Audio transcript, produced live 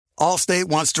Allstate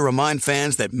wants to remind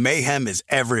fans that mayhem is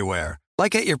everywhere,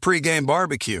 like at your pregame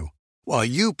barbecue. While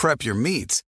you prep your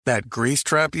meats, that grease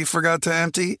trap you forgot to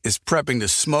empty is prepping to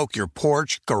smoke your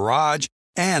porch, garage,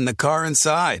 and the car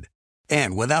inside.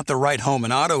 And without the right home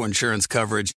and auto insurance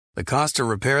coverage, the cost to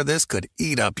repair this could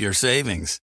eat up your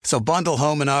savings. So bundle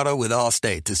home and auto with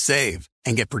Allstate to save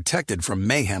and get protected from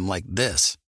mayhem like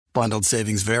this. Bundled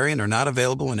savings vary and are not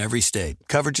available in every state.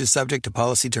 Coverage is subject to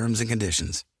policy terms and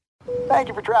conditions. Thank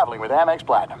you for traveling with Amex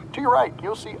Platinum. To your right,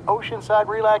 you'll see oceanside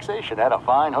relaxation at a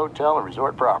fine hotel and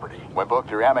resort property. When booked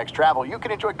through Amex Travel, you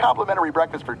can enjoy complimentary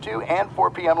breakfast for 2 and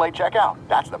 4 p.m. late checkout.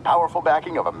 That's the powerful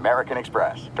backing of American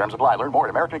Express. Terms apply. Learn more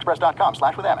at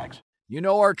americanexpress.com/withAmex. You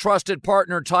know our trusted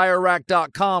partner,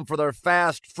 TireRack.com, for their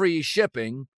fast, free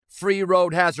shipping, free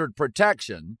road hazard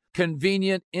protection,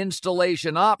 convenient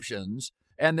installation options,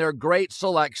 and their great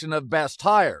selection of best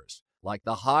tires, like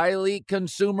the highly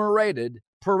consumer-rated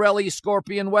Pirelli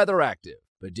Scorpion Weather Active.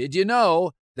 But did you know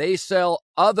they sell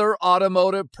other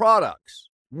automotive products?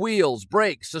 Wheels,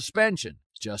 brakes, suspension,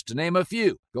 just to name a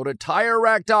few. Go to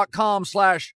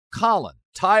TireRack.com/Colin.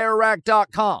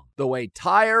 TireRack.com, the way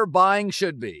tire buying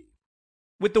should be.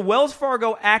 With the Wells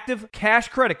Fargo Active Cash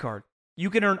Credit Card, you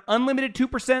can earn unlimited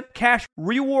 2% cash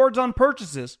rewards on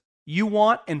purchases you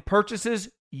want and purchases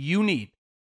you need.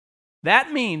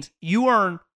 That means you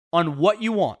earn on what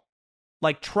you want,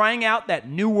 like trying out that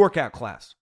new workout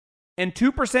class, and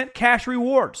 2% cash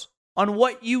rewards on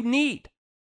what you need,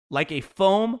 like a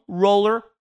foam roller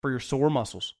for your sore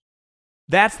muscles.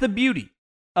 That's the beauty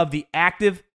of the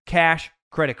Active Cash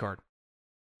Credit Card.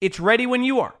 It's ready when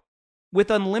you are, with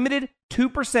unlimited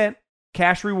 2%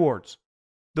 cash rewards.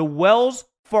 The Wells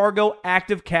Fargo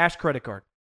Active Cash Credit Card.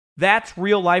 That's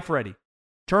real life ready.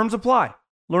 Terms apply.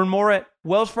 Learn more at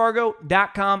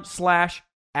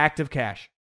wellsfargo.com/activecash.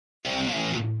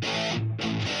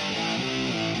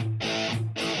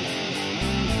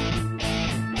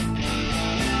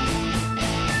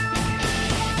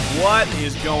 What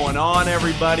is going on,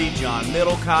 everybody? John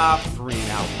Middlecoff, 3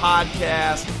 and Out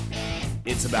Podcast.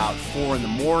 It's about 4 in the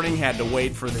morning. Had to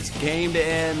wait for this game to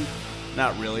end.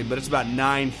 Not really, but it's about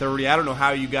 9:30. I don't know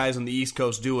how you guys on the East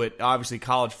Coast do it. Obviously,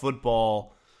 college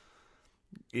football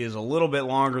is a little bit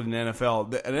longer than NFL.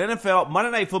 An NFL,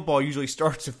 Monday Night Football usually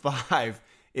starts at 5,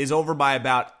 is over by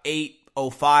about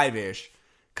 8:05-ish.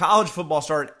 College football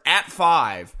started at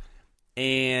 5,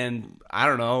 and I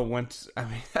don't know,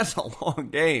 that's a long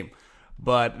game.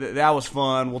 But that was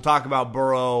fun. We'll talk about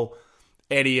Burrow,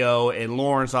 Eddy, and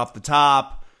Lawrence off the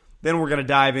top. Then we're going to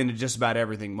dive into just about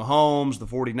everything. Mahomes, the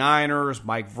 49ers,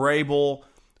 Mike Vrabel,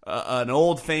 an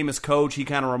old famous coach he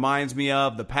kind of reminds me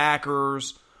of, the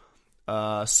Packers,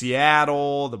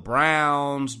 Seattle, the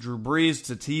Browns, Drew Brees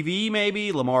to TV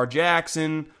maybe, Lamar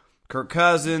Jackson, Kirk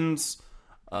Cousins,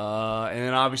 and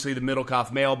then obviously the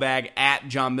Middlecoff mailbag. At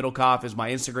John Middlecoff is my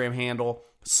Instagram handle.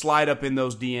 Slide up in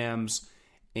those DMs,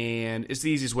 and it's the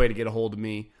easiest way to get a hold of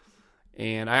me.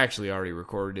 And I actually already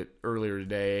recorded it earlier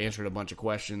today. I answered a bunch of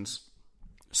questions.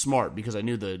 Smart, because I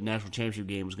knew the national championship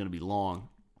game was going to be long.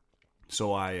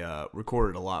 So I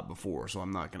recorded a lot before, so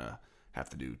I'm not going to have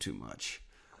to do too much.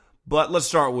 But let's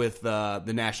start with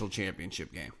the national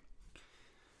championship game.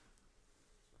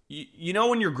 You know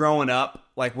when you're growing up,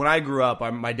 like when I grew up,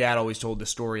 my dad always told the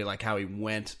story like how he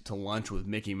went to lunch with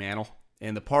Mickey Mantle.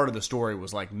 And the part of the story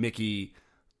was like Mickey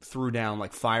threw down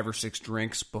like 5 or 6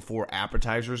 drinks before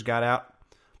appetizers got out.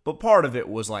 But part of it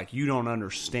was like, you don't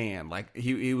understand. Like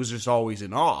he was just always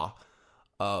in awe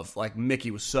of like Mickey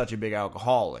was such a big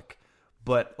alcoholic.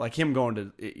 But like him going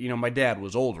to, my dad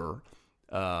was older,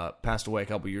 passed away a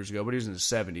couple years ago, but he was in his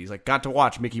 70s. Like got to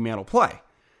watch Mickey Mantle play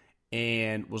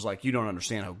and was like, you don't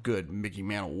understand how good Mickey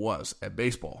Mantle was at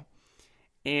baseball.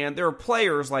 And there are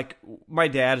players like my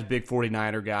dad's big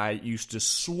 49er guy used to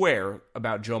swear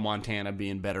about Joe Montana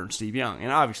being better than Steve Young.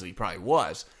 And obviously he probably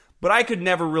was. But I could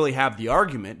never really have the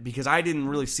argument because I didn't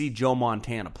really see Joe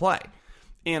Montana play.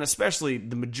 And especially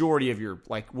the majority of your,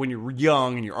 like when you're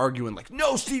young and you're arguing like,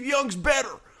 no, Steve Young's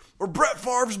better or Brett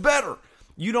Favre's better.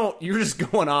 You're just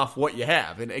going off what you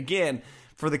have. And again,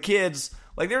 for the kids,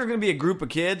 like there's going to be a group of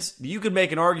kids, you could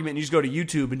make an argument and you just go to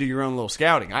YouTube and do your own little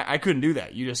scouting. I couldn't do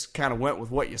that. You just kind of went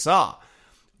with what you saw.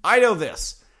 I know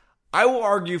this. I will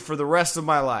argue for the rest of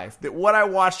my life that what I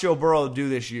watched Joe Burrow do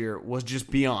this year was just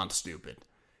beyond stupid.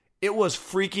 It was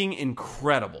freaking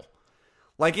incredible.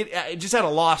 Like, it just had a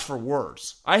loss for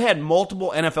words. I had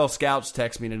multiple NFL scouts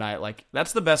text me tonight, like,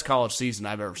 that's the best college season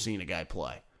I've ever seen a guy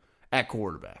play at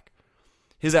quarterback.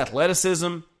 His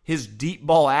athleticism, his deep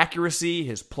ball accuracy,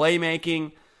 his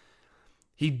playmaking,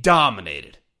 he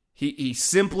dominated. He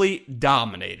simply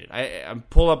dominated. I'm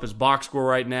pulling up his box score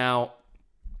right now.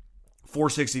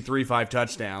 463, 5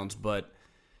 touchdowns, but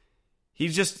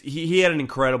he had an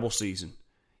incredible season.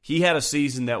 He had a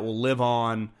season that will live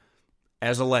on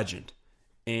as a legend.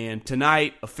 And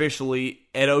tonight, officially,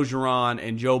 Ed Ogeron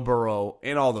and Joe Burrow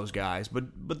and all those guys,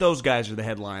 but those guys are the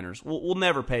headliners, will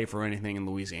never pay for anything in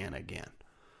Louisiana again.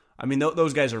 I mean,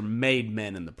 those guys are made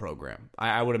men in the program.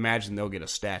 I would imagine they'll get a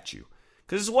statue.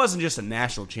 Because this wasn't just a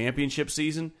national championship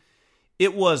season.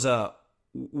 It was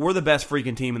we're the best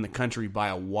freaking team in the country by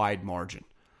a wide margin.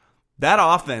 That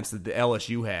offense that the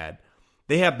LSU had,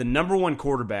 they have the number one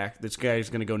quarterback, this guy is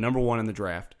going to go number one in the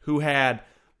draft, who had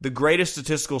the greatest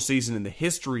statistical season in the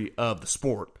history of the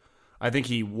sport. I think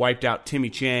he wiped out Timmy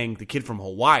Chang, the kid from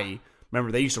Hawaii.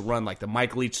 Remember, they used to run like the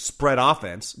Mike Leach spread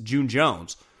offense, June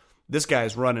Jones. This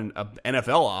guy's running an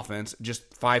NFL offense,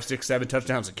 just 5, 6, 7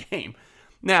 touchdowns a game.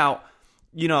 Now,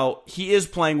 he is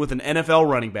playing with an NFL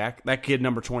running back. That kid,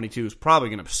 number 22, is probably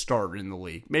going to start in the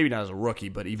league. Maybe not as a rookie,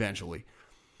 but eventually.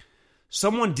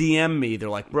 Someone DM'd me. They're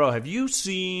like, bro, have you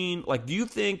seen, do you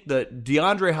think that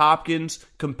DeAndre Hopkins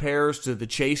compares to the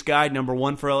Chase guy, number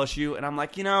one for LSU? And I'm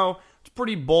like, it's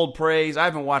pretty bold praise. I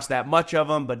haven't watched that much of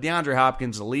him, but DeAndre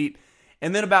Hopkins is elite.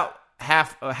 And then about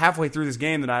halfway through this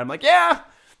game tonight, I'm like, yeah,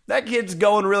 that kid's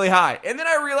going really high. And then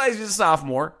I realized he's a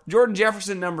sophomore. Jordan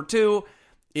Jefferson, number 2,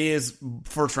 is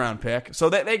first-round pick. So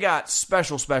they got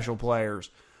special players.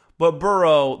 But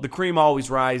Burrow, the cream always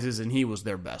rises, and he was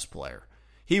their best player.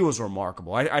 He was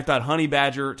remarkable. I thought Honey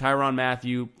Badger, Tyrann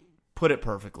Mathieu, put it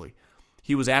perfectly.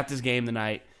 He was at this game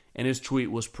tonight, and his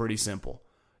tweet was pretty simple.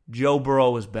 Joe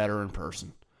Burrow is better in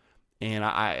person. And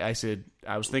I said,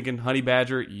 I was thinking, Honey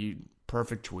Badger,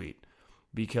 perfect tweet.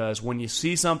 Because when you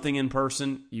see something in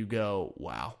person, you go,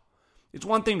 wow. It's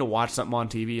one thing to watch something on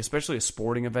TV, especially a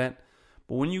sporting event.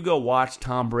 But when you go watch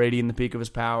Tom Brady in the peak of his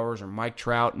powers, or Mike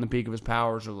Trout in the peak of his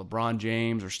powers, or LeBron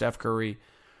James, or Steph Curry,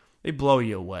 they blow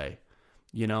you away.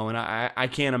 And I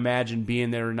can't imagine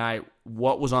being there tonight,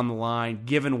 what was on the line,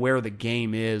 given where the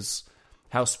game is,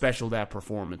 how special that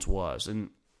performance was. And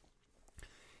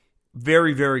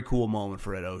very, very cool moment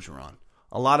for Ed Ogeron.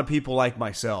 A lot of people like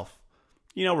myself,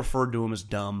 referred to him as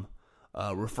dumb,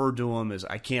 referred to him as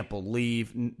I can't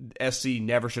believe SC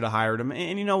never should have hired him.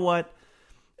 And you know what?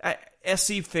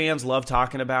 SC fans love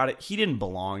talking about it. He didn't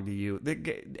belong to you.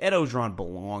 Ed Ogeron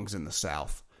belongs in the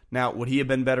South. Now, would he have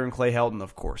been better than Clay Helton?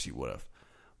 Of course he would have.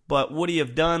 But would he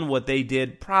have done what they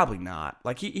did? Probably not.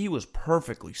 He was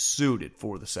perfectly suited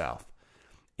for the South.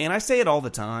 And I say it all the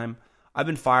time. I've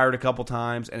been fired a couple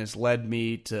times, and it's led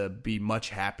me to be much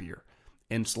happier.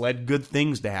 And it's led good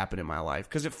things to happen in my life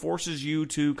because it forces you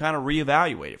to kind of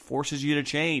reevaluate. It forces you to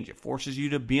change. It forces you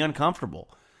to be uncomfortable.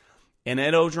 And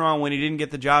Ed Ogeron, when he didn't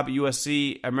get the job at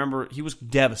USC, I remember he was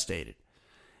devastated.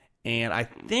 And I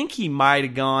think he might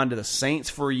have gone to the Saints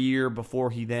for a year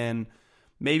before he then...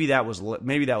 Maybe that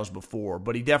was before,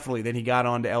 but he definitely, then he got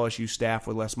on to LSU staff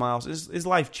with Les Miles. His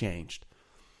life changed.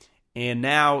 And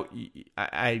now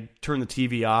I turn the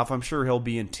TV off. I'm sure he'll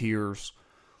be in tears.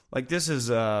 This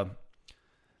is a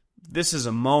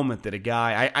moment that a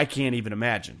guy, I can't even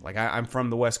imagine. I'm from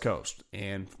the West Coast,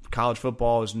 and college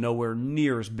football is nowhere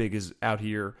near as big as out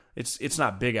here. It's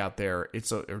not big out there.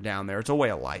 Or down there. It's a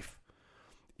way of life.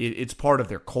 It's part of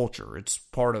their culture. It's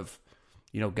part of,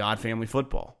 God, family,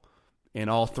 football. And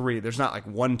all three, there's not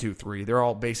 1, 2, 3. They're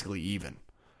all basically even.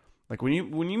 When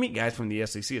you meet guys from the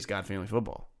SEC, it's God, family,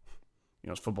 football.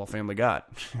 It's football, family, God.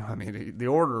 I mean, the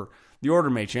order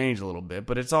may change a little bit,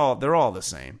 but they're all the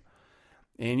same.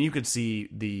 And you could see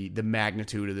the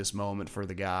magnitude of this moment for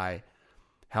the guy,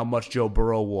 how much Joe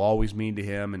Burrow will always mean to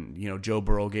him. And Joe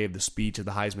Burrow gave the speech at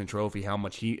the Heisman Trophy. How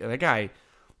much that guy,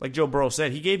 like Joe Burrow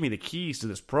said, he gave me the keys to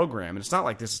this program. And it's not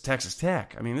like this is Texas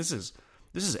Tech. I mean, this is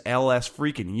LS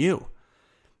freaking U.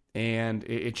 And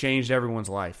it changed everyone's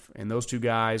life. And those two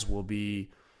guys will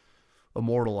be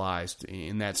immortalized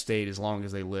in that state as long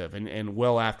as they live and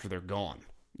well after they're gone.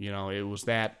 It was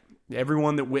that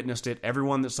everyone that witnessed it,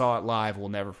 everyone that saw it live will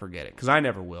never forget it, because I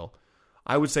never will.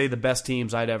 I would say the best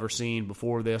teams I'd ever seen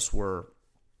before this were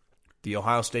the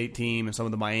Ohio State team and some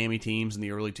of the Miami teams in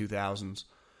the early 2000s,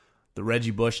 the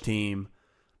Reggie Bush team,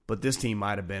 but this team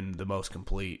might have been the most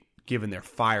complete, given their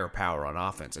firepower on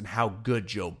offense and how good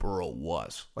Joe Burrow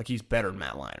was. He's better than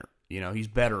Matt Leinart. He's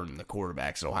better than the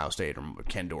quarterbacks at Ohio State or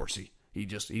Ken Dorsey.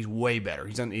 He's way better.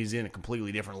 He's in a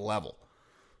completely different level.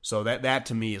 So that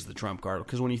to me is the trump card.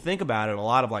 Because when you think about it, a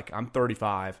lot of I'm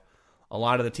 35, a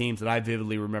lot of the teams that I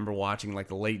vividly remember watching,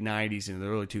 the late 90s and the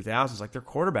early 2000s, their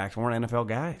quarterbacks weren't NFL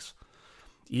guys.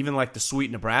 Even the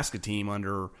sweet Nebraska team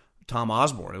under Tom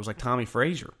Osborne, it was Tommy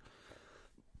Frazier.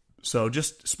 So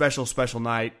just special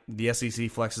night. The SEC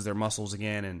flexes their muscles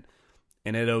again, and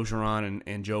and Ed Ogeron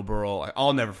and Joe Burrow,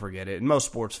 I'll never forget it. And most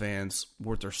sports fans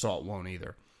worth their salt won't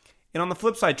either. And on the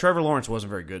flip side, Trevor Lawrence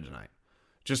wasn't very good tonight.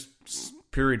 Just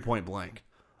period, point blank.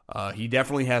 He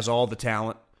definitely has all the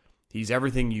talent. He's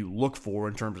everything you look for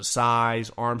in terms of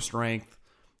size, arm strength,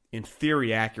 in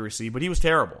theory accuracy, but he was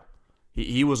terrible.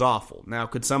 He was awful. Now,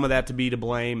 could some of that be to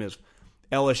blame? Is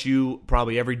LSU,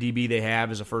 probably every DB they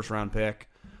have is a first-round pick.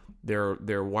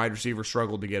 Their wide receiver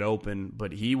struggled to get open,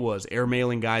 but he was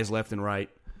airmailing guys left and right.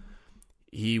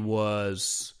 He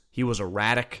was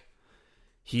erratic.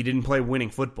 He didn't play winning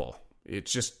football.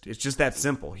 It's just that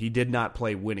simple. He did not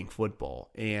play winning football.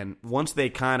 And once they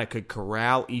kind of could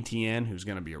corral ETN, who's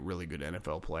going to be a really good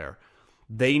NFL player,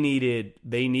 they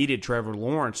needed Trevor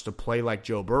Lawrence to play like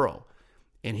Joe Burrow.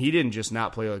 And he didn't just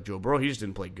not play like Joe Burrow, he just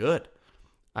didn't play good.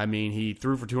 I mean, he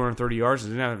threw for 230 yards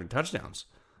and didn't have any touchdowns.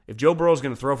 If Joe Burrow is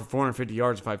going to throw for 450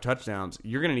 yards and 5 touchdowns,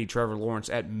 you're going to need Trevor Lawrence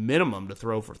at minimum to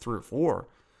throw for 3 or 4.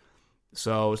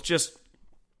 So it's just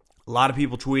a lot of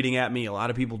people tweeting at me, a lot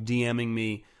of people DMing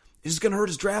me. Is this going to hurt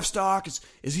his draft stock?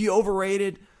 Is he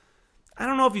overrated? I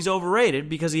don't know if he's overrated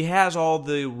because he has all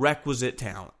the requisite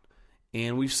talent.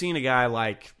 And we've seen a guy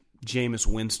like Jameis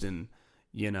Winston,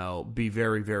 be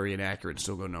very, very inaccurate and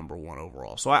still go number 1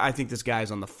 overall. So I think this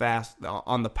guy's on the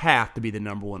path to be the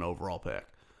number 1 overall pick.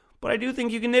 But I do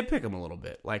think you can nitpick him a little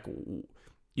bit. Like,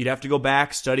 you'd have to go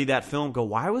back, study that film, go,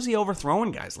 why was he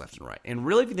overthrowing guys left and right? And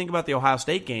really, if you think about the Ohio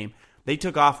State game, they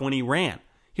took off when he ran.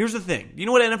 Here's the thing. You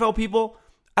know what, NFL people?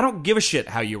 I don't give a shit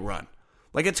how you run.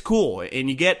 Like, it's cool. And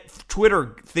you get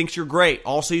Twitter thinks you're great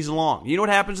all season long. You know what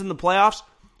happens in the playoffs?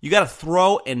 You got to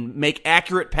throw and make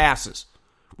accurate passes.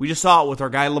 We just saw it with our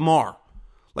guy Lamar.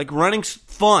 Like, running's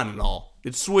fun and all.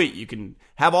 It's sweet. You can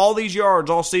have all these yards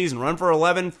all season. Run for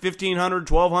 11, 1,500,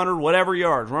 1,200, whatever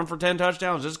yards. Run for 10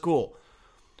 touchdowns. It's cool.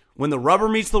 When the rubber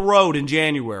meets the road in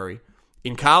January,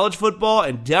 in college football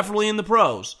and definitely in the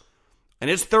pros,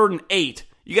 and it's 3rd and 8,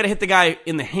 you got to hit the guy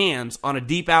in the hands on a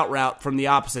deep out route from the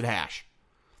opposite hash.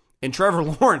 And Trevor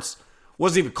Lawrence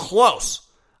wasn't even close.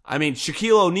 I mean,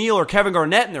 Shaquille O'Neal or Kevin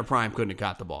Garnett in their prime couldn't have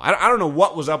caught the ball. I don't know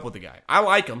what was up with the guy. I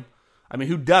like him. I mean,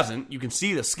 who doesn't? You can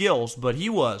see the skills, but he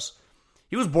was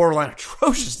borderline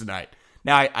atrocious tonight.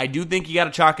 Now, I do think you got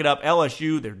to chalk it up.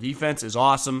 LSU, their defense is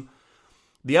awesome.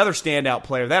 The other standout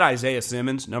player, that Isaiah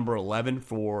Simmons, number 11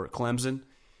 for Clemson,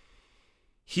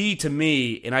 he, to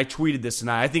me, and I tweeted this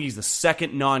tonight, I think he's the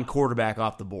second non-quarterback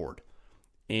off the board.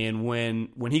 And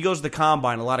when he goes to the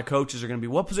combine, a lot of coaches are going to be,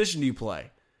 what position do you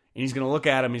play? And he's going to look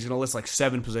at him, he's going to list like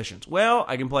 7 positions. Well,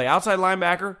 I can play outside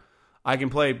linebacker. I can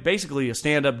play basically a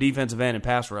stand-up defensive end and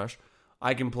pass rush.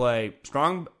 I can play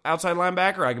strong outside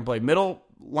linebacker. I can play middle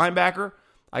linebacker.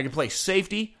 I can play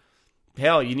safety.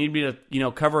 Hell, you need me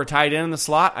to, cover a tight end in the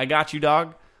slot? I got you,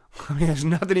 dog. I mean, there's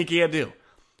nothing he can't do.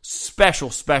 Special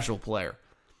player.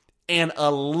 An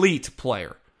elite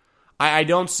player. I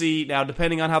don't see, now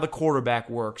depending on how the quarterback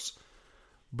works,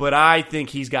 but I think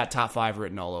he's got top 5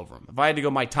 written all over him. If I had to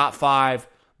go my top 5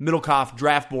 Middlecoff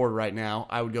draft board right now,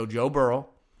 I would go Joe Burrow.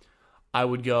 I'm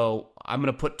going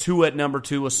to put Tua at number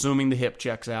 2, assuming the hip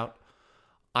checks out.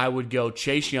 I would go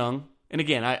Chase Young. And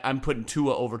again, I'm putting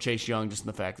Tua over Chase Young just in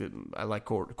the fact that I like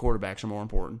quarterbacks are more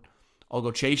important. I'll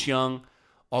go Chase Young.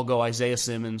 I'll go Isaiah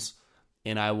Simmons.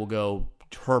 And I will go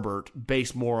Herbert,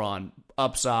 based more on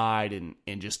upside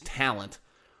and just talent.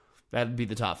 That'd be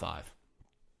the top 5.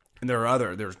 And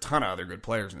there's a ton of other good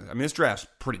players in this. I mean, this draft's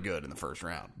pretty good in the first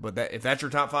round. But if that's your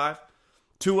top 5,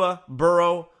 Tua,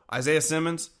 Burrow, Isaiah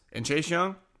Simmons, and Chase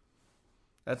Young,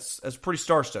 that's pretty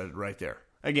star-studded right there.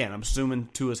 Again, I'm assuming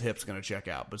Tua's hip's going to check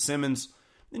out. But Simmons,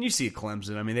 then you see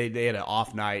Clemson. I mean, they had an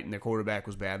off night and their quarterback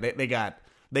was bad. They got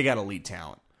elite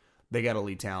talent. They got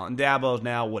elite talent. And Dabo's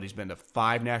now, he's been to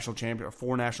 4 national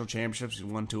championships. He's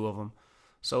won 2 of them.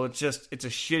 So it's a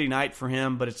shitty night for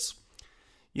him, but it's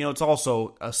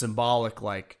also a symbolic,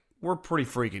 like, we're pretty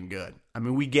freaking good. I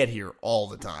mean, we get here all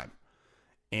the time.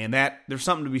 And there's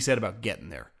something to be said about getting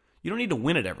there. You don't need to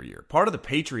win it every year. Part of the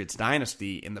Patriots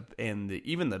dynasty and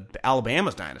even the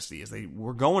Alabama's dynasty is they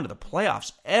were going to the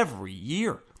playoffs every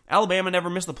year. Alabama never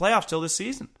missed the playoffs till this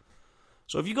season.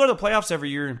 So if you go to the playoffs every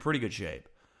year, you're in pretty good shape.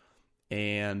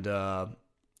 And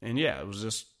yeah,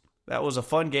 that was a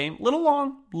fun game. Little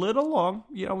long.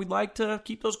 We'd like to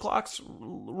keep those clocks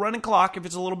running if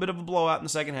it's a little bit of a blowout in the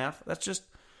second half.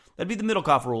 That'd be the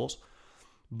Middlecoff rules.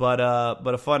 But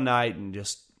a fun night and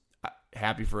just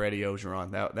happy for Eddy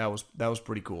Ogeron. That was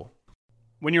pretty cool.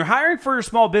 When you're hiring for your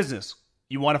small business,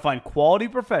 you want to find quality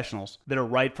professionals that are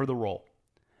right for the role.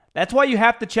 That's why you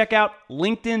have to check out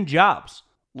LinkedIn Jobs.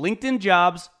 LinkedIn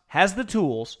Jobs has the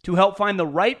tools to help find the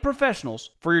right professionals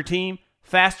for your team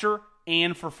faster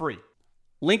and for free.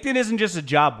 LinkedIn isn't just a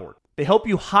job board. They help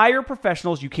you hire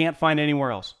professionals you can't find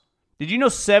anywhere else. Did you know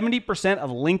 70% of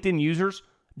LinkedIn users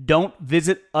don't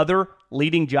visit other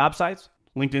leading job sites?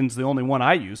 LinkedIn's the only one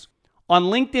I use. On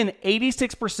LinkedIn,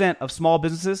 86% of small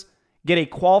businesses get a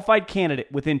qualified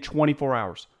candidate within 24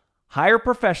 hours. Hire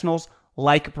professionals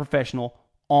like a professional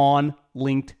on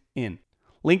LinkedIn.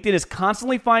 LinkedIn is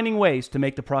constantly finding ways to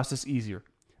make the process easier.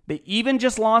 They even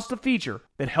just launched a feature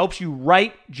that helps you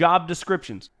write job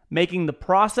descriptions, making the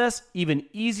process even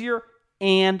easier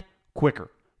and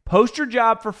quicker. Post your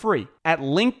job for free at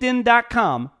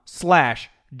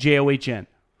linkedin.com/JOHN.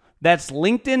 That's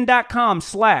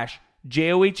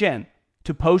linkedin.com/JOHN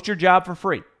to post your job for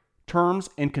free. Terms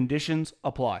and conditions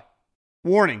apply.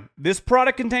 Warning, this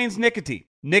product contains nicotine.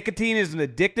 Nicotine is an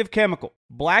addictive chemical.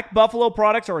 Black Buffalo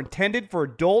products are intended for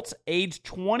adults aged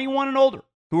 21 and older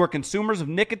who are consumers of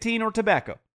nicotine or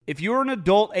tobacco. If you're an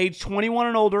adult aged 21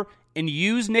 and older and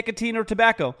use nicotine or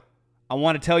tobacco, I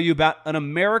want to tell you about an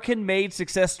American-made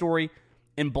success story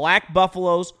in Black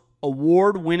Buffalo's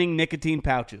award-winning nicotine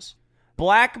pouches.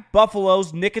 Black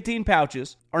Buffalo's nicotine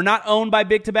pouches are not owned by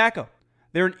Big Tobacco.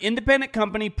 They're an independent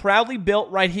company proudly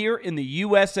built right here in the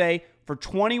USA for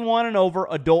 21 and over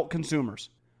adult consumers.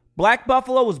 Black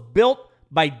Buffalo was built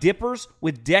by dippers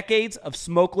with decades of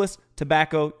smokeless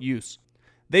tobacco use.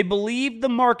 They believed the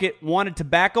market wanted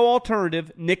tobacco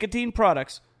alternative nicotine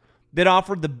products that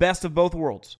offered the best of both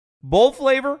worlds. Bold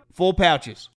flavor, full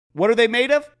pouches. What are they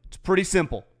made of? It's pretty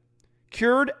simple.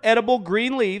 Cured edible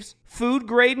green leaves,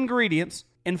 food-grade ingredients,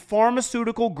 and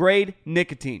pharmaceutical-grade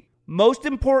nicotine. Most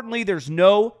importantly, there's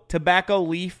no tobacco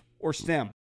leaf or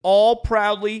stem. All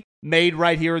proudly made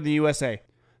right here in the USA.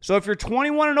 So if you're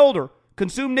 21 and older,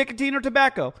 consume nicotine or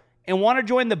tobacco, and want to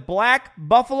join the Black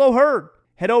Buffalo herd,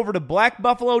 head over to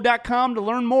blackbuffalo.com to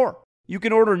learn more. You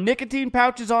can order nicotine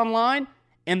pouches online,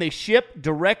 and they ship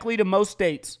directly to most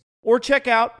states. Or check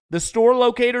out the store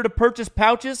locator to purchase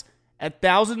pouches at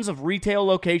thousands of retail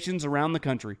locations around the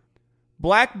country.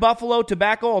 Black Buffalo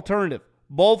Tobacco Alternative.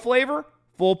 Bold flavor,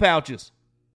 full pouches.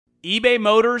 eBay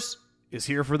Motors is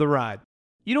here for the ride.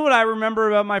 You know what I remember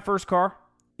about my first car?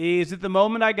 Is at the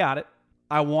moment I got it,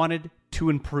 I wanted to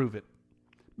improve it.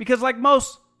 Because like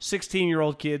most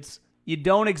 16-year-old kids, you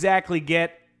don't exactly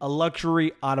get a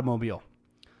luxury automobile.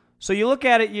 So you look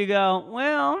at it, you go,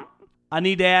 well, I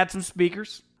need to add some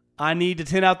speakers. I need to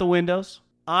tint out the windows.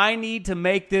 I need to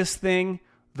make this thing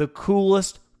the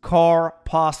coolest car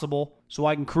possible so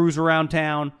I can cruise around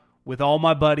town with all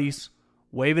my buddies,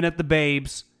 waving at the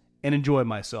babes, and enjoy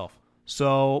myself.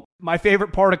 So my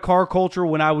favorite part of car culture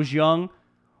when I was young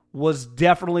was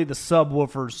definitely the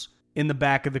subwoofers in the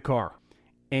back of the car.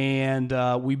 And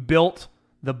we built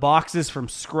the boxes from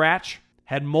scratch,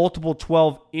 had multiple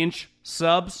 12-inch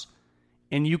subs,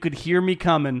 and you could hear me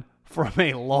coming from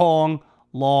a long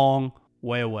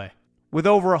way away. With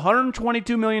over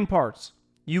 122 million parts,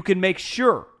 you can make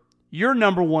sure your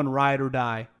number one ride or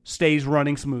die stays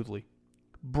running smoothly.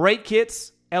 Brake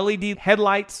kits, LED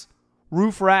headlights,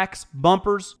 roof racks,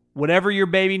 bumpers, whatever your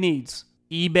baby needs,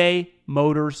 eBay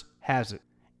Motors has it.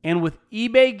 And with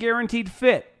eBay Guaranteed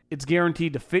Fit, it's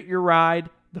guaranteed to fit your ride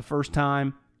the first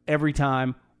time, every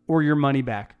time, or your money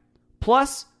back.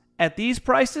 Plus, at these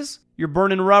prices, you're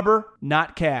burning rubber,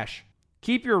 not cash.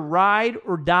 Keep your ride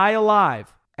or die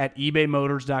alive at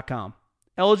ebaymotors.com.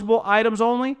 Eligible items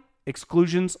only.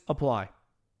 Exclusions apply.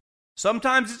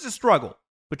 Sometimes it's a struggle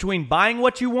between buying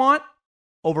what you want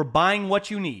over buying what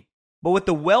you need. But with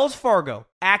the Wells Fargo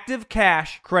Active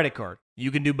Cash Credit Card, you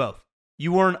can do both.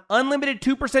 You earn unlimited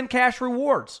 2% cash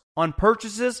rewards on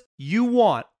purchases you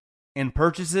want and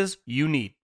purchases you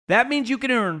need. That means you can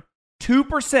earn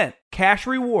 2% cash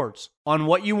rewards on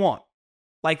what you want,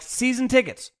 like season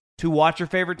tickets to watch your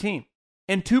favorite team,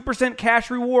 and 2% cash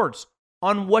rewards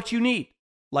on what you need,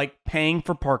 like paying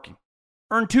for parking.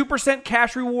 Earn 2%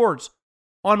 cash rewards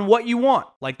on what you want,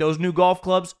 like those new golf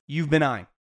clubs you've been eyeing,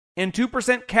 and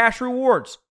 2% cash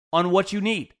rewards on what you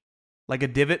need, like a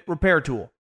divot repair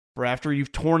tool for after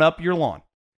you've torn up your lawn.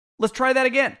 Let's try that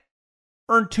again.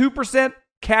 Earn 2%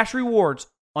 cash rewards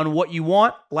on what you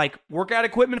want, like workout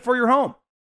equipment for your home,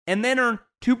 and then earn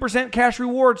 2% cash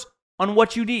rewards on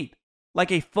what you need,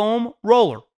 like a foam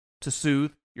roller to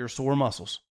soothe your sore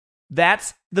muscles.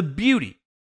 That's the beauty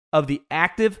of the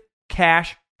Active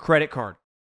Cash Credit Card.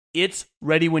 It's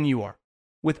ready when you are.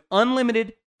 With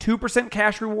unlimited 2%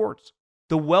 cash rewards,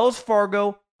 the Wells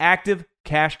Fargo Active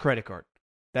Cash Credit Card.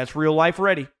 That's real life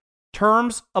ready.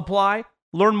 Terms apply.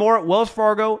 Learn more at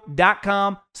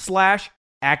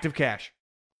wellsfargo.com/activecash.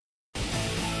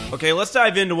 Okay, let's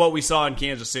dive into what we saw in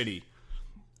Kansas City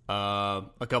a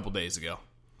couple days ago.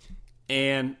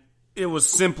 And was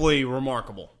simply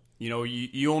remarkable. You know,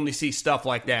 you only see stuff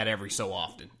like that every so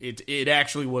often. It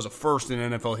actually was a first in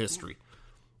NFL history.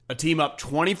 A team up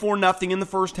 24-0 in the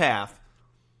first half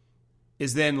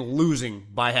is then losing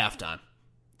by halftime.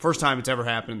 First time it's ever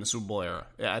happened in the Super Bowl era.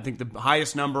 I think the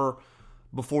highest number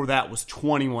before that was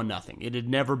 21-0. It had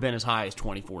never been as high as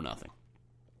 24-0.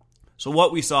 So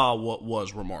what we saw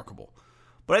was remarkable.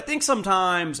 But I think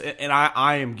sometimes, and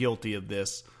I am guilty of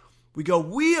this, we go,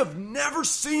 we have never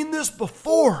seen this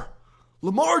before.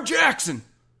 Lamar Jackson.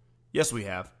 Yes, we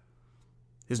have.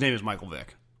 His name is Michael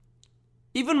Vick.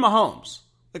 Even Mahomes.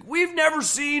 Like, we've never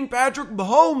seen Patrick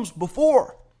Mahomes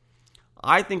before.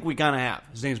 I think we kind of have.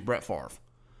 His name's Brett Favre.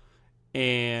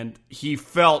 And he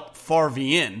felt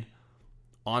Favre-ian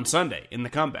on Sunday in the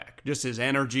comeback. Just his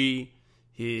energy,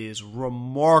 his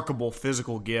remarkable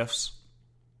physical gifts.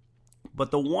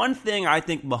 But the one thing I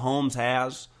think Mahomes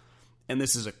has, and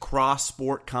this is a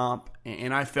cross-sport comp,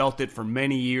 and I felt it for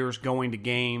many years going to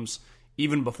games,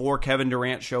 even before Kevin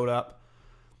Durant showed up.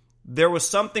 There was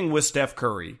something with Steph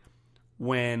Curry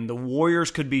when the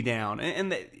Warriors could be down.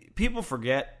 And people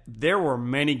forget, there were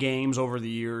many games over the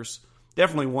years,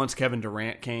 definitely once Kevin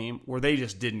Durant came, where they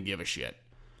just didn't give a shit.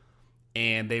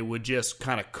 And they would just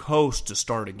kind of coast to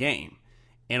start a game.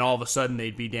 And all of a sudden,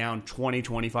 they'd be down 20,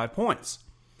 25 points.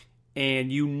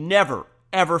 And you never,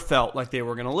 ever felt like they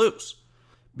were going to lose.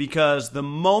 Because the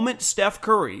moment Steph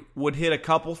Curry would hit a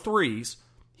couple threes,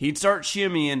 he'd start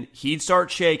shimmying, he'd start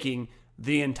shaking,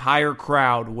 the entire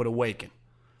crowd would awaken.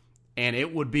 And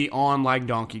it would be on like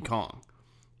Donkey Kong.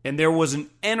 And there was an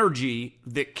energy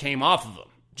that came off of him.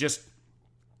 Just,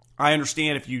 I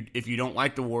understand if you don't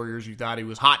like the Warriors, you thought he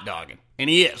was hot dogging. And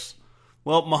he is.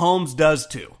 Well, Mahomes does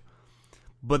too.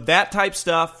 But that type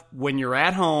stuff, when you're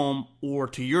at home or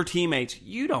to your teammates,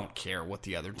 you don't care what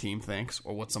the other team thinks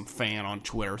or what some fan on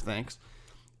Twitter thinks.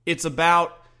 It's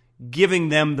about giving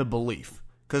them the belief.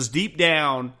 Because deep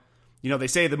down, you know, they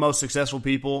say the most successful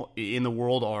people in the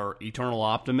world are eternal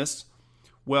optimists.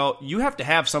 Well, you have to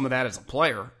have some of that as a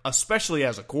player, especially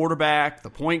as a quarterback, the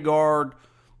point guard,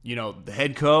 you know, the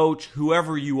head coach,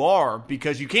 whoever you are,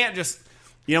 because you can't just,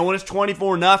 you know, when it's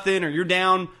 24-0 or you're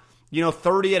down, you know,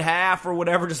 30 at half or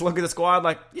whatever, just look at the squad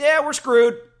like, yeah, we're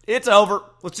screwed. It's over.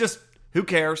 Let's just, who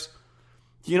cares?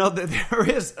 You know, there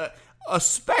is,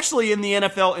 especially in the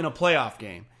NFL in a playoff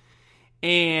game.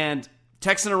 And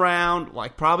texting around,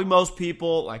 like probably most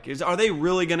people, like, are they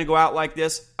really going to go out like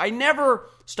this? I never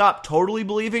stopped totally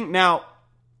believing. Now,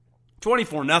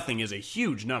 24-0 is a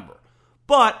huge number.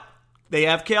 But they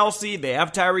have Kelsey, they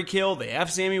have Tyreek Hill, they have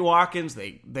Sammy Watkins,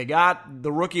 they got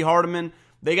the rookie Hardeman.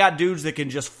 They got dudes that can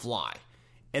just fly.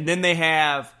 And then they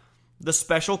have the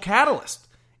special catalyst,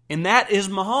 and that is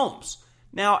Mahomes.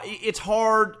 Now, it's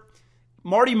hard.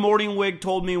 Marty Morningwig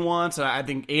told me once, and I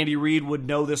think Andy Reid would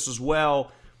know this as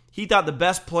well, he thought the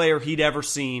best player he'd ever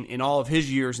seen in all of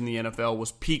his years in the NFL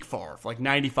was peak Favre, like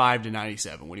 95 to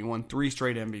 97, when he won 3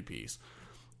 straight MVPs.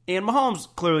 And Mahomes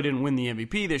clearly didn't win the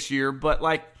MVP this year, but,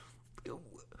 like,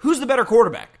 who's the better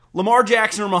quarterback, Lamar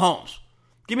Jackson or Mahomes?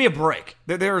 Give me a break.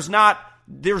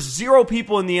 There's 0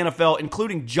 people in the NFL,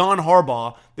 including John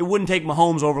Harbaugh, that wouldn't take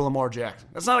Mahomes over Lamar Jackson.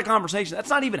 That's not a conversation. That's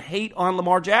not even hate on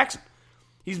Lamar Jackson.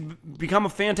 He's become a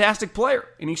fantastic player,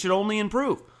 and he should only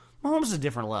improve. Mahomes is a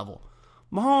different level.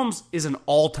 Mahomes is an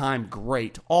all-time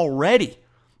great already.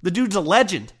 The dude's a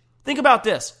legend. Think about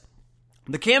this.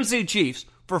 The Kansas City Chiefs,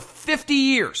 for 50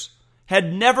 years,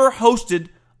 had never hosted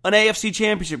an AFC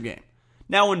championship game.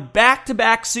 Now, in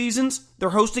back-to-back seasons, they're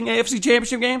hosting AFC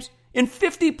championship games in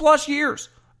 50-plus years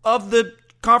of the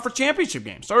conference championship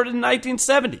game. Started in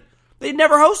 1970. They'd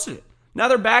never hosted it. Now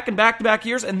they're back in back-to-back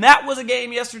years, and that was a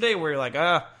game yesterday where you're like,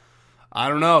 I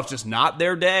don't know, it's just not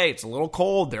their day. It's a little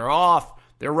cold. They're off.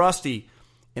 They're rusty.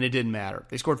 And it didn't matter.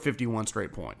 They scored 51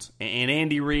 straight points. And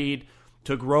Andy Reid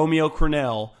took Romeo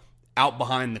Crennel out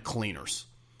behind the cleaners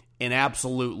and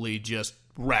absolutely just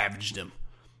ravaged him.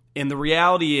 And the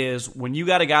reality is, when you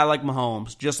got a guy like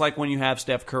Mahomes, just like when you have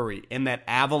Steph Curry, and that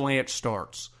avalanche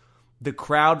starts, the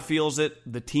crowd feels it,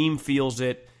 the team feels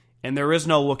it, and there is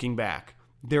no looking back.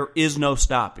 There is no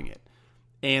stopping it.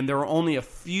 And there are only a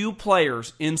few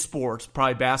players in sports,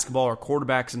 probably basketball or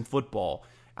quarterbacks in football.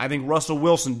 I think Russell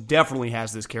Wilson definitely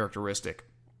has this characteristic.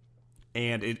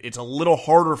 And it's a little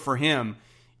harder for him,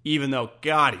 even though,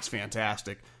 God, he's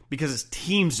fantastic, because his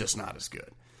team's just not as good.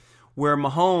 Where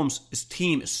Mahomes, his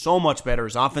team is so much better,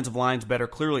 his offensive line's better,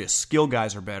 clearly his skill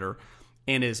guys are better,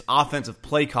 and his offensive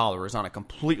play caller is on a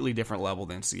completely different level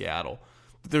than Seattle.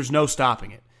 But there's no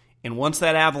stopping it. And once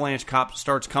that avalanche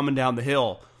starts coming down the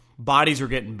hill, bodies are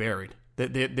getting buried.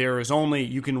 There is only,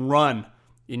 you can run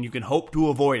and you can hope to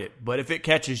avoid it. But if it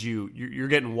catches you, you're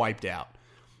getting wiped out.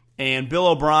 And Bill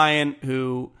O'Brien,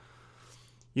 who,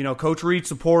 Coach Reed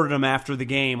supported him after the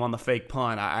game on the fake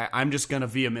punt, I'm just going to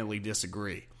vehemently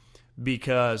disagree.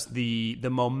 Because the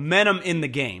momentum in the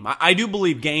game, I do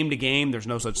believe game to game, there's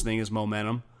no such thing as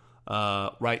momentum,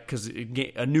 right? Because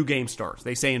a new game starts.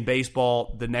 They say in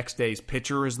baseball, the next day's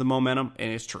pitcher is the momentum,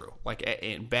 and it's true. Like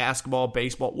in basketball,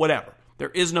 baseball, whatever. There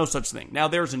is no such thing. Now,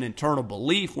 there's an internal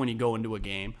belief when you go into a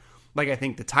game, like I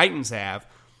think the Titans have,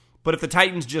 but if the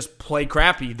Titans just play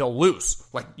crappy, they'll lose.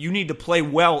 Like, you need to play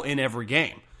well in every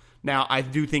game. Now, I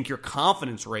do think your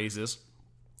confidence raises.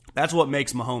 That's what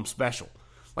makes Mahomes special.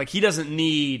 Like, he doesn't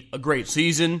need a great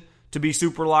season to be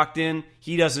super locked in.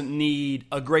 He doesn't need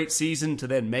a great season to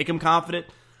then make him confident.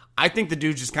 I think the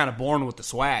dude's just kind of born with the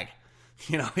swag.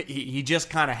 He just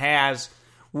kind of has.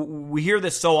 We hear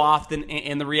this so often,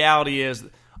 and the reality is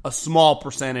a small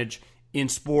percentage in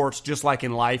sports, just like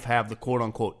in life, have the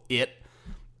quote-unquote it,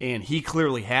 and he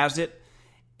clearly has it.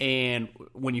 And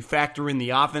when you factor in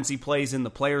the offense he plays in, the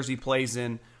players he plays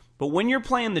in, but when you're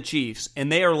playing the Chiefs and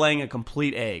they are laying a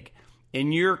complete egg,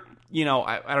 and you're,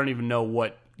 I don't even know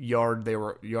what yard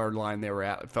line they were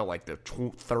at. It felt like the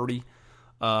 30.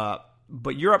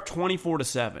 But you're up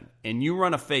 24-7, and you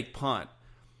run a fake punt.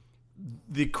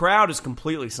 The crowd is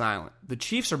completely silent. The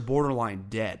Chiefs are borderline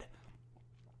dead.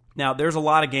 Now, there's a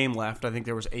lot of game left. I think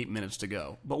there was 8 minutes to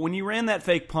go. But when you ran that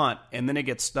fake punt and then it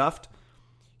gets stuffed,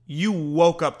 you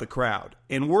woke up the crowd.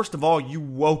 And worst of all, you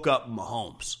woke up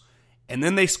Mahomes. And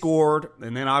then they scored,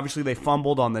 and then obviously they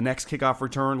fumbled on the next kickoff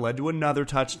return, led to another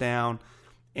touchdown,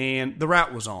 and the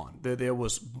route was on. There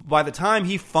was, by the time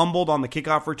he fumbled on the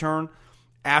kickoff return,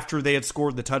 after they had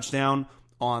scored the touchdown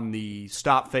on the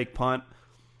stop fake punt,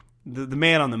 the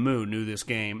man on the moon knew this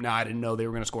game. Now, I didn't know they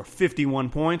were going to score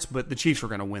 51 points, but the Chiefs were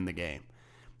going to win the game.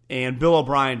 And Bill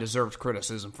O'Brien deserves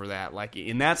criticism for that. Like,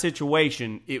 in that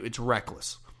situation, it's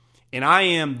reckless. And I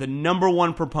am the number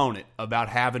one proponent about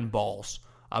having balls,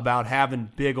 about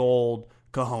having big old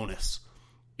cojones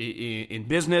in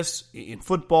business, in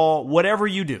football, whatever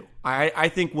you do. I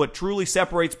think what truly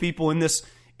separates people in this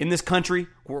country,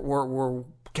 where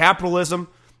capitalism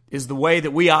is the way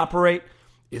that we operate,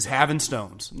 is having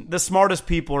stones. The smartest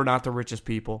people are not the richest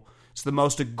people. It's the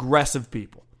most aggressive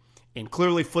people. And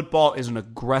clearly football is an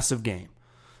aggressive game.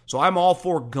 So I'm all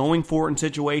for going for it in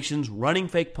situations, running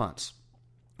fake punts.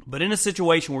 But in a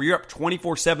situation where you're up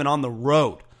 24-7 on the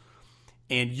road,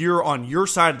 and you're on your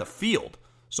side of the field.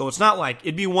 So it's not like,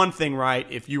 it'd be one thing, right,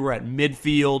 if you were at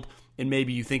midfield and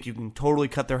maybe you think you can totally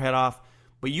cut their head off,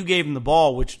 but you gave them the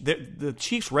ball, which the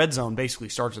Chiefs' red zone basically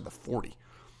starts at the 40.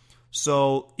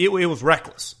 So it was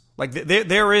reckless. Like,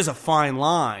 there is a fine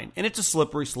line, and it's a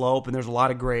slippery slope, and there's a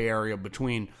lot of gray area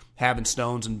between having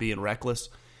stones and being reckless.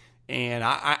 And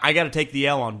I got to take the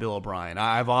L on Bill O'Brien.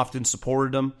 I've often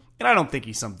supported him, and I don't think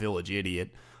he's some village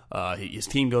idiot. His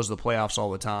team goes to the playoffs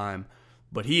all the time.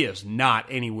 But he is not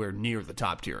anywhere near the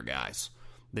top tier guys.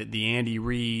 The Andy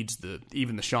Reids,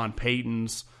 even the Sean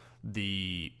Paytons,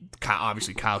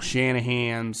 obviously Kyle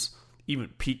Shanahan's, even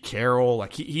Pete Carroll.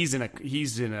 Like, he's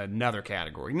in another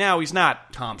category. Now, he's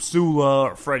not Tom Sula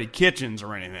or Freddie Kitchens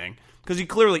or anything, because he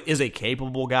clearly is a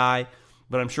capable guy.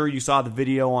 But I'm sure you saw the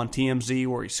video on TMZ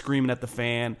where he's screaming at the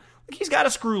fan. Like, he's got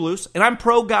a screw loose, and I'm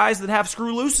pro guys that have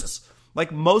screw looses.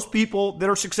 Like most people that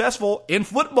are successful in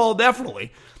football,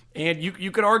 definitely. And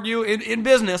you could argue in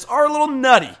business, are a little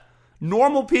nutty.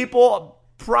 Normal people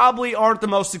probably aren't the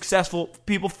most successful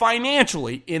people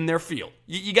financially in their field.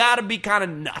 You got to be kind of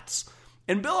nuts.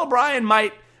 And Bill O'Brien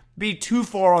might be too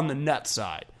far on the nut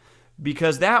side.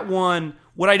 Because that one,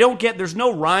 what I don't get, there's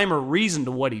no rhyme or reason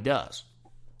to what he does.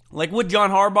 Like with John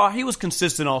Harbaugh, he was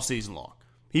consistent all season long.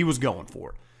 He was going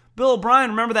for it. Bill O'Brien,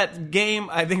 remember that game,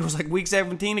 I think it was like week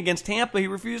 17 against Tampa, he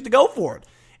refused to go for it.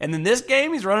 And then this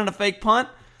game, he's running a fake punt.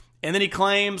 And then he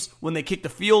claims when they kicked the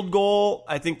field goal,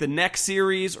 I think the next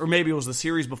series, or maybe it was the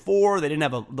series before, they didn't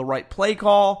have the right play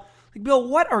call. Like, Bill,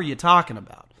 what are you talking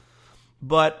about?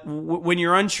 But when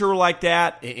you're unsure like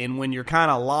that, and when you're kind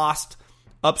of lost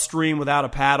upstream without a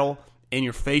paddle, and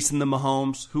you're facing the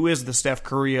Mahomes, who is the Steph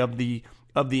Curry of the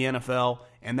NFL,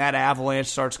 and that avalanche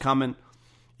starts coming,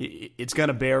 it's going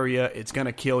to bury you, it's going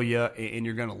to kill you, and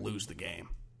you're going to lose the game.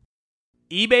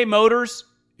 eBay Motors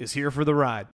is here for the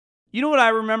ride. You know what I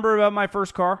remember about my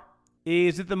first car?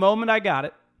 Is at the moment I got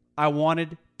it, I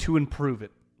wanted to improve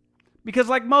it. Because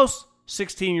like most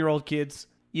 16-year-old kids,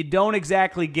 you don't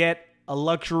exactly get a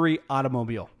luxury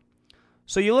automobile.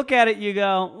 So you look at it, you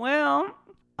go, well,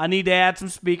 I need to add some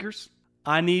speakers.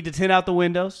 I need to tint out the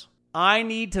windows. I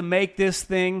need to make this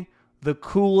thing the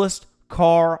coolest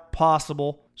car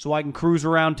possible so I can cruise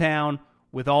around town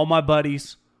with all my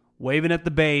buddies, waving at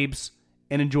the babes,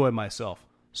 and enjoy myself.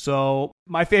 So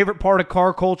my favorite part of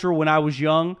car culture when I was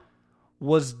young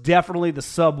was definitely the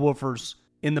subwoofers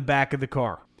in the back of the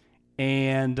car.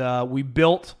 And we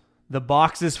built the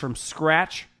boxes from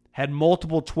scratch, had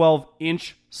multiple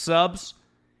 12-inch subs,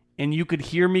 and you could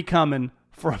hear me coming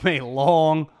from a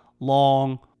long,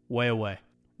 long way away.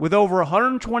 With over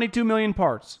 122 million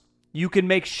parts, you can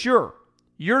make sure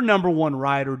your number one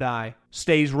ride or die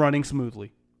stays running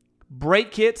smoothly.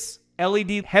 Brake kits,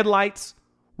 LED headlights,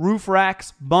 roof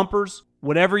racks, bumpers,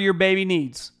 whatever your baby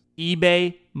needs,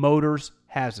 eBay Motors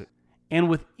has it. And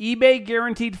with eBay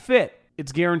Guaranteed Fit,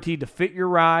 it's guaranteed to fit your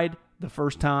ride the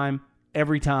first time,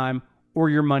 every time, or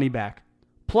your money back.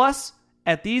 Plus,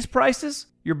 at these prices,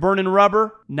 you're burning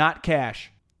rubber, not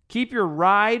cash. Keep your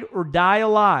ride or die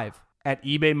alive at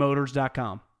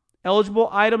ebaymotors.com. Eligible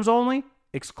items only.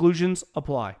 Exclusions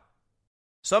apply.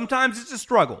 Sometimes it's a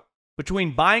struggle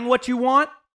between buying what you want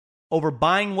over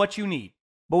buying what you need.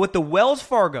 But with the Wells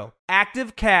Fargo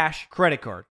Active Cash Credit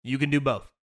Card, you can do both.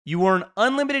 You earn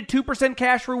unlimited 2%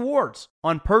 cash rewards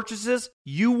on purchases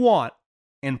you want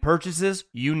and purchases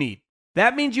you need.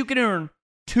 That means you can earn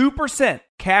 2%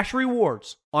 cash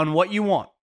rewards on what you want,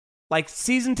 like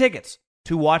season tickets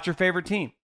to watch your favorite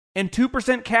team, and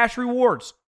 2% cash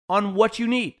rewards on what you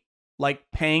need, like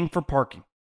paying for parking.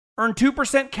 Earn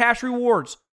 2% cash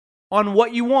rewards on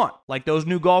what you want, like those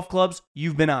new golf clubs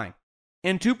you've been eyeing,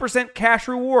 and 2% cash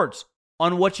rewards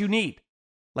on what you need,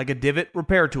 like a divot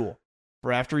repair tool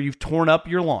for after you've torn up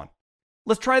your lawn.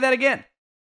 Let's try that again.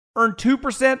 Earn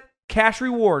 2% cash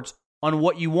rewards on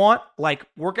what you want, like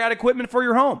workout equipment for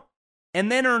your home,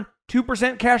 and then earn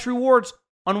 2% cash rewards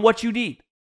on what you need,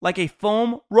 like a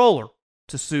foam roller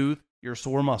to soothe your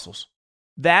sore muscles.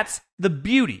 That's the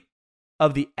beauty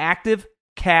of the Active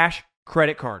Cash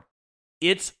Credit Card.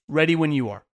 It's ready when you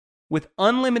are. With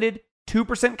unlimited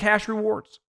 2% cash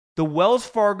rewards, the Wells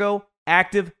Fargo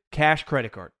Active Cash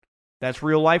Credit Card. That's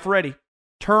real life ready.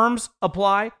 Terms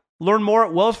apply. Learn more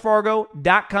at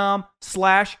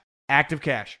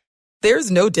wellsfargo.com/activecash.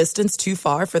 There's no distance too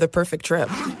far for the perfect trip.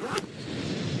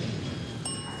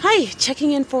 Hi,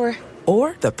 checking in for...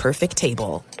 Or the perfect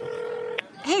table.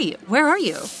 Hey, where are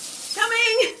you?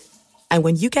 Coming! And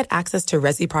when you get access to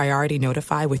Resi Priority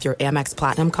Notify with your Amex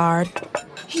Platinum card...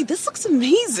 Hey, this looks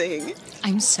amazing!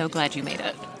 I'm so glad you made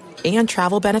it. And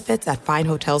travel benefits at fine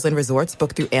hotels and resorts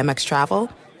booked through Amex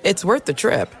Travel, it's worth the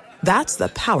trip. That's the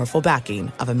powerful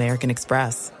backing of American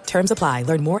Express. Terms apply.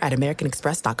 Learn more at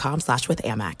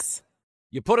americanexpress.com/withAmex.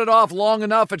 You put it off long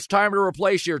enough, it's time to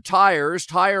replace your tires.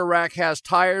 Tire Rack has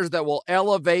tires that will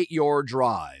elevate your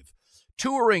drive.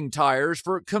 Touring tires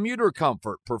for commuter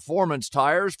comfort, performance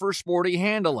tires for sporty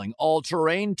handling,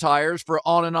 all-terrain tires for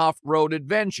on- and off-road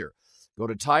adventure. Go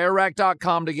to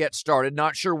TireRack.com to get started.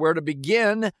 Not sure where to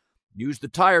begin? Use the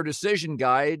Tire Decision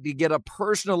Guide to get a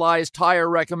personalized tire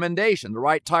recommendation, the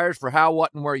right tires for how,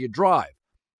 what, and where you drive.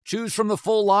 Choose from the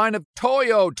full line of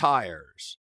Toyo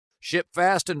tires. Ship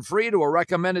fast and free to a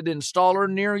recommended installer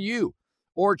near you.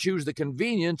 Or choose the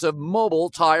convenience of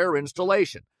mobile tire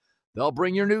installation. They'll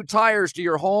bring your new tires to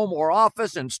your home or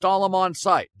office and install them on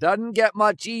site. Doesn't get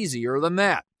much easier than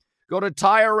that. Go to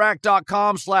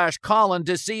TireRack.com/Colin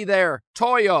to see their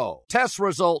Toyo test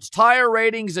results, tire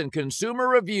ratings, and consumer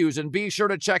reviews, and be sure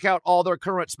to check out all their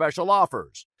current special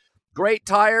offers. Great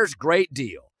tires, great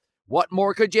deal. What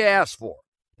more could you ask for?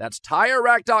 That's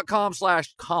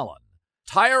TireRack.com/Colin.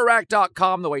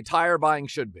 TireRack.com, the way tire buying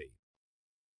should be.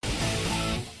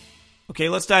 Okay,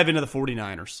 let's dive into the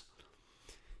 49ers.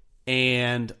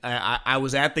 And I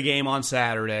was at the game on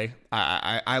Saturday.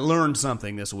 I learned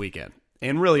something this weekend.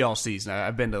 And really all season.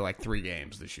 I've been to like 3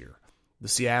 games this year. The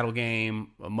Seattle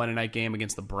game, a Monday night game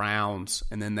against the Browns,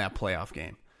 and then that playoff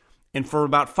game. And for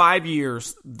about 5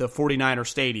 years, the 49er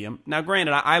Stadium. Now,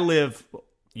 granted, I live,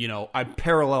 I'm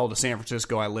parallel to San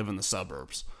Francisco. I live in the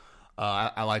suburbs.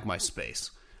 I like my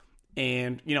space.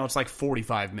 And, it's like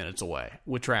 45 minutes away.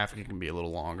 With traffic, it can be a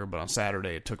little longer. But on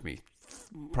Saturday, it took me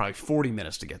probably 40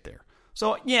 minutes to get there.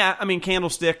 So, yeah,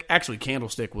 Candlestick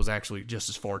was actually just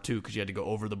as far, too, because you had to go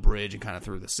over the bridge and kind of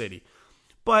through the city.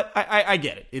 But I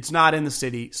get it. It's not in the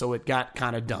city, so it got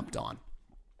kind of dumped on.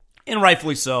 And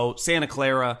rightfully so. Santa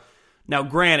Clara. Now,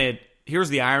 granted, here's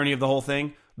the irony of the whole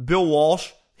thing. Bill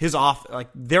Walsh,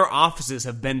 their offices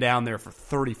have been down there for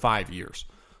 35 years.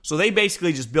 So they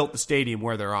basically just built the stadium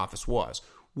where their office was.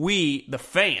 We, the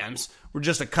fans, were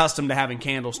just accustomed to having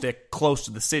Candlestick close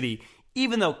to the city,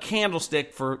 even though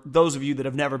Candlestick, for those of you that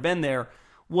have never been there,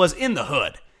 was in the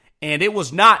hood. And it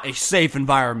was not a safe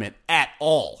environment at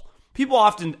all. People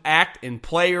often act, and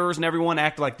players and everyone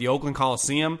act like the Oakland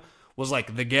Coliseum was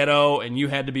like the ghetto and you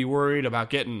had to be worried about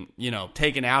getting,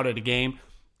 taken out at a game,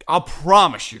 I'll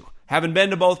promise you, having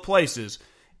been to both places,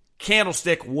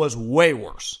 Candlestick was way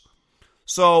worse.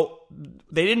 So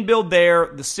they didn't build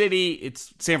there. The city,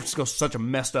 San Francisco's such a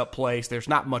messed up place. There's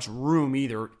not much room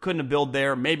either. Couldn't have built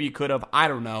there. Maybe you could have. I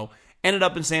don't know. Ended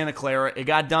up in Santa Clara. It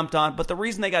got dumped on. But the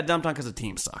reason they got dumped on because the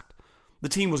team sucked. The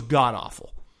team was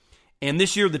god-awful. And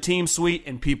this year the team's sweet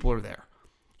and people are there.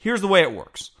 Here's the way it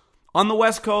works. On the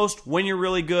West Coast, when you're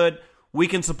really good, we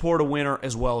can support a winner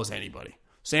as well as anybody.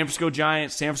 San Francisco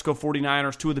Giants, San Francisco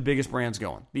 49ers, two of the biggest brands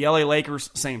going. The LA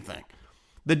Lakers, same thing.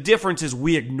 The difference is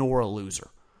we ignore a loser.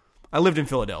 I lived in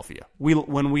Philadelphia.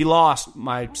 When we lost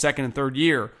my second and third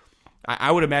year,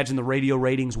 I would imagine the radio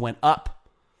ratings went up.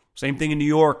 Same thing in New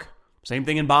York. Same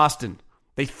thing in Boston.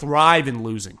 They thrive in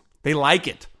losing. They like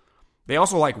it. They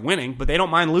also like winning, but they don't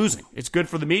mind losing. It's good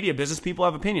for the media business. People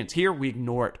have opinions. Here, we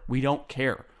ignore it. We don't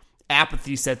care.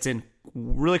 Apathy sets in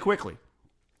really quickly.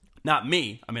 Not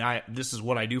me. I mean, this is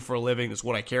what I do for a living. This is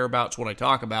what I care about. It's what I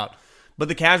talk about. But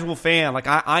the casual fan, like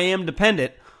I am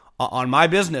dependent on my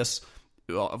business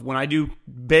when I do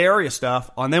Bay Area stuff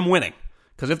on them winning.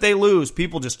 Because if they lose,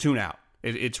 people just tune out.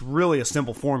 It's really a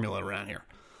simple formula around here.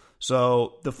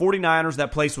 So the 49ers,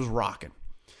 that place was rocking.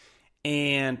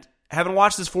 And having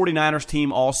watched this 49ers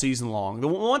team all season long, the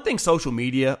one thing social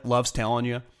media loves telling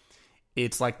you,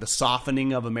 it's like the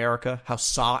softening of America, how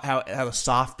the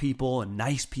soft people and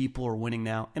nice people are winning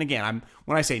now. And again,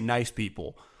 when I say nice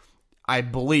people, I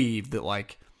believe that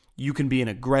like you can be an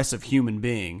aggressive human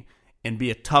being and be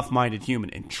a tough-minded human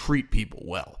and treat people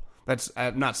well.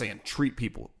 I'm not saying treat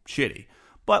people shitty,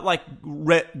 but like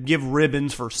give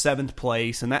ribbons for 7th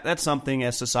place, and that's something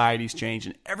as society's changed.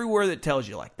 And everywhere that tells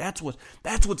you like that's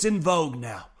what's in vogue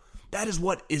now. That is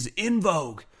what is in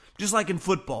vogue. Just like in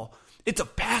football. It's a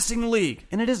passing league,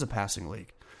 and it is a passing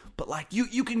league. But like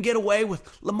you can get away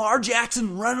with Lamar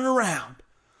Jackson running around.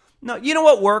 No, you know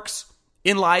what works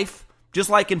in life, just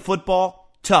like in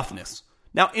football? Toughness.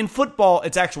 Now, in football,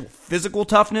 it's actual physical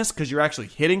toughness because you're actually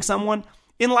hitting someone.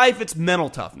 In life, it's mental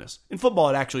toughness. In football,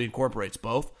 it actually incorporates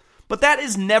both. But that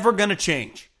is never going to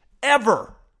change.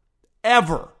 Ever.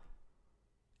 Ever.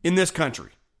 In this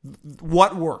country.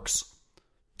 What works?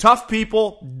 Tough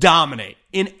people dominate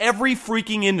in every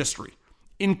freaking industry,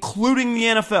 including the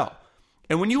NFL.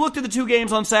 And when you looked at the two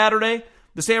games on Saturday,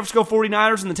 the San Francisco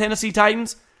 49ers and the Tennessee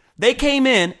Titans, they came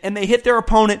in and they hit their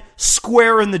opponent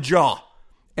square in the jaw.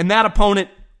 And that opponent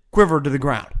quivered to the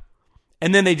ground.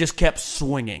 And then they just kept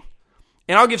swinging.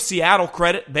 And I'll give Seattle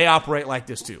credit. They operate like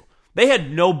this too. They had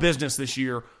no business this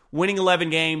year winning 11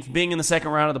 games, being in the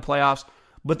second round of the playoffs.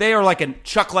 But they are like a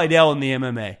Chuck Liddell in the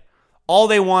MMA. All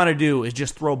they want to do is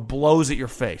just throw blows at your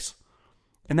face.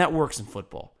 And that works in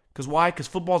football. Because why? Because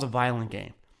football's a violent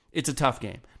game. It's a tough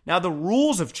game. Now, the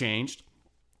rules have changed.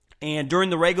 And during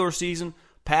the regular season,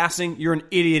 passing, you're an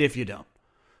idiot if you don't.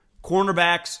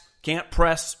 Cornerbacks can't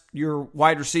press your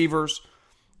wide receivers.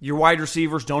 Your wide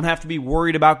receivers don't have to be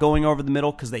worried about going over the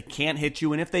middle because they can't hit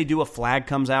you. And if they do, a flag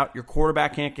comes out. Your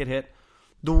quarterback can't get hit.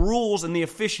 The rules and the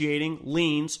officiating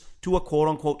leans to a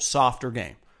quote-unquote softer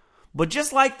game. But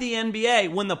just like the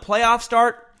NBA, when the playoffs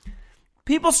start,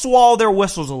 people swallow their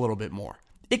whistles a little bit more.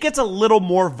 It gets a little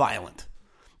more violent.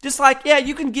 Just like, yeah,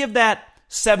 you can give that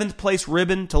 7th place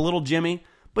ribbon to little Jimmy,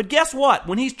 but guess what?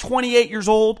 When he's 28 years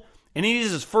old and he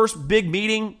needs his first big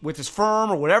meeting with his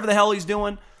firm or whatever the hell he's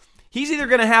doing, he's either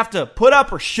going to have to put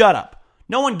up or shut up.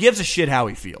 No one gives a shit how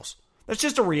he feels. That's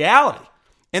just a reality.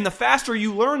 And the faster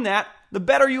you learn that, the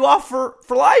better you off for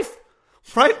life.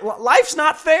 Right? Life's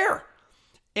not fair.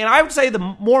 And I would say the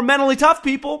more mentally tough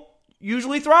people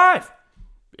usually thrive.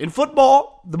 In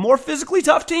football, the more physically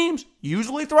tough teams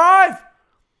usually thrive.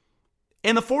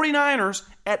 And the 49ers,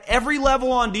 at every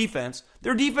level on defense,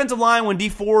 their defensive line when D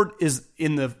Ford is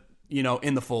in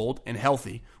the fold and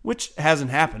healthy, which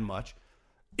hasn't happened much,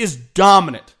 is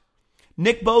dominant.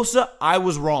 Nick Bosa, I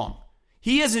was wrong.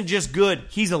 He isn't just good,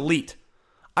 he's elite.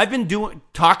 I've been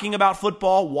talking about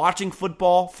football, watching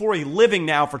football for a living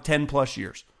now for 10 plus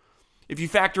years. If you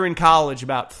factor in college,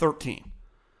 about 13.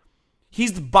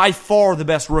 He's by far the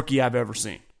best rookie I've ever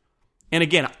seen. And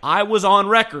again, I was on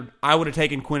record, I would have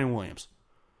taken Quinnen Williams.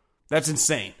 That's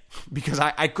insane because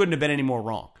I couldn't have been any more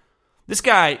wrong. This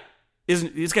guy's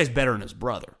better than his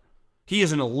brother. He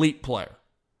is an elite player,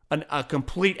 a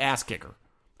complete ass kicker.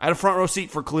 I had a front row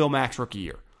seat for Khalil Mack's rookie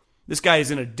year. This guy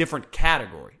is in a different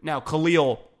category. Now,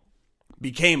 Khalil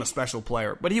became a special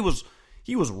player, but he was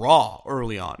raw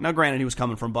early on. Now, granted, he was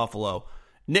coming from Buffalo.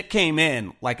 Nick came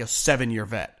in like a 7-year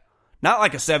vet. Not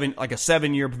like a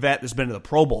 7-year vet that's been to the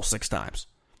Pro Bowl 6 times.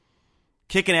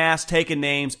 Kicking ass, taking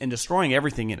names, and destroying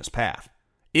everything in his path.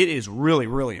 It is really,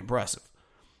 really impressive.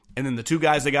 And then the two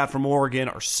guys they got from Oregon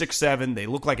are 6'7". They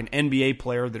look like an NBA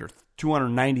player that are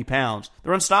 290 pounds.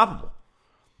 They're unstoppable.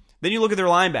 Then you look at their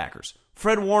linebackers.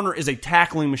 Fred Warner is a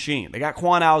tackling machine. They got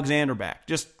Quan Alexander back,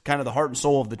 just kind of the heart and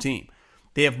soul of the team.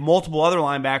 They have multiple other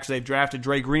linebackers. They've drafted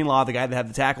Dre Greenlaw, the guy that had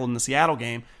the tackle in the Seattle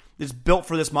game, that's built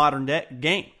for this modern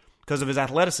game because of his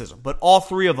athleticism. But all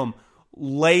three of them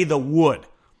lay the wood.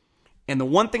 And the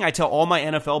one thing I tell all my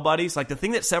NFL buddies, like the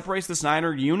thing that separates this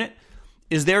Niner unit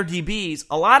is their DBs.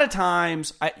 A lot of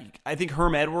times, I think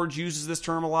Herm Edwards uses this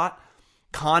term a lot,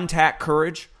 contact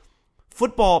courage.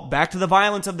 Football, back to the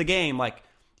violence of the game, like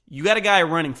you got a guy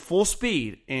running full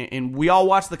speed, and we all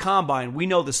watch the combine. We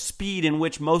know the speed in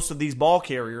which most of these ball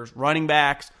carriers, running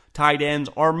backs, tight ends,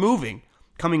 are moving,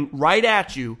 coming right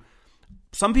at you.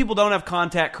 Some people don't have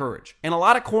contact courage. And a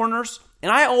lot of corners,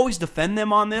 and I always defend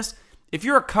them on this, if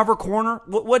you're a cover corner,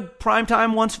 what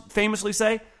Primetime once famously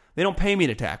say? They don't pay me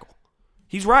to tackle.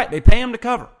 He's right. They pay him to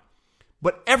cover.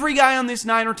 But every guy on this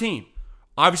Niner team,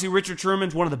 obviously Richard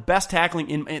Sherman's one of the best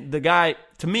tackling, the guy,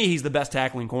 to me, he's the best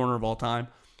tackling corner of all time.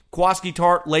 Kwaski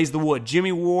Tart lays the wood.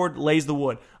 Jimmy Ward lays the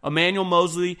wood. Emmanuel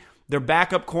Mosley, their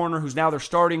backup corner, who's now their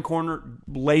starting corner,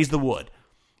 lays the wood.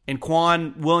 And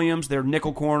Quan Williams, their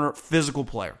nickel corner, physical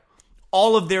player.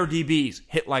 All of their DBs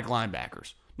hit like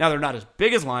linebackers. Now, they're not as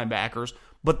big as linebackers,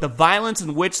 but the violence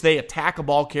in which they attack a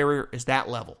ball carrier is that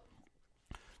level.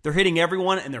 They're hitting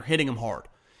everyone, and they're hitting them hard.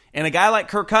 And a guy like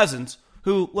Kirk Cousins,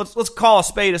 who, let's call a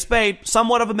spade,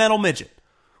 somewhat of a mental midget.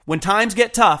 When times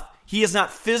get tough, he is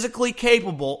not physically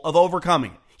capable of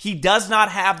overcoming it. He does not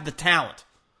have the talent.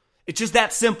 It's just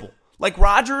that simple. Like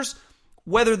Rodgers,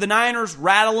 whether the Niners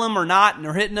rattle him or not and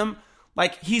they're hitting him,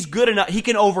 like he's good enough. He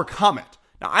can overcome it.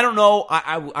 Now, I don't know.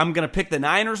 I'm going to pick the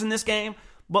Niners in this game,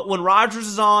 but when Rodgers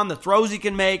is on, the throws he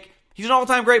can make, he's an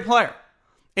all-time great player.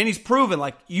 And he's proven,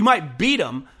 like, you might beat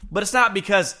him, but it's not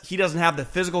because he doesn't have the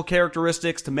physical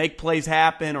characteristics to make plays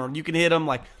happen or you can hit him.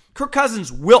 Like, Kirk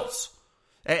Cousins wilts.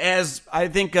 As I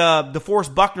think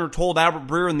DeForest Buckner told Albert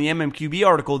Breer in the MMQB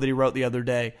article that he wrote the other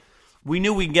day, we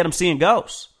knew we could get him seeing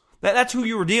ghosts. That's who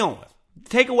you were dealing with.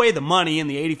 Take away the money in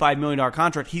the $85 million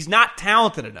contract, he's not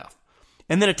talented enough.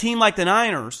 And then a team like the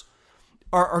Niners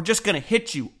are just going to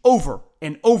hit you over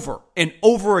and over and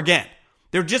over again.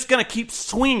 They're just going to keep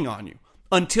swinging on you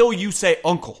until you say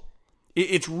uncle.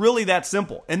 It's really that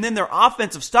simple. And then their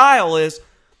offensive style is,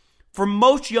 for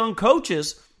most young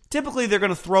coaches, typically they're going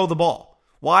to throw the ball.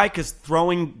 Why? Because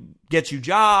throwing gets you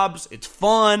jobs. It's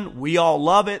fun. We all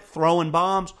love it. Throwing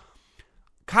bombs.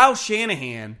 Kyle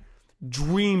Shanahan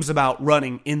dreams about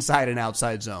running inside and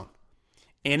outside zone.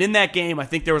 And in that game, I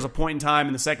think there was a point in time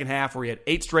in the second half where he had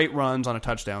 8 straight runs on a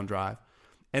touchdown drive.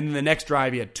 And then the next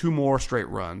drive, he had 2 more straight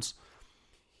runs.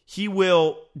 Jim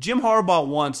Harbaugh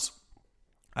once,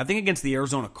 I think against the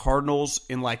Arizona Cardinals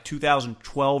in like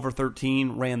 2012 or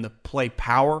 13, ran the play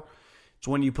power. It's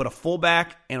when you put a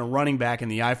fullback and a running back in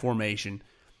the I formation,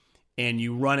 and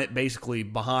you run it basically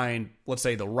behind, let's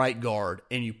say, the right guard,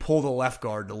 and you pull the left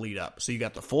guard to lead up. So you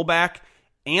got the fullback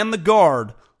and the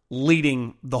guard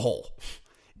leading the hole.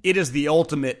 It is the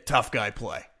ultimate tough guy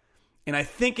play. And I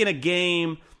think in a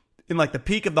game, in like the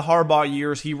peak of the Harbaugh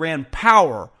years, he ran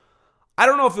power. I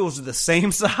don't know if it was the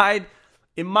same side.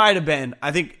 It might have been,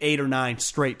 I think, 8 or 9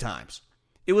 straight times.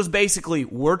 It was basically,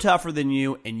 we're tougher than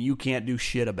you, and you can't do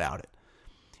shit about it.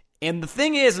 And the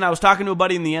thing is, and I was talking to a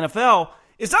buddy in the NFL,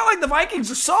 it's not like the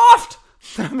Vikings are soft.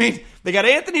 I mean, they got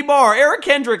Anthony Barr, Eric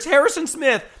Kendricks, Harrison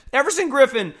Smith, Everson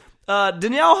Griffin,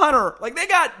 Danielle Hunter. Like, they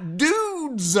got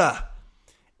dudes.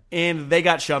 And they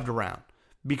got shoved around.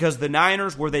 Because the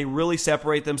Niners, where they really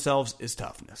separate themselves, is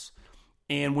toughness.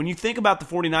 And when you think about the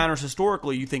 49ers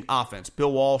historically, you think offense.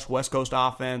 Bill Walsh, West Coast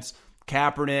offense,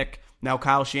 Kaepernick, now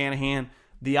Kyle Shanahan.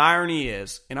 The irony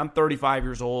is, and I'm 35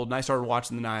 years old, and I started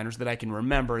watching the Niners that I can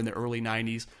remember in the early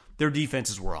 90s, their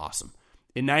defenses were awesome.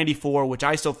 In 94, which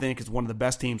I still think is one of the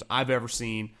best teams I've ever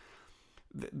seen,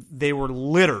 they were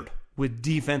littered with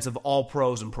defensive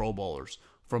all-pros and Pro Bowlers.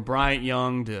 From Bryant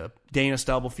Young to Dana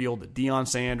Stubblefield to Deion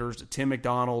Sanders to Tim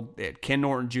McDonald, they had Ken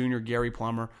Norton Jr., Gary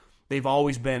Plummer. They've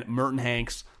always been Merton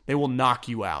Hanks. They will knock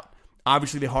you out.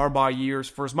 Obviously, the Harbaugh years,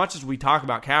 for as much as we talk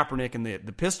about Kaepernick and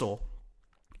the pistol,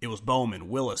 it was Bowman,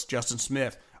 Willis, Justin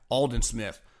Smith, Alden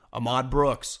Smith, Ahmad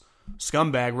Brooks,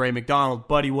 scumbag Ray McDonald,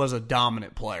 but he was a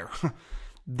dominant player.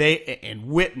 And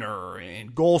Whitner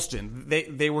and Golston,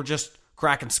 they were just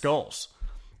cracking skulls.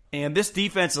 And this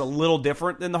defense is a little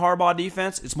different than the Harbaugh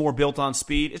defense. It's more built on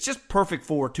speed. It's just perfect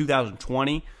for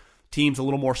 2020. Teams a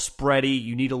little more spready.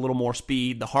 You need a little more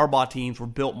speed. The Harbaugh teams were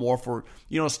built more for,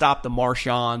 stop the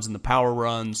Marshaws and the power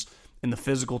runs and the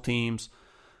physical teams.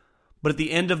 But at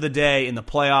the end of the day, in the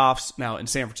playoffs, now in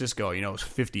San Francisco, it's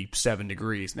 57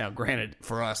 degrees. Now, granted,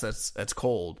 for us, that's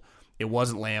cold. It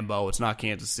wasn't Lambeau. It's not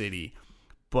Kansas City.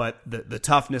 But the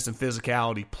toughness and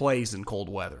physicality plays in cold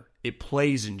weather. It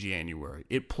plays in January.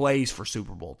 It plays for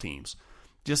Super Bowl teams.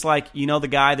 Just like, the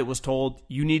guy that was told,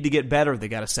 you need to get better, they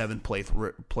got a 7th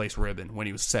place ribbon when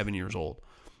he was 7 years old.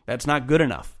 That's not good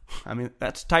enough. I mean,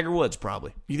 that's Tiger Woods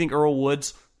probably. You think Earl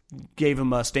Woods gave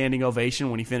him a standing ovation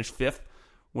when he finished 5th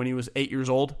when he was 8 years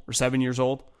old or 7 years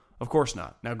old? Of course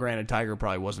not. Now, granted, Tiger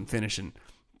probably wasn't finishing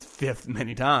 5th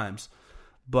many times.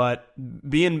 But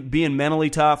being mentally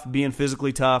tough, being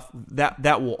physically tough,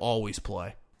 that will always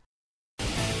play.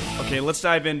 Okay, let's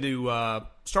dive into,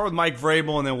 start with Mike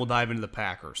Vrabel, and then we'll dive into the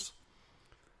Packers.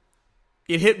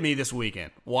 It hit me this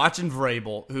weekend, watching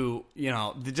Vrabel, who,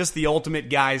 just the ultimate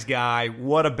guy's guy,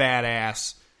 what a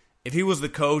badass. If he was the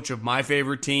coach of my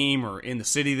favorite team or in the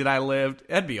city that I lived,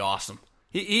 that'd be awesome.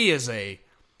 He's a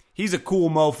cool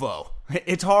mofo.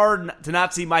 It's hard to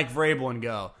not see Mike Vrabel and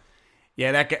go,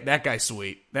 yeah, that guy's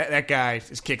sweet. That guy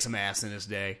just kicks some ass in his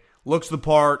day. Looks the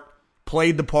part,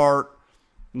 played the part,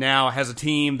 now has a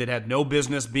team that had no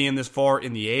business being this far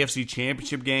in the AFC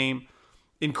Championship game.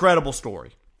 Incredible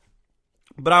story.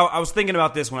 But I was thinking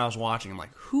about this when I was watching. I'm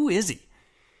like, who is he?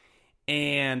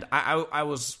 And I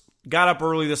got up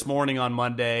early this morning on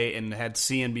Monday and had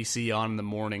CNBC on in the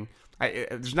morning.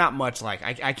 There's not much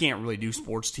I can't really do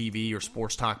sports TV or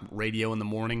sports talk radio in the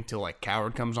morning till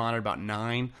Coward comes on at about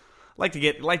 9. Like to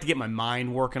get my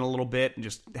mind working a little bit and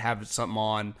just have something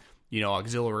on,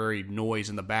 auxiliary noise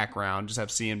in the background, just have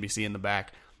CNBC in the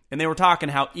back. And they were talking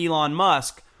how Elon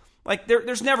Musk,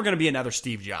 there's never going to be another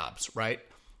Steve Jobs, right?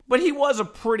 But he was a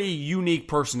pretty unique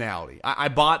personality. I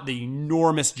bought the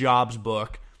enormous Jobs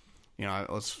book.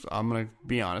 I'm going to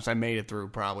be honest, I made it through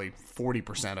probably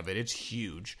 40% of it. It's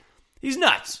huge. He's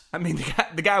nuts. I mean,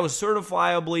 the guy was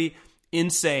certifiably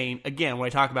insane. Again, when I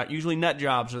talk about usually nut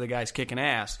jobs are the guys kicking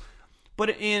ass. But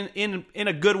in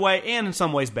a good way and in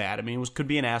some ways bad. I mean, could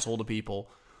be an asshole to people.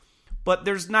 But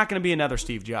there's not going to be another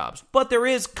Steve Jobs. But there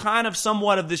is kind of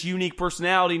somewhat of this unique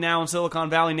personality now in Silicon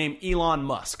Valley named Elon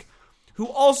Musk, who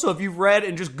also, if you've read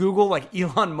and just Google,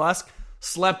 Elon Musk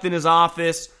slept in his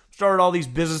office, started all these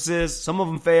businesses. Some of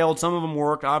them failed, some of them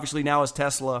worked. Obviously now is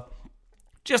Tesla.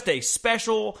 Just a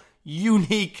special,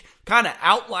 unique, kind of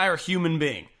outlier human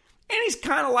being. And he's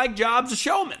kind of like Jobs, a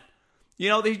showman.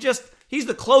 He's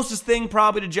the closest thing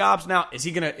probably to Jobs. Now,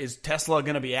 is Tesla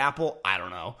going to be Apple? I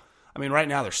don't know. I mean, right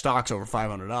now their stock's over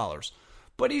 $500.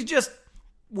 But he's just,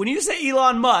 when you say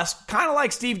Elon Musk, kind of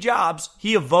like Steve Jobs,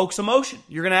 he evokes emotion.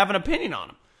 You're going to have an opinion on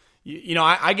him.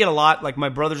 I get a lot, my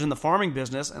brother's in the farming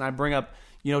business, and I bring up,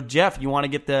 Jeff, you want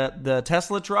to get the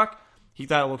Tesla truck? He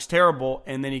thought it looks terrible,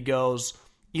 and then he goes,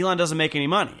 Elon doesn't make any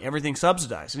money. Everything's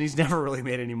subsidized, and he's never really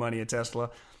made any money at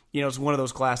Tesla. It's one of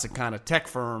those classic kind of tech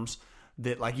firms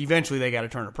that eventually they got to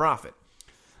turn a profit.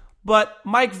 But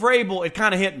Mike Vrabel, it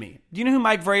kind of hit me. Do you know who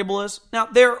Mike Vrabel is? Now,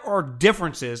 there are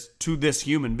differences to this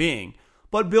human being,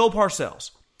 but Bill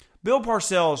Parcells. Bill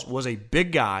Parcells was a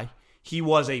big guy. He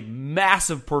was a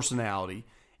massive personality,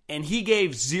 and he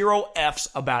gave 0 Fs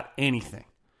about anything.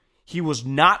 He was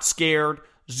not scared,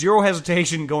 0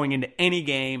 hesitation going into any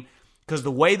game, because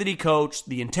the way that he coached,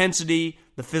 the intensity,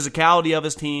 the physicality of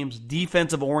his teams,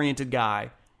 defensive-oriented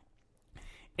guy,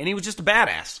 and he was just a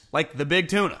badass, like the Big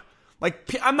Tuna.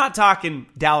 I'm not talking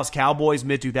Dallas Cowboys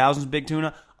mid-2000s Big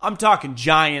Tuna. I'm talking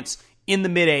Giants in the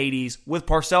mid-'80s with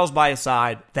Parcells by his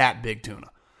side, that Big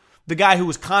Tuna. The guy who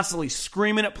was constantly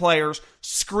screaming at players,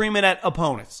 screaming at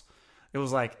opponents. It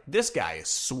was this guy is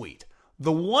sweet.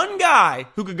 The one guy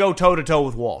who could go toe-to-toe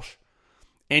with Walsh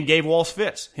and gave Walsh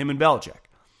fits, him and Belichick.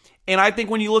 And I think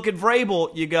when you look at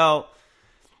Vrabel, you go,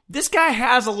 this guy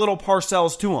has a little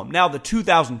Parcells to him. Now, the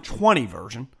 2020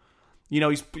 version,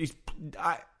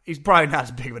 he's probably not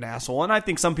as big of an asshole. And I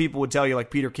think some people would tell you,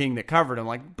 Peter King that covered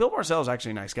him, Bill Parcells is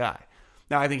actually a nice guy.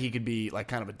 Now, I think he could be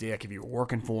kind of a dick if you were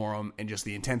working for him and just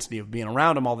the intensity of being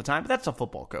around him all the time. But that's a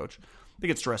football coach. They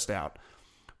get stressed out.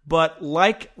 But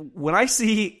when I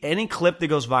see any clip that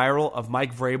goes viral of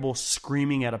Mike Vrabel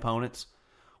screaming at opponents,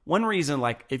 one reason,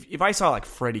 if I saw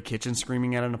Freddie Kitchens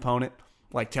screaming at an opponent,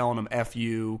 telling him F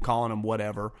you, calling him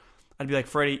whatever, I'd be like,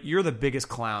 Freddie, you're the biggest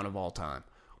clown of all time.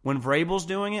 When Vrabel's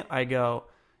doing it, I go,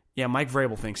 yeah, Mike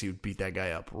Vrabel thinks he would beat that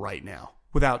guy up right now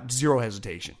without 0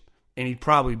 hesitation. And he'd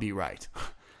probably be right.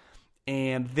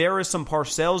 And there is some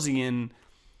Parcellsian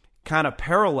kind of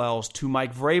parallels to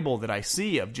Mike Vrabel that I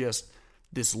see of just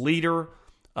this leader,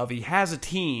 he has a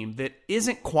team that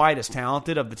isn't quite as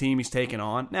talented of the team he's taken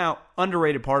on. Now,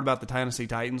 underrated part about the Tennessee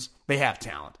Titans, they have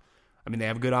talent. I mean, they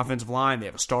have a good offensive line. They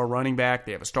have a star running back.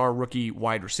 They have a star rookie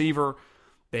wide receiver.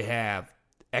 They have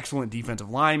excellent defensive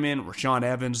linemen. Rashaan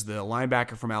Evans, the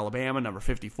linebacker from Alabama, number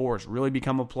 54, has really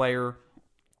become a player.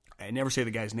 I never say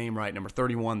the guy's name right. Number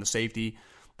 31, the safety,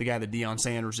 the guy that Deion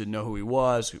Sanders didn't know who he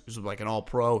was like an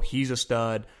all-pro. He's a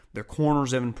stud. Their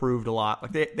corners have improved a lot.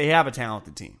 Like they have a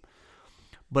talented team.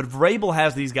 But Vrabel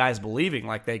has these guys believing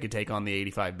like they could take on the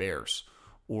 85 Bears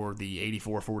or the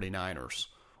 84 49ers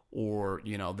or,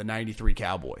 the 93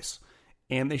 Cowboys.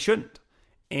 And they shouldn't.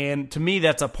 And to me,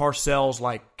 that's a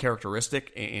Parcells-like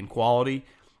characteristic and quality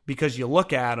because you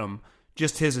look at him,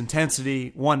 just his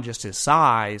intensity, just his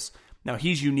size. Now,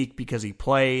 he's unique because he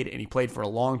played for a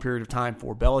long period of time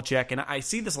for Belichick. And I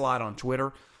see this a lot on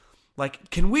Twitter. Like,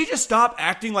 can we just stop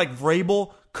acting like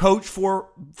Vrabel coached for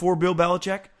Bill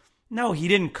Belichick? No, he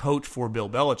didn't coach for Bill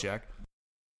Belichick.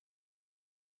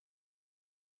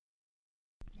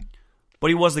 But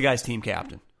he was the guy's team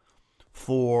captain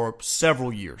for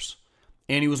several years.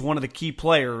 And he was one of the key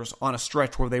players on a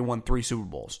stretch where they won 3 Super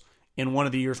Bowls. In one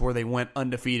of the years where they went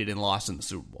undefeated and lost in the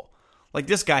Super Bowl. Like,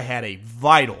 this guy had a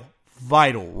vital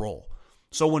role.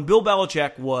 So when Bill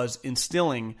Belichick was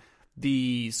instilling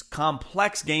these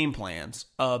complex game plans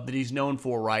that he's known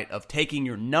for, right, of taking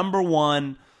your number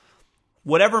one,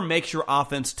 whatever makes your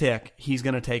offense tick, he's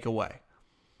going to take away.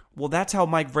 Well, that's how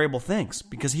Mike Vrabel thinks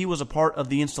because he was a part of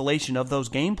the installation of those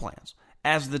game plans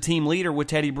as the team leader with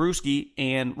Teddy Bruschi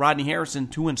and Rodney Harrison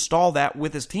to install that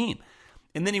with his team.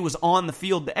 And then he was on the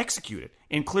field to execute it.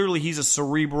 And clearly he's a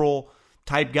cerebral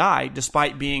type guy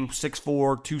despite being 6'4",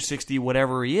 260,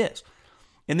 whatever he is.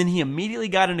 And then he immediately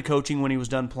got into coaching when he was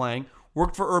done playing,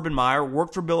 worked for Urban Meyer,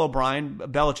 worked for Bill O'Brien, a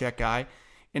Belichick guy,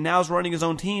 and now is running his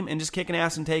own team and just kicking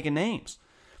ass and taking names.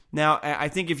 Now, I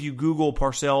think if you Google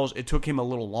Parcells, it took him a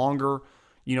little longer,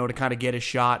 to kind of get his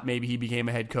shot. Maybe he became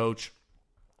a head coach,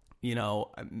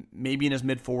 maybe in his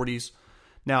mid-40s.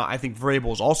 Now, I think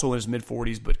Vrabel is also in his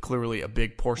mid-40s, but clearly a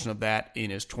big portion of that in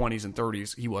his 20s and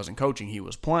 30s, he wasn't coaching, he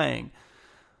was playing.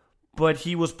 But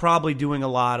he was probably doing a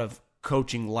lot of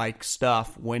coaching-like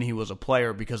stuff when he was a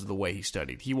player because of the way he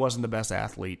studied. He wasn't the best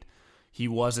athlete. He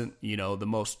wasn't, the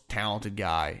most talented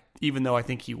guy, even though I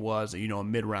think he was, a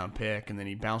mid-round pick, and then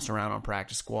he bounced around on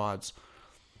practice squads.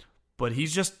 But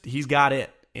he's got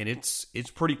it, and it's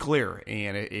pretty clear.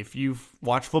 And if you've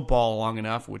watched football long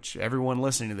enough, which everyone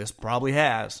listening to this probably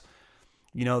has,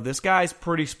 this guy's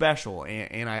pretty special.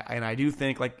 And I do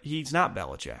think, he's not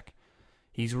Belichick.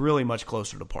 He's really much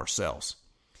closer to Parcells.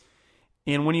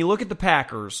 And when you look at the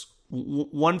Packers,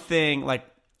 one thing,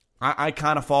 I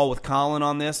kind of fall with Colin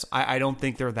on this. I don't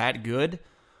think they're that good.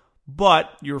 But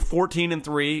you're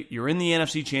 14-3. You're in the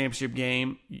NFC Championship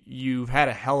game. You've had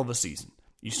a hell of a season.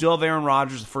 You still have Aaron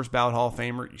Rodgers, the first ballot Hall of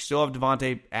Famer. You still have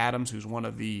Devontae Adams, who's one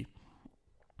of the,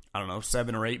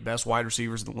 7 or 8 best wide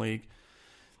receivers in the league.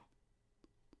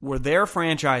 Where their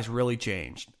franchise really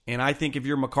changed. And I think if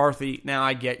you're McCarthy, now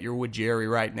I get you're with Jerry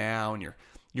right now, and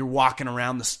you're walking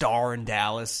around the Star in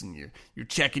Dallas, and you're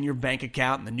checking your bank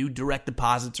account, and the new direct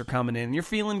deposits are coming in, and you're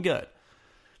feeling good.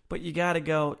 But you got to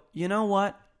go, you know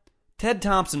what? Ted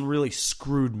Thompson really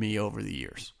screwed me over the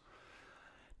years.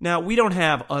 Now, we don't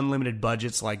have unlimited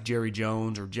budgets like Jerry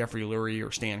Jones or Jeffrey Lurie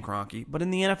or Stan Kroenke, but in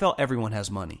the NFL, everyone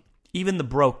has money. Even the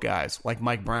broke guys like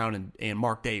Mike Brown and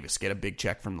Mark Davis get a big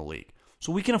check from the league.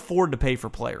 So we can afford to pay for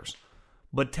players.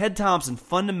 But Ted Thompson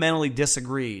fundamentally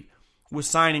disagreed with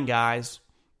signing guys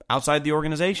outside the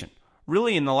organization.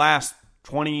 Really, in the last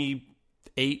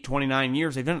 28, 29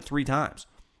 years, they've done it 3 times.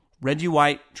 Reggie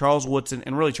White, Charles Woodson,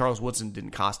 and really Charles Woodson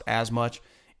didn't cost as much.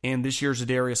 And this year's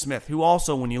Zadarius Smith, who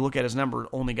also, when you look at his number,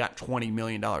 only got $20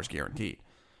 million guaranteed.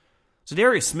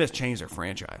 Zadarius Smith changed their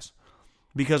franchise.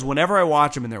 Because whenever I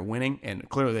watch them and they're winning, and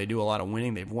clearly they do a lot of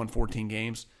winning, they've won 14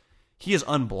 games, he is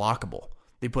unblockable.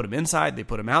 They put him inside, they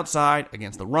put him outside,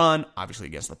 against the run, obviously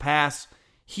against the pass.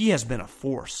 He has been a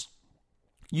force.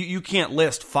 You can't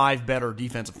list 5 better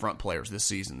defensive front players this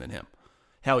season than him.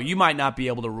 Hell, you might not be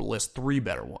able to list 3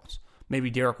 better ones. Maybe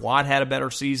Derek Watt had a better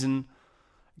season.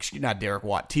 Not Derek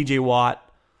Watt, TJ Watt.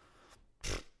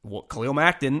 Well, Khalil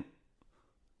Mack didn't.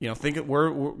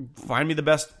 Find me the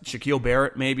best Shaquille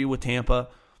Barrett maybe with Tampa.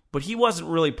 But he wasn't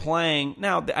really playing.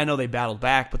 Now, I know they battled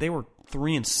back, but they were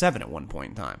 3-7 at one point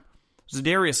in time.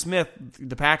 Zadarius Smith,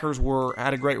 the Packers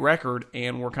had a great record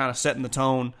and were kind of setting the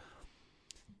tone,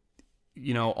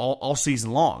 all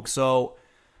season long. So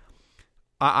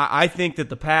I think that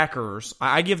the Packers,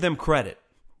 I give them credit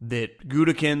that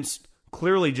Gutekunst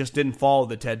clearly just didn't follow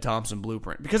the Ted Thompson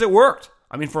blueprint because it worked.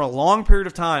 I mean, for a long period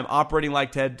of time, operating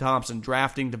like Ted Thompson,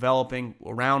 drafting, developing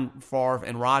around Favre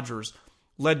and Rodgers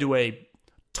led to a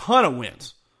ton of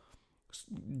wins.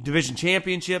 division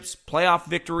championships, playoff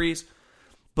victories,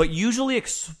 but usually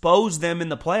expose them in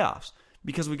the playoffs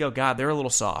because we go, God, they're a little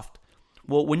soft.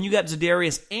 Well, when you got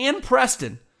Zadarius and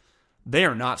Preston, they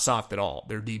are not soft at all.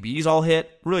 Their DBs all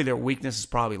hit. Really, their weakness is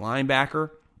probably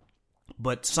linebacker.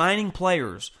 But signing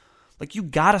players, like you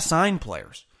got to sign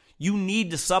players. You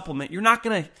need to supplement. You're not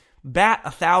going to bat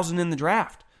 1,000 in the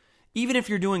draft. Even if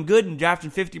you're doing good and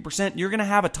drafting 50%, you're going to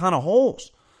have a ton of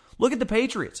holes. Look at the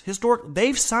Patriots.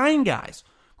 They've signed guys.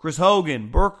 Chris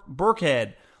Hogan,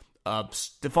 Burkhead,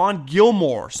 Stephon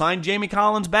Gilmore, signed Jamie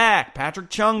Collins back, Patrick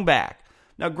Chung back.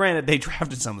 Now, granted, they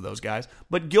drafted some of those guys,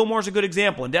 but Gilmore's a good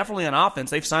example, and definitely on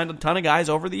offense, they've signed a ton of guys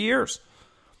over the years.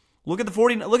 Look at this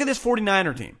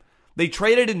 49er team. They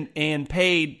traded and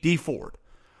paid D Ford.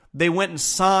 They went and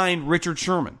signed Richard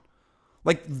Sherman.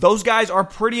 Like, those guys are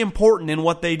pretty important in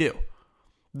what they do.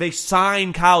 They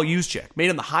signed Kyle Juszczyk, made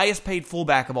him the highest paid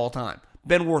fullback of all time.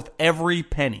 Been worth every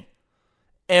penny.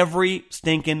 Every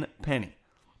stinking penny.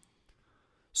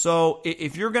 So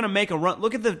if you're going to make a run,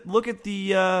 look at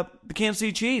the Kansas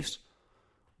City Chiefs.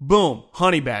 Boom,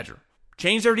 Honey Badger.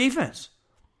 Change their defense.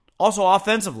 Also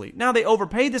offensively. Now they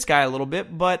overpaid this guy a little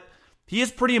bit, but he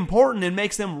is pretty important and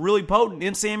makes them really potent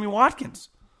in Sammy Watkins.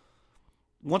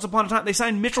 Once upon a time, they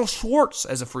signed Mitchell Schwartz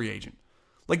as a free agent.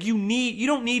 Like you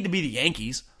don't need to be the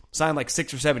Yankees, sign like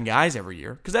 6 or 7 guys every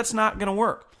year, because that's not going to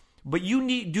work. But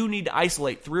you do need to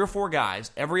isolate 3 or 4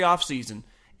 guys every offseason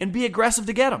and be aggressive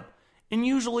to get them. And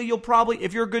usually you'll probably,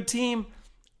 if you're a good team,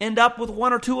 end up with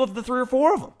 1 or 2 of the 3 or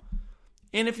 4 of them.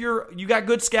 And if you got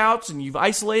good scouts and you've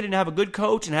isolated and have a good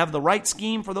coach and have the right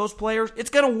scheme for those players, it's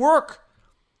going to work.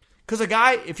 Because a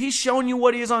guy, if he's showing you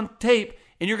what he is on tape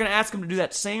and you're going to ask him to do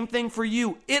that same thing for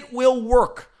you, it will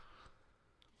work.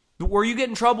 Where you get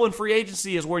in trouble in free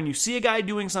agency is when you see a guy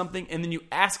doing something and then you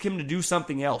ask him to do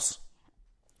something else.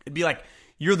 It'd be like,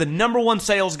 you're the number 1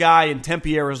 sales guy in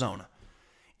Tempe, Arizona.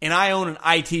 And I own an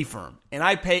IT firm, and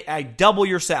I double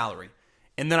your salary,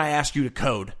 and then I ask you to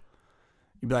code.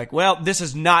 You'd be like, well, this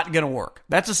is not going to work.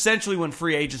 That's essentially when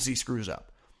free agency screws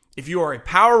up. If you are a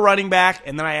power running back,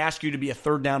 and then I ask you to be a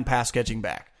third down pass catching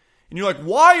back, and you're like,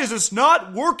 why is this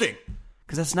not working?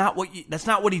 Because that's not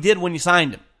what he did when you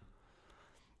signed him.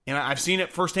 And I've seen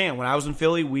it firsthand. When I was in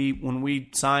Philly, when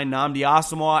we signed Nnamdi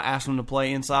Asomugha, asked him to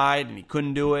play inside, and he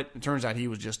couldn't do it. It turns out he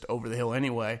was just over the hill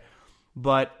anyway.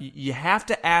 But you have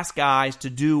to ask guys to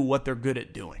do what they're good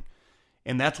at doing.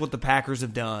 And that's what the Packers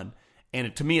have done.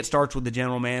 And to me, it starts with the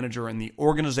general manager and the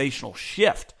organizational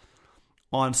shift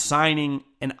on signing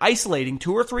and isolating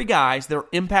 2 or 3 guys that are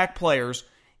impact players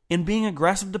and being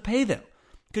aggressive to pay them.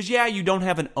 Because, yeah, you don't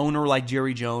have an owner like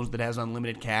Jerry Jones that has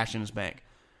unlimited cash in his bank.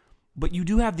 But you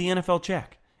do have the NFL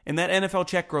check. And that NFL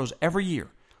check grows every year.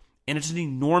 And it's an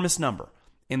enormous number.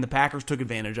 And the Packers took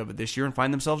advantage of it this year and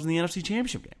find themselves in the NFC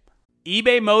Championship game.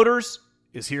 eBay Motors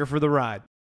is here for the ride.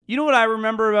 You know what I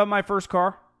remember about my first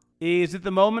car? Is at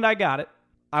the moment I got it,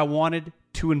 I wanted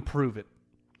to improve it.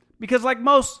 Because like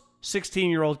most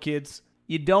 16-year-old kids,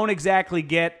 you don't exactly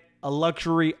get a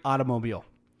luxury automobile.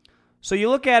 So you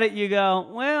look at it, you go,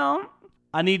 well,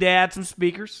 I need to add some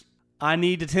speakers. I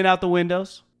need to tint out the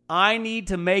windows. I need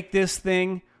to make this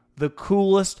thing the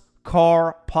coolest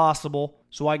car possible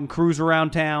so I can cruise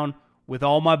around town with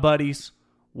all my buddies,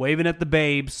 waving at the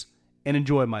babes, and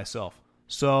enjoy myself.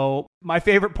 So my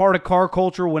favorite part of car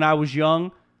culture when I was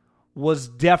young was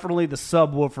definitely the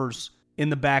subwoofers in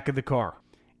the back of the car.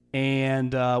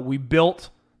 And we built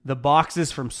the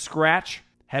boxes from scratch,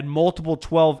 had multiple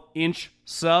 12-inch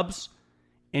subs,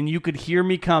 and you could hear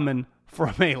me coming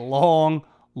from a long,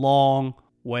 long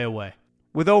way away.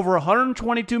 With over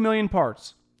 122 million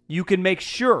parts, you can make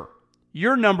sure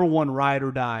your number 1 ride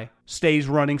or die stays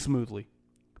running smoothly.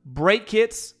 Brake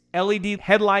kits, LED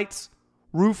headlights,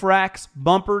 roof racks,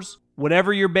 bumpers,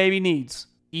 whatever your baby needs,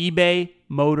 eBay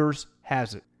Motors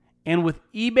has it. And with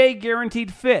eBay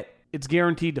Guaranteed Fit, it's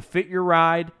guaranteed to fit your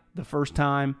ride the first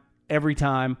time, every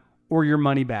time, or your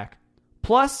money back.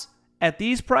 Plus, at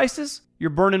these prices, you're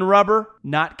burning rubber,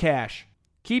 not cash.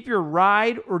 Keep your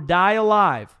ride or die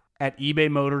alive at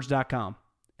ebaymotors.com.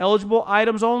 Eligible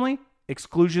items only.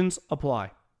 Exclusions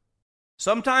apply.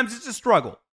 Sometimes it's a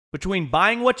struggle between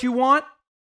buying what you want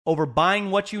over buying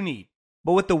what you need.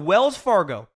 But with the Wells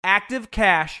Fargo Active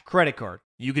Cash Credit Card,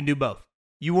 you can do both.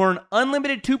 You earn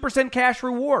unlimited 2% cash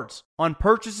rewards on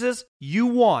purchases you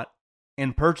want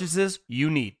and purchases you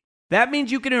need. That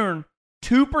means you can earn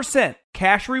 2%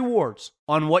 cash rewards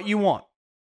on what you want,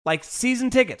 like season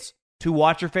tickets to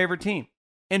watch your favorite team,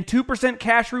 and 2%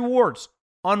 cash rewards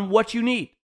on what you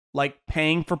need, like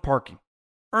paying for parking.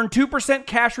 Earn 2%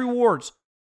 cash rewards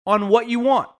on what you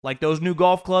want, like those new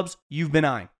golf clubs you've been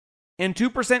eyeing. and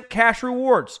 2% cash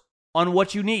rewards on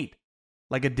what you need,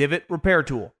 like a divot repair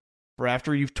tool for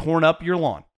after you've torn up your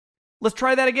lawn. Let's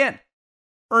try that again.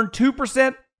 Earn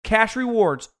 2% cash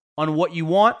rewards on what you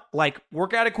want, like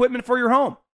workout equipment for your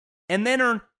home, and then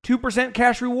earn 2%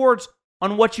 cash rewards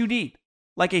on what you need,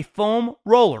 like a foam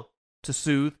roller to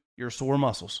soothe your sore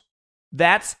muscles.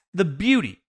 That's the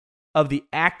beauty of the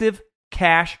Active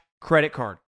Cash credit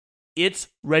card. It's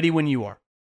ready when you are.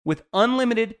 With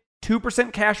unlimited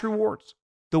 2% cash rewards,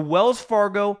 the Wells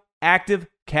Fargo Active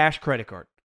Cash credit card.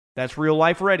 That's real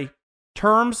life ready.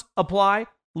 Terms apply.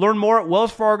 Learn more at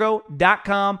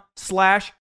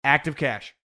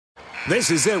wellsfargo.com/activecash. This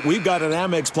is it. We've got an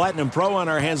Amex Platinum Pro on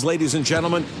our hands, ladies and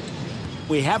gentlemen.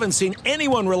 We haven't seen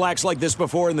anyone relax like this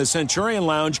before in the Centurion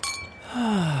Lounge.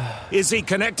 Is he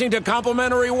connecting to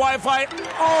complimentary Wi-Fi?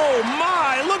 Oh,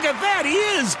 my. Look at that. He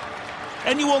is.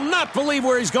 And you will not believe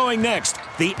where he's going next.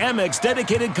 The Amex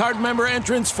dedicated card member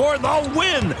entrance for the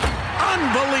win.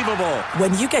 Unbelievable.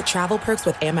 When you get travel perks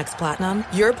with Amex Platinum,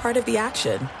 you're part of the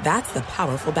action. That's the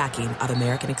powerful backing of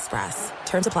American Express.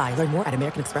 Terms apply. Learn more at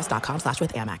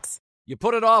americanexpress.com/withAmex. You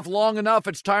put it off long enough,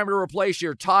 it's time to replace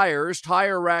your tires.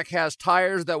 Tire Rack has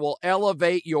tires that will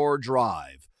elevate your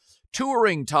drive.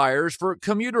 Touring tires for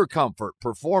commuter comfort,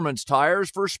 performance tires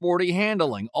for sporty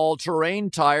handling, all-terrain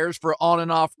tires for on-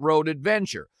 and off-road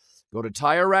adventure. Go to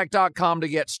TireRack.com to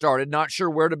get started. Not sure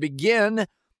where to begin?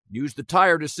 Use the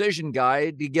Tire Decision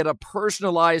Guide to get a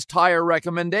personalized tire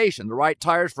recommendation, the right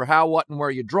tires for how, what, and where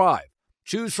you drive.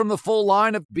 Choose from the full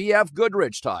line of BF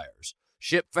Goodrich tires.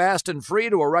 Ship fast and free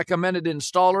to a recommended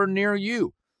installer near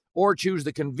you. Or choose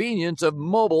the convenience of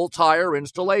mobile tire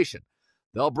installation.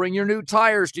 They'll bring your new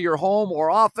tires to your home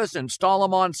or office and install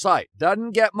them on site.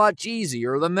 Doesn't get much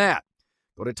easier than that.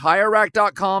 Go to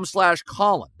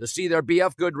TireRack.com/Colin to see their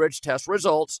BF Goodrich test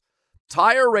results,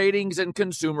 tire ratings, and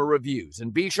consumer reviews.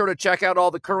 And be sure to check out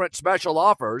all the current special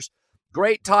offers.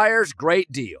 Great tires, great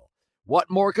deal. What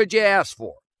more could you ask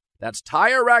for? That's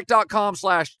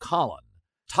TireRack.com/Colin.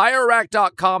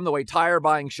 TireRack.com, the way tire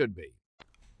buying should be.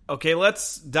 Okay,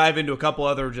 let's dive into a couple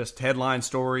other just headline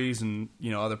stories and,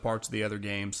 other parts of the other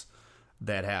games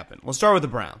that happened. Let's start with the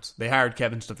Browns. They hired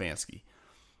Kevin Stefanski.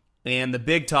 And the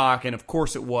big talk, and of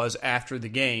course it was after the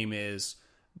game, is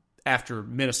after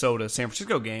Minnesota-San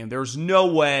Francisco game, there's no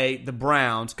way the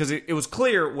Browns, because it was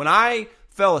clear when I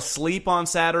fell asleep on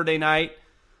Saturday night,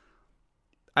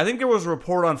 I think there was a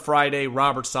report on Friday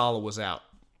Robert Saleh was out.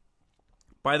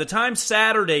 By the time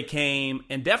Saturday came,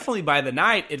 and definitely by the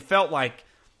night, it felt like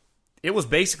it was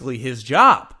basically his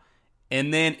job.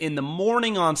 And then in the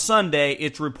morning on Sunday,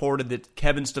 it's reported that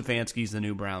Kevin Stefanski is the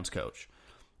new Browns coach.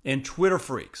 And Twitter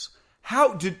freaks.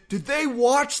 How did they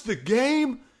watch the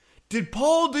game? Did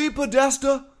Paul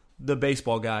DePodesta, the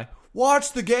baseball guy,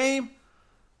 watch the game?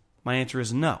 My answer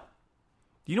is no.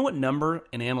 Do you know what number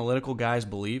and analytical guys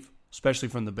believe, especially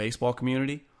from the baseball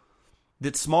community?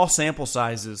 That small sample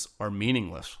sizes are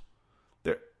meaningless.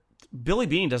 Billy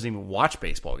Beane doesn't even watch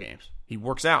baseball games. He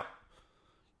works out.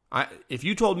 If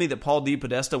you told me that Paul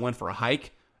DePodesta went for a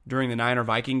hike during the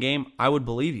Niner-Viking game, I would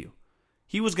believe you.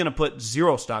 He was going to put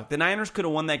zero stock. The Niners could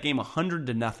have won that game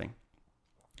 100-0.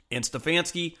 And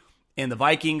Stefanski and the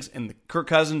Vikings and the Kirk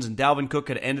Cousins and Dalvin Cook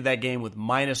could have ended that game with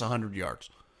minus 100 yards.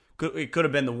 It could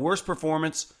have been the worst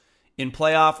performance in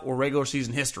playoff or regular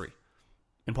season history.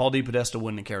 And Paul DePodesta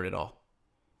wouldn't have cared at all.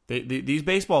 These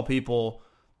baseball people,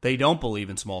 they don't believe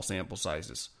in small sample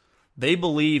sizes. They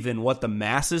believe in what the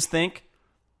masses think.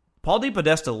 Paul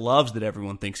DePodesta loves that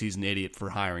everyone thinks he's an idiot for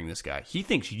hiring this guy. He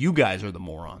thinks you guys are the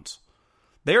morons.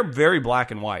 They're very black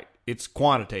and white. It's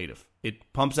quantitative.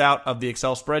 It pumps out of the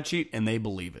Excel spreadsheet, and they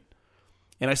believe it.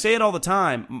 And I say it all the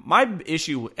time. My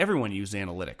issue, everyone uses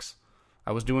analytics.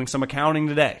 I was doing some accounting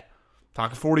today,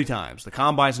 talking 40 times. The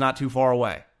combine's not too far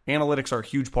away. Analytics are a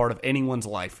huge part of anyone's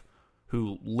life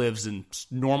who lives in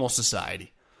normal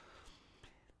society.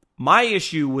 My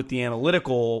issue with the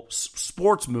analytical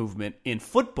sports movement in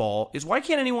football is why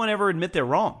can't anyone ever admit they're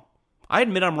wrong? I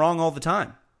admit I'm wrong all the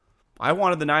time. I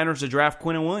wanted the Niners to draft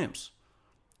Quinnen Williams.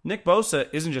 Nick Bosa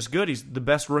isn't just good, he's the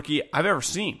best rookie I've ever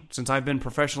seen since I've been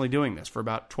professionally doing this for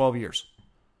about 12 years.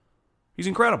 He's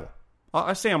incredible.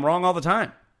 I say I'm wrong all the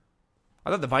time. I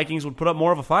thought the Vikings would put up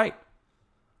more of a fight.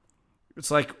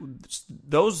 It's like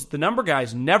the number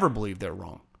guys never believe they're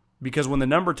wrong. Because when the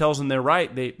number tells them they're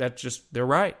right, they're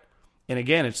right. And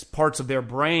again, it's parts of their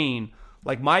brain.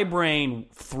 Like my brain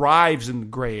thrives in the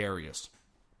gray areas.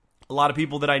 A lot of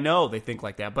people that I know, they think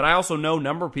like that. But I also know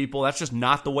number people, that's just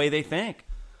not the way they think.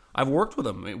 I've worked with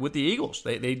them, with the Eagles.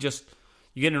 They just,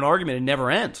 you get in an argument, it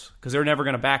never ends because they're never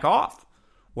going to back off.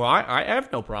 Well, I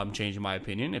have no problem changing my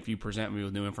opinion if you present me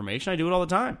with new information. I do it all the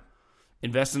time.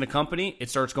 invest in a company, it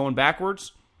starts going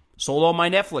backwards. Sold all my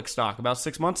Netflix stock about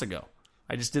 6 months ago.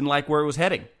 I just didn't like where it was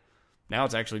heading. Now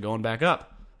it's actually going back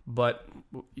up. But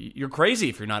you're crazy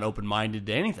if you're not open-minded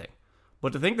to anything.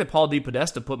 But to think that Paul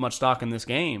DePodesta put much stock in this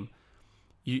game,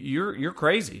 you're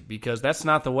crazy, because that's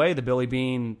not the way the Billy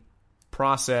Bean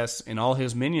process and all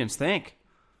his minions think.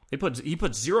 He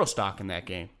put zero stock in that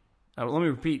game. Now, let me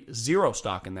repeat, zero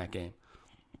stock in that game.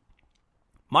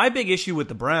 My big issue with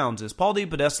the Browns is Paul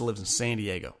DePodesta lives in San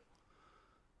Diego.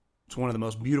 It's one of the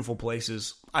most beautiful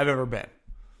places I've ever been.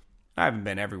 I haven't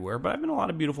been everywhere, but I've been in a lot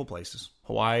of beautiful places.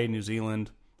 Hawaii, New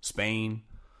Zealand, Spain,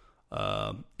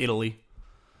 Italy,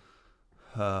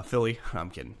 Philly. I'm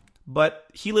kidding. But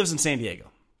he lives in San Diego.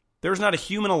 There's not a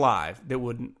human alive that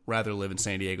wouldn't rather live in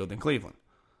San Diego than Cleveland.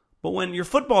 But when your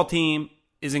football team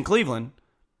is in Cleveland,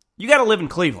 you got to live in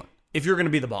Cleveland if you're going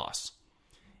to be the boss.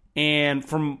 And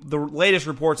from the latest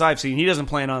reports I've seen, he doesn't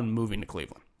plan on moving to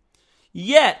Cleveland.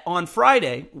 Yet, on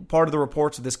Friday, part of the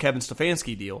reports of this Kevin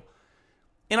Stefanski deal,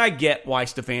 and I get why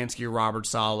Stefanski or Robert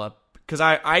Saleh, because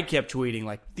I kept tweeting,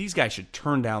 like, these guys should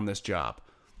turn down this job.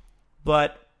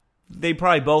 But they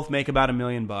probably both make about $1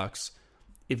 million.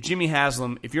 If Jimmy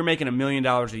Haslam, if you're making $1 million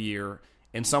a year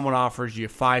and someone offers you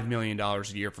 $5 million a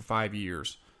year for 5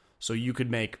 years, so you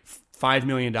could make $5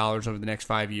 million over the next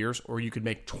 5 years, or you could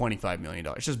make $25 million.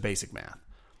 It's just basic math.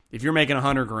 If you're making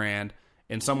 $100,000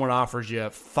 and someone offers you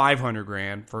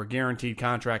 $500,000 for a guaranteed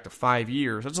contract of 5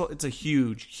 years, it's a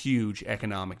huge, huge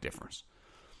economic difference.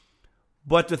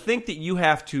 But to think that you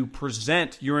have to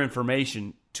present your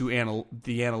information to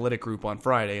the analytic group on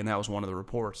Friday, and that was one of the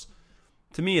reports,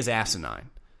 to me is asinine.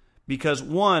 Because,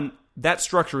 one, that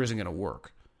structure isn't going to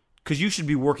work. Because you should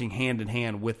be working hand in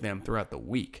hand with them throughout the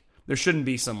week. There shouldn't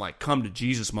be some like come to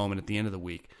Jesus moment at the end of the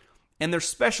week. And there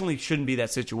especially shouldn't be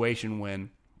that situation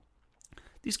when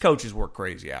these coaches work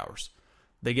crazy hours.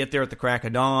 They get there at the crack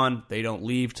of dawn. They don't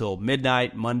leave till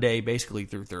midnight, Monday, basically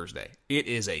through Thursday. It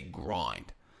is a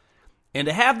grind. And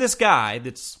to have this guy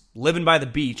that's living by the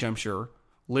beach, I'm sure,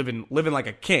 living like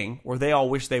a king, where they all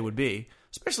wish they would be,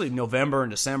 especially in November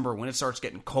and December when it starts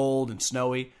getting cold and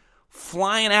snowy,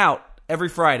 flying out every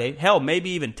Friday, hell,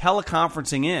 maybe even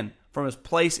teleconferencing in from his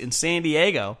place in San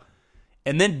Diego,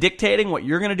 and then dictating what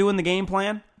you're going to do in the game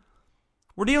plan.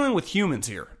 We're dealing with humans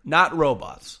here, not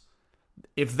robots.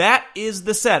 If that is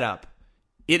the setup,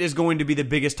 it is going to be the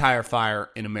biggest tire fire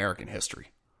in American history.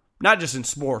 Not just in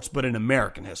sports, but in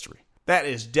American history. That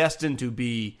is destined to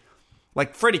be,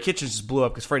 like Freddie Kitchens just blew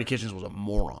up because Freddie Kitchens was a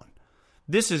moron.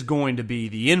 This is going to be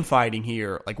the infighting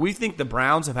here. Like, we think the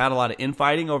Browns have had a lot of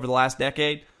infighting over the last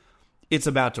decade. It's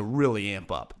about to really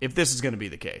amp up if this is going to be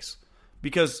the case.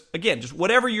 Because, again, just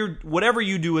whatever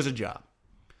you do as a job.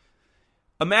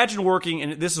 Imagine working,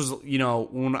 and this was,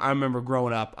 when I remember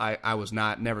growing up, I was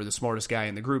never the smartest guy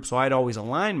in the group, so I'd always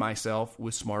align myself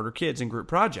with smarter kids in group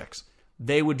projects.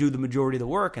 They would do the majority of the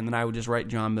work, and then I would just write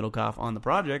John Middlecoff on the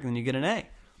project, and then you get an A.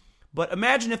 But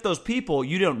imagine if those people,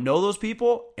 you don't know those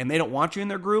people, and they don't want you in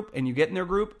their group, and you get in their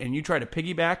group, and you try to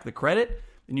piggyback the credit,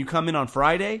 and you come in on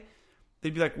Friday,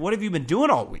 they'd be like, what have you been doing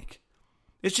all week?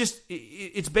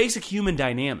 It's basic human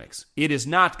dynamics. It is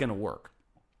not going to work.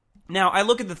 Now, I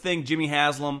look at the thing, Jimmy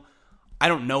Haslam, I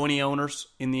don't know any owners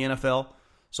in the NFL,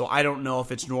 so I don't know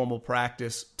if it's normal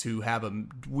practice to have a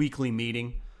weekly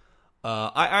meeting.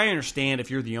 I understand if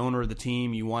you're the owner of the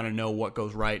team, you want to know what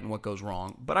goes right and what goes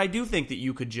wrong. But I do think that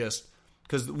you could just,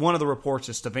 because one of the reports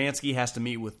is Stefanski has to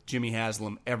meet with Jimmy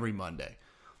Haslam every Monday,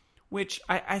 which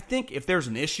I think if there's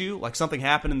an issue, like something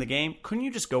happened in the game, couldn't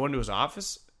you just go into his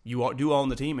office? You do own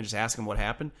the team and just ask him what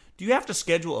happened? Do you have to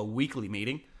schedule a weekly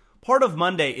meeting? Part of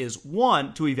Monday is,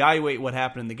 one, to evaluate what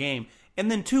happened in the game,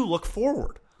 and then two, look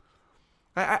forward.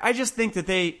 I just think that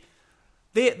they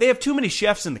have too many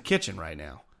chefs in the kitchen right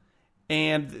now.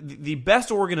 And the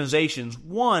best organizations,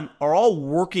 one, are all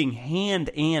working hand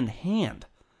in hand.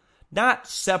 Not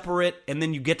separate, and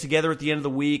then you get together at the end of the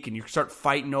week and you start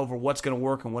fighting over what's going to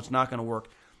work and what's not going to work.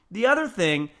 The other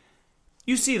thing,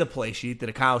 you see the play sheet that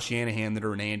a Kyle Shanahan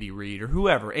or an Andy Reid or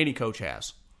whoever, any coach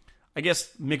has. I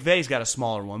guess McVay's got a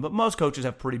smaller one, but most coaches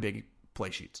have pretty big play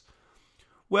sheets.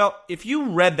 Well, if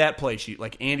you read that play sheet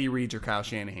like Andy Reid's or Kyle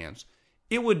Shanahan's,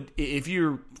 it would, if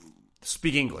you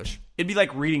speak English, it'd be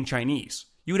like reading Chinese.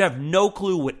 You would have no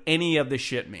clue what any of this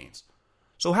shit means.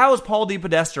 So how is Paul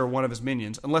DePodesta or one of his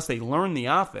minions, unless they learn the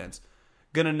offense,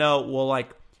 going to know, well, like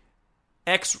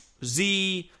X,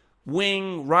 Z,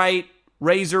 wing, right,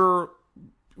 razor,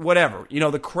 whatever.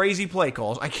 The crazy play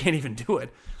calls. I can't even do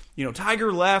it.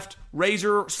 Tiger left,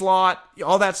 razor, slot,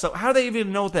 all that stuff. How do they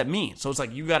even know what that means? So it's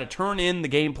like you got to turn in the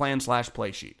game plan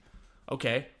 /play sheet.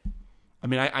 Okay. I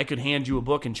mean, I could hand you a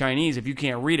book in Chinese. If you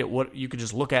can't read it, you could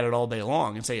just look at it all day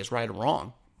long and say it's right or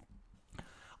wrong.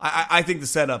 I think the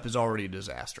setup is already a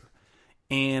disaster.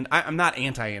 And I'm not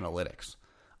anti-analytics.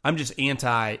 I'm just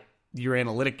anti your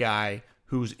analytic guy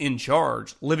who's in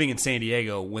charge living in San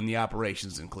Diego when the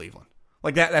operation's in Cleveland.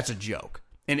 Like that's a joke.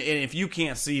 And if you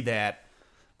can't see that,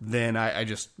 then I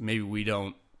just, maybe we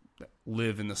don't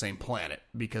live in the same planet,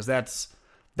 because that's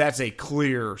a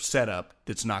clear setup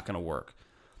that's not going to work.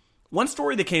 One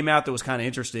story that came out that was kind of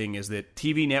interesting is that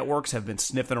TV networks have been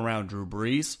sniffing around Drew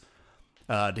Brees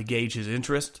to gauge his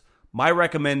interest. My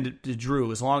recommend to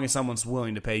Drew, as long as someone's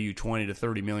willing to pay you $20 to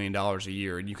 $30 million a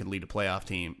year and you can lead a playoff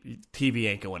team, TV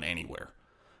ain't going anywhere.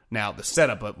 Now, the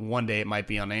setup, one day it might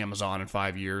be on Amazon in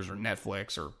 5 years, or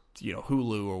Netflix, or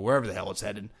Hulu, or wherever the hell it's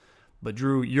headed. But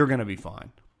Drew, you're going to be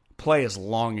fine. Play as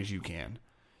long as you can.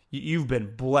 You've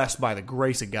been blessed by the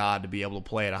grace of God to be able to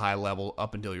play at a high level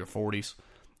up until your 40s.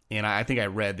 And I think I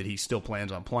read that he still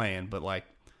plans on playing, but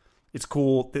it's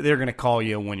cool. They're going to call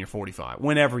you when you're 45,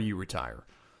 whenever you retire.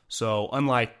 So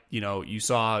unlike, you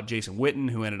saw Jason Witten,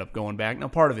 who ended up going back. Now,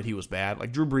 part of it, he was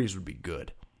bad. Drew Brees would be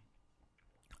good.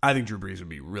 I think Drew Brees would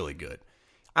be really good.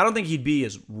 I don't think he'd be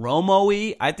as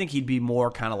Romo-y. I think he'd be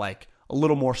more kind of a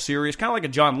little more serious, kind of like a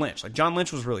John Lynch. John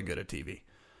Lynch was really good at TV.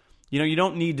 You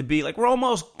don't need to be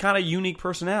Romo's kind of unique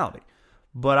personality.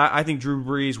 But I think Drew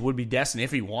Brees would be destined,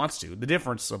 if he wants to. The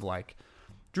difference of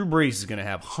Drew Brees is going to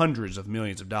have hundreds of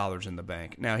millions of dollars in the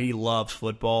bank. Now, he loves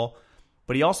football,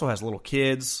 but he also has little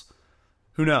kids.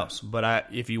 Who knows? But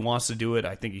if he wants to do it,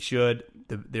 I think he should.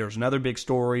 There's another big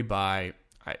story by,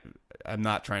 I'm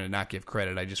not trying to not give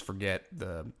credit, I just forget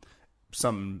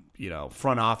some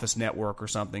front office network or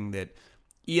something, that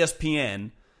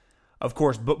ESPN, of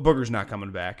course, Booger's not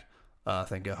coming back.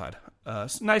 Thank God.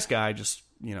 Nice guy, just,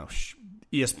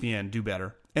 ESPN, do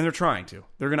better. And they're trying to.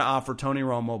 They're going to offer Tony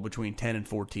Romo between $10 and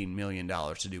 $14 million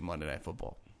to do Monday Night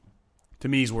Football. To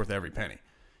me, he's worth every penny.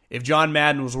 If John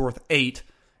Madden was worth 8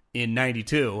 in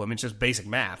 92, it's just basic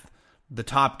math. The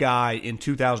top guy in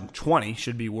 2020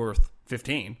 should be worth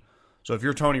 15. So if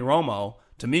you're Tony Romo,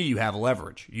 to me, you have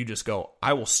leverage. You just go,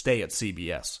 I will stay at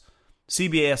CBS.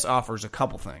 CBS offers a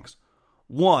couple things.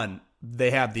 One,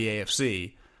 they have the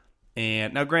AFC.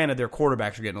 And now, granted, their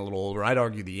quarterbacks are getting a little older. I'd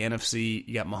argue the NFC,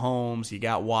 you got Mahomes, you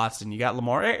got Watson, you got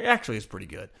Lamar. Actually, it's pretty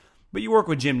good. But you work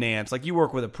with Jim Nantz, you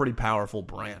work with a pretty powerful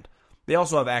brand. They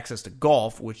also have access to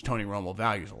golf, which Tony Romo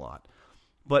values a lot.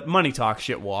 But money talks,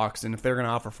 shit walks, and if they're going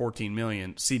to offer $14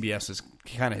 million, CBS is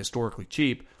kind of historically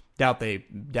cheap. Doubt they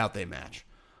match.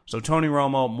 So Tony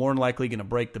Romo, more than likely going to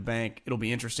break the bank. It'll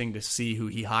be interesting to see who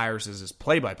he hires as his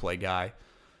play-by-play guy.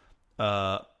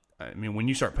 When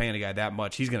you start paying a guy that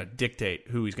much, he's going to dictate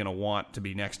who he's going to want to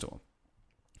be next to him.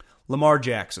 Lamar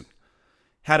Jackson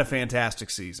had a fantastic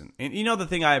season. And the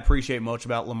thing I appreciate most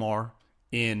about Lamar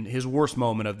in his worst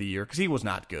moment of the year, because he was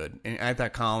not good, and I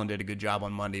thought Colin did a good job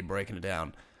on Monday breaking it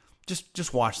down,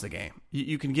 just watch the game.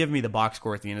 You can give me the box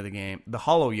score at the end of the game. The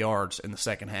hollow yards in the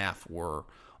second half were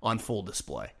on full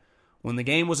display. When the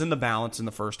game was in the balance in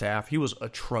the first half, he was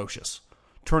atrocious.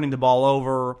 Turning the ball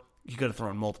over, he could have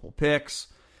thrown multiple picks.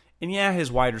 And yeah,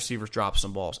 his wide receivers dropped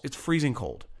some balls. It's freezing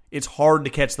cold. It's hard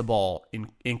to catch the ball in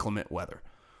inclement weather.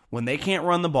 When they can't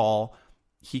run the ball,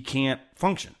 he can't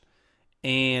function.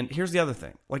 And here's the other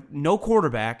thing. No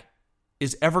quarterback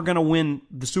is ever going to win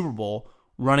the Super Bowl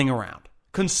running around.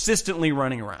 Consistently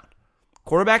running around.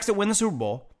 Quarterbacks that win the Super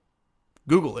Bowl,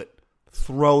 Google it,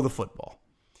 throw the football.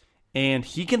 And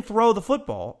he can throw the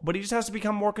football, but he just has to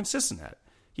become more consistent at it.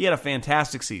 He had a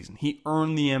fantastic season. He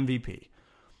earned the MVP.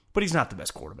 But he's not the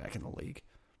best quarterback in the league.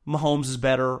 Mahomes is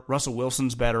better. Russell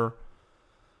Wilson's better.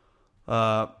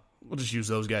 We'll just use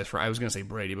those guys I was going to say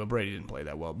Brady, but Brady didn't play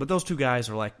that well. But those two guys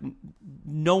are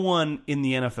no one in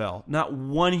the NFL, not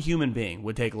one human being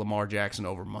would take Lamar Jackson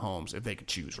over Mahomes if they could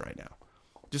choose right now.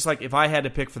 Just if I had to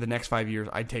pick for the next 5 years,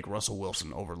 I'd take Russell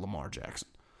Wilson over Lamar Jackson.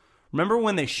 Remember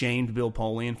when they shamed Bill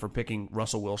Polian for picking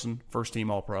Russell Wilson, first team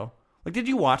All-Pro? Did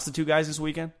you watch the two guys this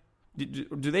weekend?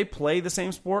 Do they play the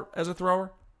same sport as a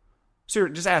thrower?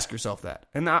 Seriously, just ask yourself that.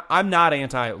 And I'm not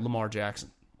anti-Lamar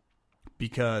Jackson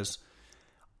because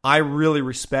I really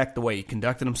respect the way he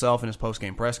conducted himself in his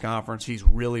post-game press conference. He's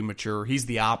really mature. He's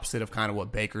the opposite of kind of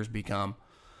what Baker's become.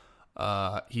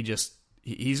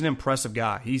 He's an impressive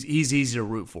guy. He's easy to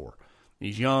root for.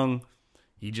 He's young.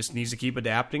 He just needs to keep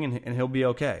adapting, and he'll be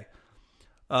okay.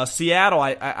 Seattle,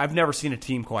 I've never seen a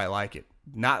team quite like it.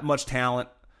 Not much talent,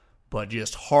 but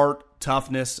just heart,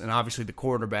 toughness, and obviously the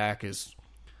quarterback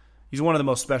he's one of the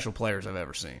most special players I've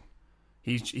ever seen.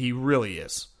 He really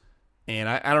is. And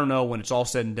I don't know when it's all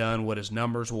said and done what his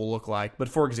numbers will look like. But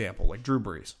for example, Drew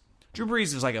Brees. Drew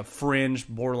Brees is like a fringe,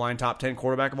 borderline top 10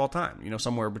 quarterback of all time,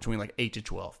 somewhere between like 8 to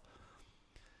 12.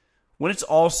 When it's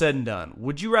all said and done,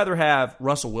 would you rather have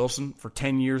Russell Wilson for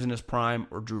 10 years in his prime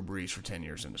or Drew Brees for 10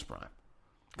 years in his prime?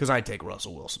 Because I'd take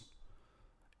Russell Wilson.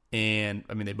 And,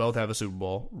 they both have a Super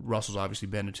Bowl. Russell's obviously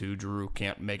been to 2. Drew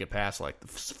can't make it past, like, the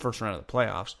first round of the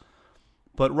playoffs.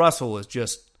 But Russell is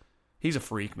he's a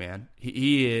freak, man.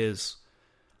 He's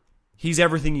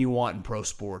everything you want in pro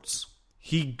sports.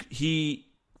 He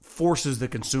forces the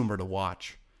consumer to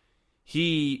watch.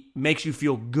 He makes you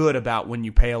feel good about when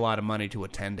you pay a lot of money to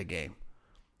attend a game.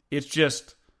 It's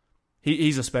just,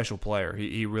 he's a special player.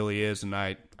 He really is, and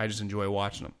I just enjoy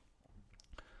watching him.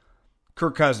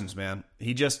 Kirk Cousins, man,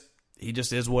 he just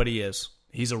is what he is.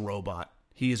 He's a robot.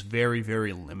 He is very,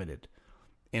 very limited.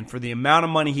 And for the amount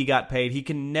of money he got paid, he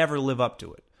can never live up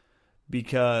to it.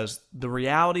 Because the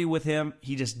reality with him,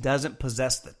 he just doesn't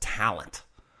possess the talent.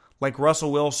 Like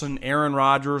Russell Wilson, Aaron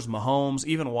Rodgers, Mahomes,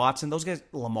 even Watson, those guys,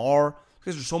 Lamar,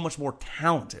 those guys are so much more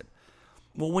talented.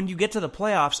 Well, when you get to the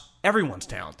playoffs, everyone's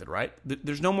talented, right?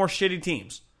 There's no more shitty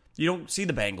teams. You don't see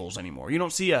the Bengals anymore. You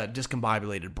don't see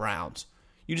discombobulated Browns.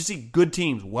 You just see good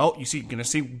teams. Well, you're going to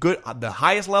see the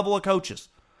highest level of coaches.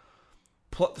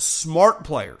 Smart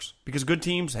players. Because good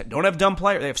teams don't have dumb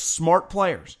players. They have smart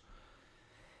players.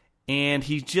 And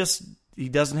he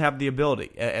doesn't have the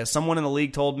ability. As someone in the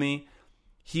league told me,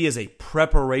 he is a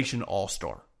preparation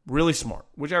all-star. Really smart,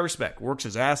 which I respect. Works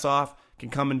his ass off, can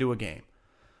come into a game.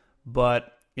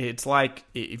 But it's like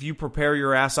if you prepare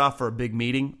your ass off for a big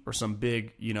meeting or some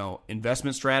big,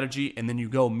 investment strategy, and then you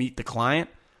go meet the client,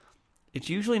 it's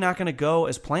usually not going to go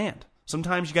as planned.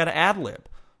 Sometimes you got to ad-lib.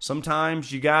 Sometimes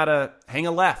you got to hang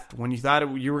a left when you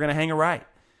thought you were going to hang a right.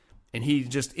 And he's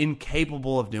just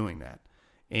incapable of doing that.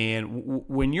 And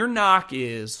when your knock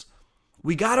is,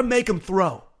 we got to make him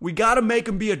throw. We got to make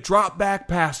him be a drop-back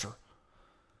passer.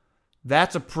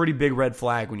 That's a pretty big red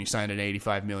flag when you signed an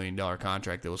 $85 million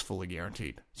contract that was fully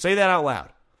guaranteed. Say that out loud.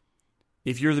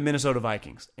 If you're the Minnesota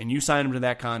Vikings and you sign him to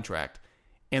that contract,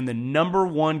 and the number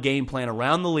one game plan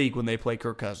around the league when they play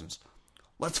Kirk Cousins,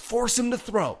 let's force him to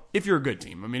throw. If you're a good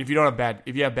team. If you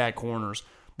have bad corners,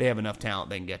 they have enough talent,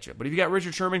 they can get you. But if you got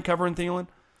Richard Sherman covering Thielen,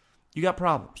 you got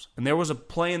problems. And there was a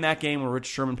play in that game where Richard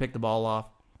Sherman picked the ball off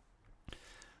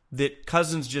that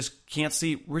Cousins just can't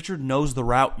see. Richard knows the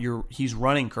route he's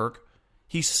running, Kirk.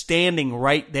 He's standing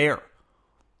right there.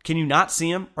 Can you not see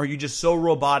him? Or are you just so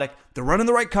robotic? They're running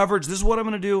the right coverage. This is what I'm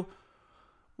going to do.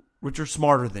 Richard's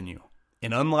smarter than you.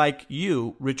 And unlike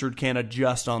you, Richard can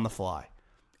adjust on the fly.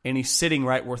 And he's sitting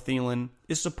right where Thielen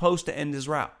is supposed to end his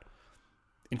route.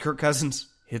 And Kirk Cousins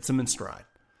hits him in stride.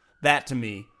 That, to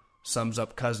me, sums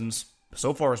up Cousins,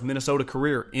 so far, his Minnesota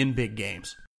career in big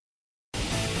games.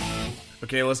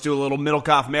 Okay, let's do a little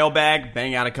Middlecoff mailbag,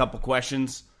 bang out a couple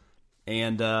questions,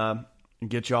 and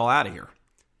get y'all out of here.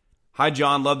 Hi,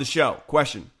 John. Love the show.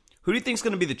 Question. Who do you think is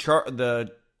going to be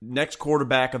the next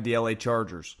quarterback of the LA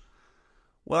Chargers?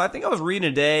 Well, I think I was reading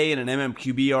today in an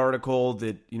MMQB article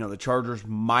that, the Chargers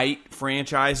might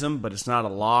franchise him, but it's not a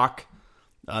lock.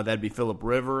 That'd be Phillip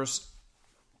Rivers.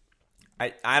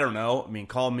 I don't know.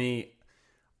 Call me.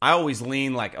 I always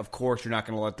lean like, of course, you're not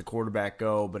going to let the quarterback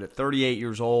go. But at 38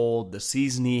 years old, the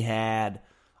season he had,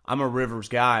 I'm a Rivers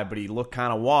guy, but he looked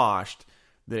kind of washed,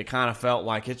 that it kind of felt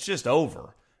like it's just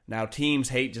over. Now, teams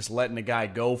hate just letting a guy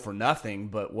go for nothing,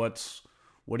 but what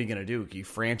are you going to do? Can you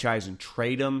franchise and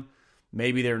trade him?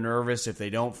 Maybe they're nervous if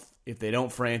they don't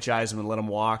franchise him and let him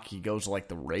walk, he goes like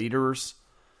the Raiders.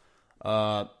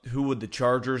 Who would the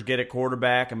Chargers get at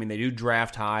quarterback? They do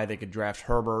draft high. They could draft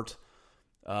Herbert.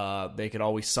 They could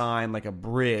always sign like a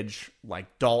bridge,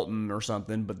 like Dalton or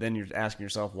something. But then you're asking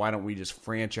yourself, why don't we just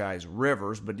franchise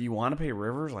Rivers? But do you want to pay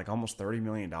Rivers like almost $30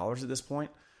 million at this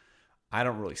point? I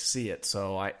don't really see it.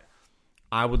 So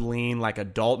I would lean like a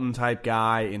Dalton type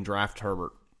guy and draft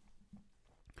Herbert.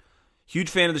 Huge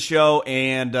fan of the show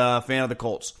and fan of the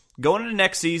Colts. Going into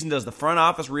next season, does the front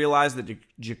office realize that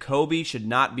Jacoby should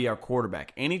not be our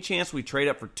quarterback? Any chance we trade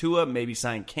up for Tua, maybe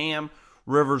sign Cam,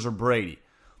 Rivers, or Brady?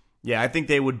 Yeah, I think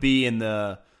they would be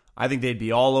I think they'd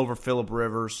be all over Phillip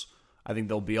Rivers. I think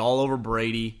they'll be all over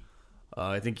Brady.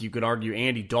 I think you could argue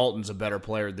Andy Dalton's a better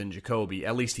player than Jacoby.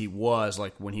 At least he was,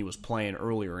 like when he was playing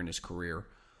earlier in his career.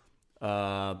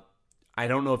 I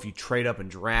don't know if you trade up and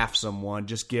draft someone,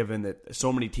 just given that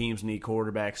so many teams need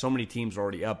quarterbacks, so many teams are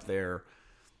already up there.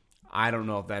 I don't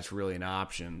know if that's really an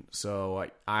option. So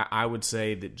I would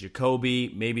say that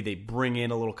Jacoby, maybe they bring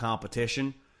in a little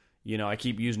competition. I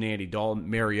keep using Andy Dalton,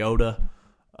 Mariota.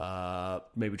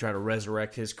 Maybe try to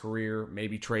resurrect his career.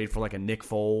 Maybe trade for like a Nick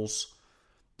Foles.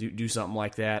 do something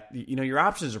like that. You know, your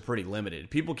options are pretty limited.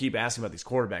 People keep asking about these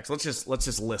quarterbacks. Let's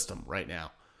just list them right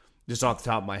now, just off the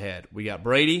top of my head. We got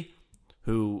Brady,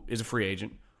 who is a free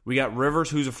agent. We got Rivers,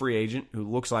 who's a free agent, who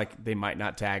looks like they might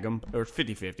not tag him, or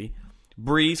 50-50.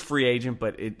 Breeze, free agent,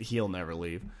 but he'll never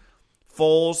leave.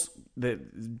 Foles,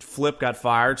 Flip got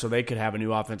fired, so they could have a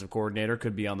new offensive coordinator,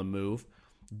 could be on the move.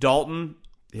 Dalton,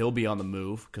 he'll be on the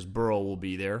move because Burrow will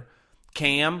be there.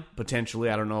 Cam, potentially,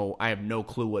 I don't know. I have no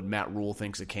clue what Matt Rule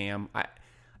thinks of Cam.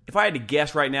 If I had to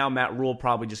guess right now, Matt Rule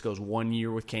probably just goes 1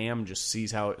 year with Cam, just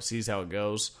sees how it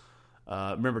goes.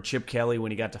 Remember Chip Kelly,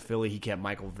 when he got to Philly, he kept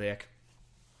Michael Vick.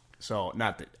 So,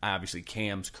 not that, obviously,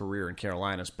 Cam's career in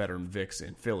Carolina is better than Vick's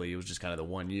in Philly. It was just kind of the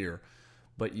 1 year.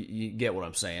 But you get what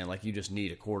I'm saying. Like, you just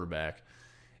need a quarterback.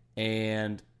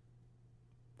 And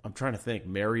I'm trying to think.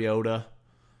 Mariota.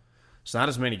 It's not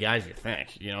as many guys you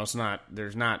think. You know,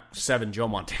 there's not 7 Joe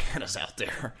Montanas out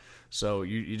there. So,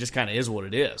 you just kind of is what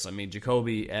it is. I mean,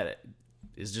 Jacoby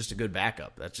is just a good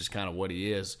backup. That's just kind of what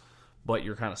he is. But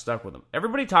you're kind of stuck with him.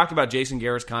 Everybody talked about Jason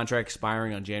Garrett's contract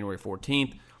expiring on January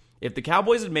 14th. If the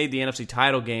Cowboys had made the NFC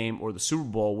title game or the Super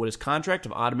Bowl, would his contract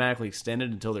have automatically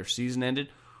extended until their season ended?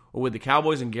 Or would the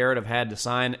Cowboys and Garrett have had to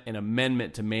sign an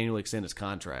amendment to manually extend his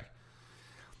contract?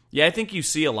 Yeah, I think you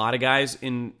see a lot of guys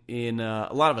in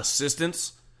a lot of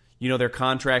assistants, you know, their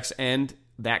contracts end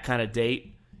that kind of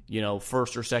date, you know,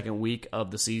 first or second week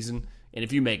of the season. And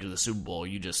if you make it to the Super Bowl,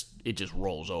 it just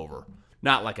rolls over.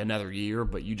 Not like another year,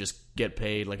 but you just get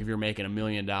paid. Like if you're making $1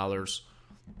 million,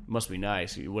 must be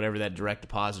nice. Whatever that direct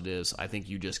deposit is, I think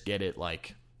you just get it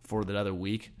like for the other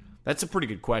week. That's a pretty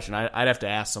good question. I'd have to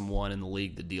ask someone in the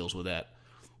league that deals with that.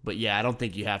 But yeah, I don't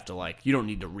think you have to you don't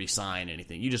need to re-sign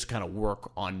anything. You just kind of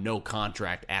work on no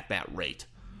contract at that rate.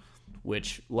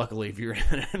 Which, luckily, if you're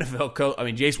an NFL coach, I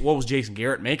mean, what was Jason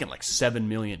Garrett making? Like $7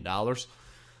 million.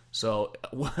 So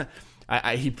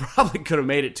he probably could have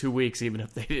made it 2 weeks, even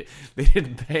if they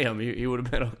didn't pay him. He would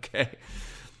have been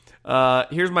okay.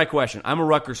 Here's my question. I'm a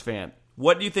Rutgers fan.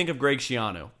 What do you think of Greg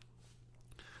Schiano?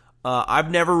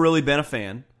 I've never really been a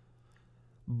fan,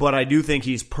 but I do think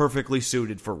he's perfectly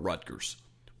suited for Rutgers.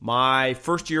 My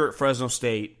first year at Fresno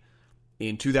State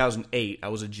in 2008, I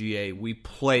was a GA. We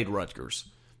played Rutgers,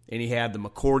 and he had the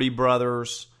McCourty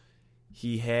brothers.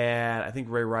 He had, I think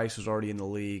Ray Rice was already in the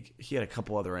league. He had a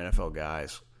couple other NFL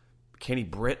guys. Kenny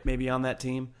Britt maybe on that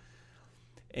team.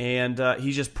 And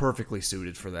he's just perfectly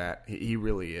suited for that. He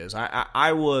really is.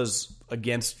 I was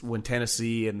against when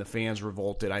Tennessee and the fans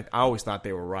revolted. I always thought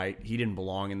they were right. He didn't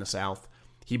belong in the South.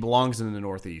 He belongs in the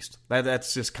Northeast.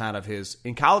 That's just kind of his.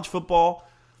 In college football,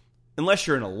 unless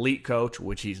you're an elite coach,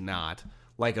 which he's not,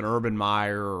 like an Urban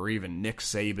Meyer or even Nick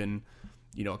Saban,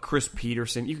 you know, Chris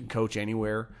Peterson, you can coach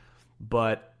anywhere.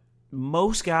 But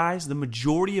most guys, the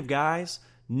majority of guys,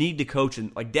 need to coach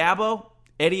in, like Dabo,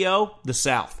 Eddy, the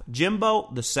South. Jimbo,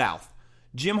 the South.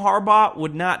 Jim Harbaugh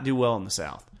would not do well in the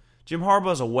South. Jim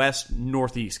Harbaugh is a West,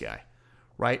 Northeast guy,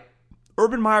 right?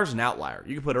 Urban Meyer's an outlier.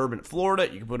 You can put Urban at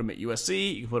Florida. You can put him at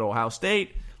USC. You can put Ohio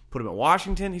State. Put him at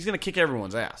Washington. He's going to kick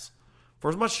everyone's ass. For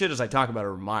as much shit as I talk about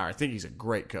Urban Meyer, I think he's a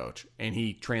great coach, and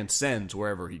he transcends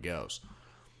wherever he goes.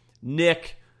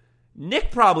 Nick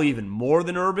probably even more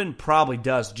than Urban, probably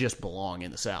does just belong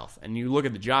in the South. And you look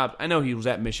at the job, I know he was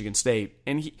at Michigan State,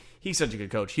 and he's such a good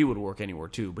coach, he would work anywhere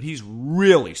too, but he's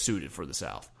really suited for the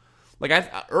South.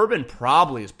 Like, Urban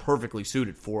probably is perfectly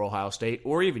suited for Ohio State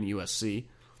or even USC.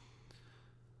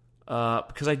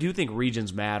 Because I do think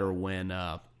regions matter when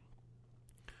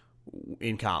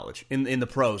in college. In the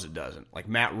pros, it doesn't. Like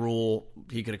Matt Rule,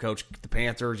 he could have coached the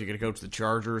Panthers, he could have coached the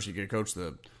Chargers, he could have coached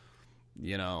the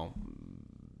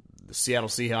Seattle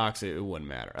Seahawks. It wouldn't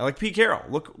matter. I like Pete Carroll.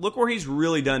 Look where he's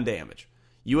really done damage.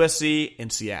 USC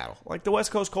and Seattle. Like the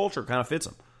West Coast culture kind of fits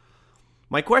him.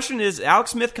 My question is,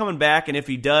 Alex Smith coming back, and if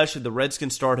he does, should the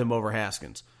Redskins start him over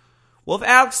Haskins? Well, if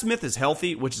Alex Smith is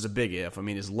healthy, which is a big if, I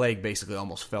mean, his leg basically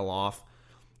almost fell off.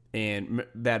 And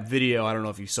that video, I don't know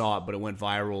if you saw it, but it went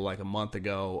viral like a month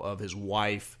ago of his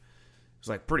wife. It was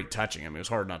like pretty touching. I mean, it was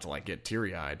hard not to like get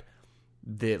teary-eyed.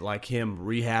 That like him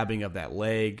rehabbing of that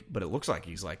leg, but it looks like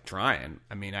he's like trying.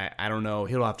 I mean, I don't know.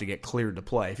 He'll have to get cleared to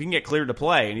play. If he can get cleared to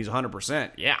play and he's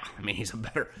 100%, yeah. I mean, he's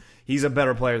a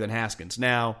better player than Haskins.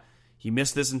 Now, he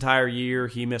missed this entire year.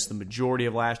 He missed the majority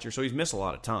of last year, so he's missed a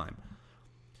lot of time.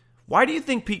 Why do you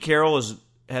think Pete Carroll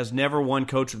has never won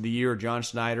Coach of the Year or John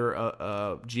Schneider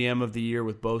GM of the Year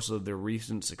with both of their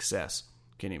recent success?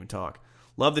 Can't even talk.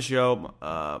 Love the show.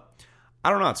 I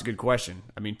don't know. It's a good question.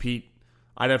 I mean, Pete,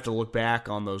 I'd have to look back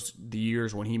on the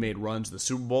years when he made runs to the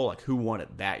Super Bowl. Like, who won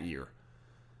it that year?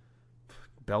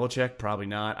 Belichick? Probably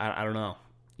not. I don't know.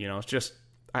 You know, it's just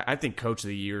I think Coach of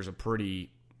the Year is a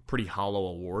pretty pretty hollow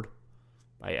award.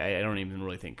 I don't even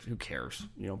really think, who cares?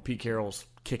 Pete Carroll's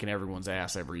kicking everyone's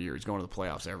ass every year. He's going to the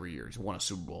playoffs every year. He's won a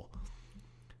Super Bowl.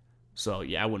 So,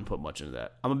 yeah, I wouldn't put much into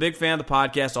that. I'm a big fan of the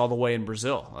podcast all the way in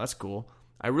Brazil. Well, that's cool.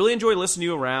 I really enjoy listening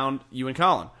to you around you and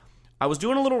Colin. I was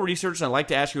doing a little research, and I'd like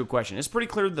to ask you a question. It's pretty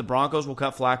clear that the Broncos will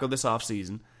cut Flacco this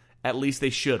offseason. At least they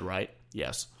should, right?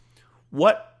 Yes.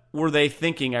 What were they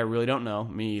thinking? I really don't know.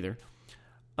 Me either.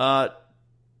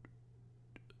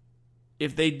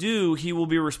 If they do, he will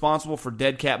be responsible for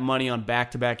dead cap money on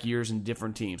back-to-back years in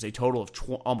different teams, a total of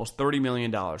almost $30 million.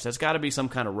 That's got to be some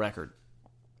kind of record.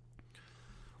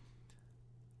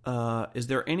 Is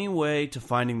there any way to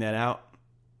finding that out?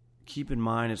 Keep in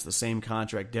mind it's the same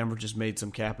contract. Denver just made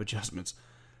some cap adjustments.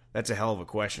 That's a hell of a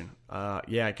question.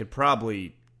 Yeah, I could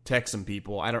probably text some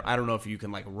people. I don't know if you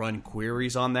can run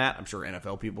queries on that. I'm sure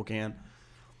NFL people can.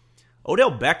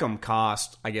 Odell Beckham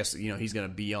cost, I guess, he's going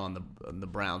to be on the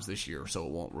Browns this year, so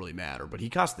it won't really matter. But he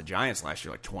cost the Giants last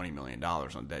year $20 million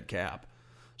on dead cap.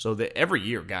 So that every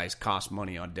year guys cost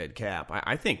money on dead cap.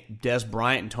 I think Des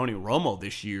Bryant and Tony Romo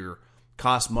this year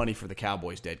cost money for the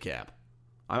Cowboys dead cap.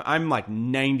 I'm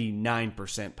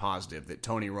 99% positive that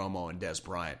Tony Romo and Des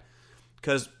Bryant.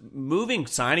 Because moving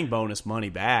signing bonus money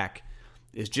back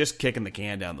is just kicking the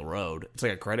can down the road. It's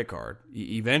like a credit card.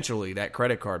 Eventually, that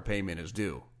credit card payment is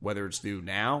due. Whether it's due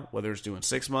now, whether it's due in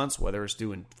 6 months, whether it's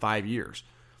due in 5 years.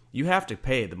 You have to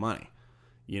pay the money.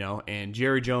 And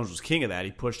Jerry Jones was king of that.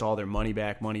 He pushed all their money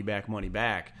back.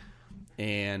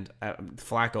 And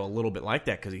Flacco a little bit like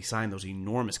that because he signed those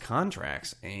enormous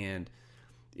contracts. And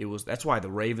that's why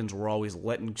the Ravens were always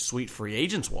letting sweet free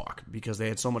agents walk, because they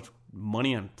had so much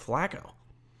money on Flacco.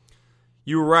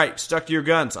 You were right. Stuck to your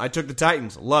guns. I took the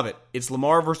Titans. Love it. It's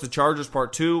Lamar versus the Chargers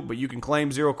part 2, but you can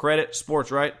claim 0 credit.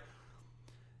 Sports, right?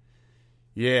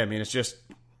 Yeah, it's just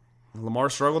Lamar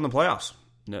struggled in the playoffs.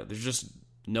 No, there's just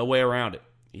no way around it.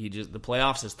 The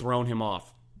playoffs has thrown him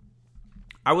off.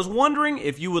 I was wondering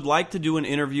if you would like to do an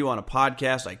interview on a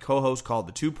podcast I co-host called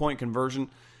The 2 Point Conversion.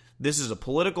 This is a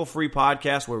political-free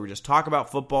podcast where we just talk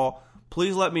about football.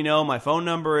 Please let me know. My phone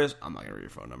number is... I'm not going to read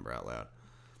your phone number out loud.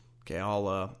 Okay,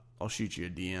 I'll shoot you a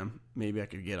DM. Maybe I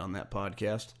could get on that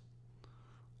podcast.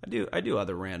 I do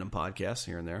other random podcasts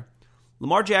here and there.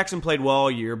 Lamar Jackson played well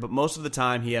all year, but most of the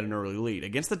time he had an early lead.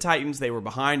 Against the Titans, they were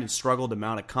behind and struggled to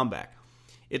mount a comeback.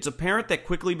 It's apparent that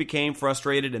quickly became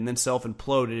frustrated and then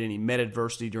self-imploded, and he met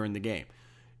adversity during the game.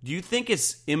 Do you think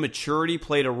his immaturity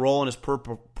played a role in his poor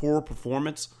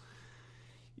performance?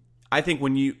 I think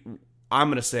when you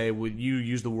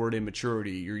use the word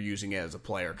immaturity, you're using it as a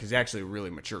player, because he's actually a really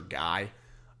mature guy.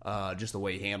 Just the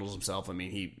way he handles himself.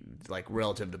 He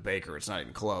relative to Baker, it's not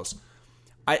even close.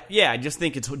 I just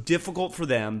think it's difficult for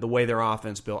them, the way their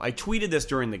offense built. I tweeted this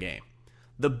during the game.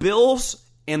 The Bills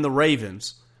and the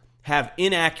Ravens have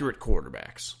inaccurate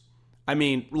quarterbacks.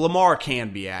 Lamar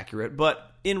can be accurate,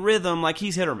 but in rhythm,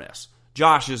 he's hit or miss.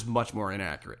 Josh is much more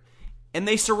inaccurate. And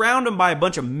they surround him by a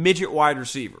bunch of midget wide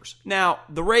receivers. Now,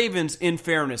 the Ravens, in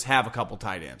fairness, have a couple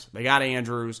tight ends. They got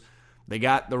Andrews. They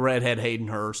got the redhead Hayden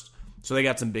Hurst. So they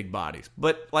got some big bodies.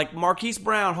 But Marquise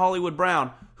Brown, Hollywood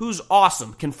Brown, who's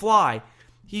awesome, can fly,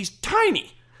 he's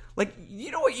tiny. You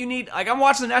know what you need? I'm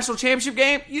watching the national championship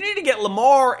game. You need to get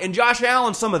Lamar and Josh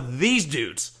Allen some of these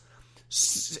dudes.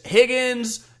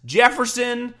 Higgins,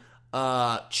 Jefferson,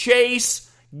 Chase.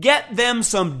 Get them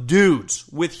some dudes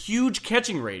with huge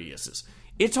catching radiuses.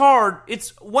 It's hard. It's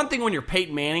one thing when you're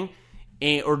Peyton Manning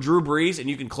or Drew Brees and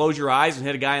you can close your eyes and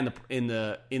hit a guy in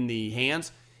the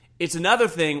hands. It's another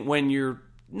thing when you're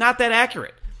not that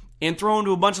accurate and thrown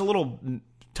to a bunch of little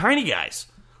tiny guys.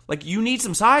 You need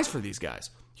some size for these guys.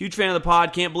 Huge fan of the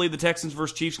pod. Can't believe the Texans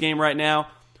versus Chiefs game right now.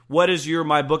 What is your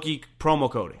MyBookie promo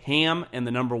code? HAM and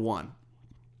the number 1.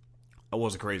 That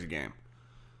was a crazy game.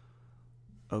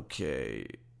 Okay.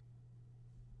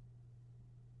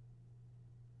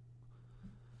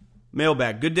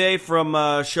 Mailbag. Good day from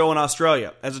show in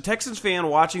Australia. As a Texans fan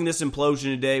watching this implosion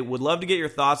today, would love to get your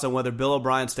thoughts on whether Bill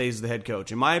O'Brien stays as the head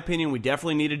coach. In my opinion, we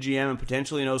definitely need a GM and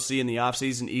potentially an OC in the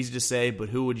offseason. Easy to say, but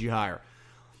who would you hire?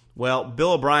 Well,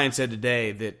 Bill O'Brien said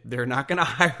today that they're not going to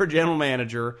hire a general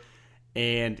manager,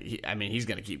 and he's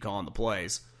going to keep calling the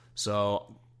plays.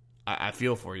 So I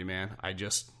feel for you, man. I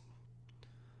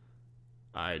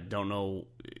don't know.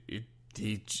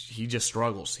 He just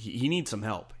struggles. He needs some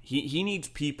help. He needs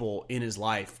people in his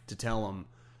life to tell him,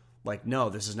 no,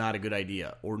 this is not a good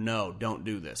idea, or no, don't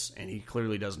do this. And he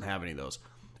clearly doesn't have any of those.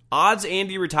 Odds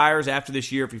Andy retires after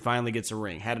this year if he finally gets a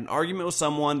ring. Had an argument with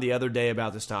someone the other day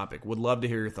about this topic. Would love to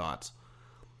hear your thoughts.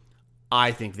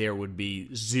 I think there would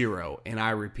be 0, and I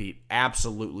repeat,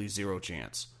 absolutely 0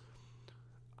 chance.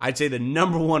 I'd say the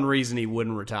number one reason he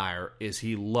wouldn't retire is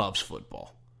he loves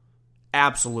football.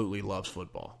 Absolutely loves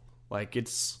football. Like,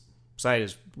 it's,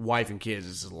 besides his wife and kids,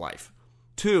 it's his life.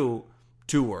 2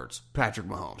 words, Patrick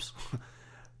Mahomes.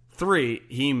 3,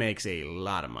 he makes a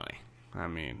lot of money. I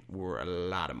mean, we're a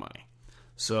lot of money.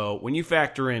 So when you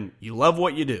factor in, you love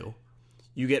what you do,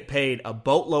 you get paid a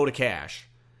boatload of cash,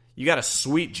 you got a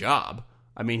sweet job.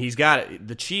 I mean, he's got it.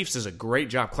 The Chiefs is a great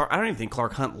job. I don't even think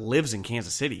Clark Hunt lives in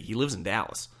Kansas City. He lives in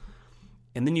Dallas.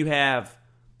 And then you have,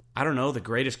 I don't know, the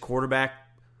greatest quarterback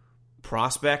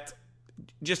prospect,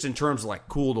 just in terms of like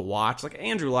cool to watch. Like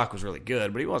Andrew Luck was really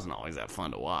good, but he wasn't always that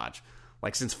fun to watch.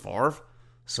 Like since Favre.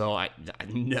 So I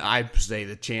say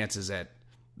the chances at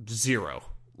 0,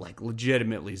 like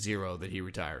legitimately 0 that he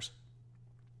retires.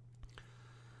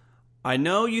 I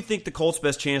know you think the Colts'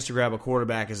 best chance to grab a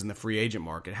quarterback is in the free agent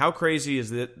market. How crazy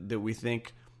is it that we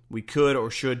think we could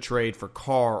or should trade for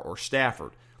Carr or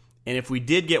Stafford? And if we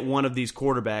did get one of these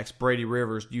quarterbacks, Brady,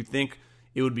 Rivers, do you think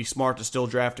it would be smart to still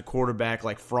draft a quarterback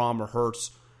like Fromm or Hurts?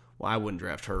 Well, I wouldn't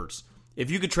draft Hurts. If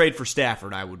you could trade for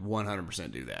Stafford, I would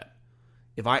 100% do that.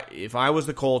 If I was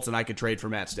the Colts and I could trade for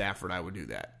Matt Stafford, I would do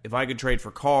that. If I could trade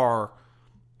for Carr's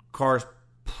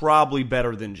probably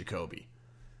better than Jacoby.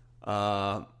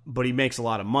 But he makes a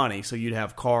lot of money, so you'd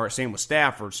have Carr. Same with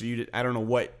Stafford, so I don't know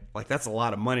what, like that's a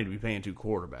lot of money to be paying 2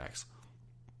 quarterbacks.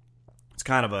 It's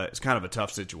kind of a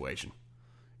tough situation.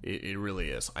 It really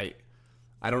is. I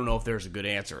don't know if there's a good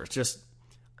answer. It's just,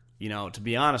 to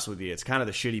be honest with you, it's kind of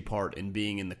the shitty part in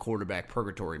being in the quarterback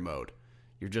purgatory mode.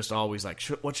 You're just always like,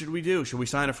 what should we do? Should we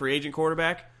sign a free agent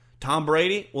quarterback? Tom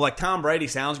Brady? Well, like Tom Brady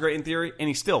sounds great in theory, and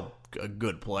he's still a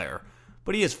good player.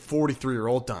 But he is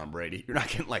 43-year-old Tom Brady. You're not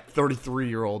getting like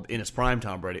 33-year-old in his prime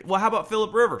Tom Brady. Well, how about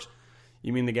Phillip Rivers?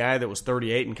 You mean the guy that was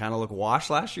 38 and kind of looked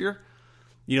washed last year?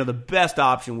 The best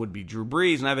option would be Drew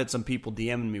Brees, and I've had some people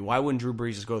DMing me, why wouldn't Drew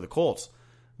Brees just go to the Colts?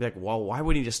 Be like, well, why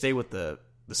wouldn't he just stay with the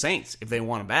Saints if they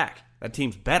want him back? That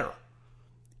team's better.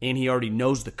 And he already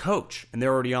knows the coach, and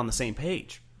they're already on the same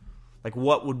page. Like,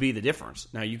 what would be the difference?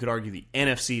 Now, you could argue the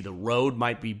NFC, the road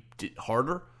might be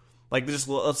harder. Like,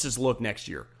 let's just look next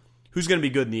year. Who's going to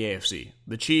be good in the AFC?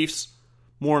 The Chiefs,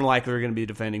 more than likely, are going to be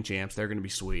defending champs. They're going to be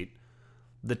sweet.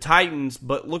 The Titans,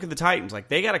 but look at the Titans. Like,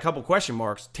 they got a couple question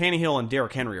marks. Tannehill and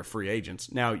Derrick Henry are free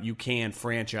agents. Now, you can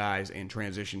franchise and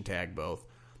transition tag both.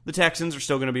 The Texans are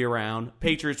still going to be around.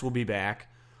 Patriots will be back.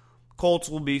 Colts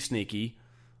will be sneaky.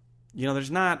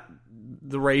 There's not...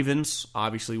 The Ravens,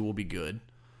 obviously, will be good.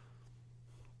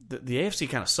 The AFC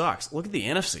kind of sucks. Look at the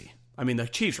NFC. I mean, the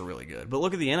Chiefs are really good, but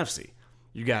look at the NFC.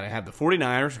 You got to have the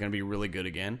 49ers are going to be really good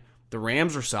again. The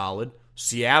Rams are solid.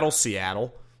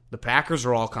 Seattle. The Packers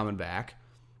are all coming back.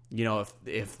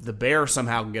 If the Bears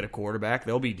somehow can get a quarterback,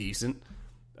 they'll be decent.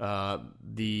 Who am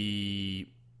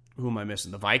I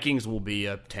missing? The Vikings will be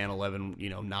a 10,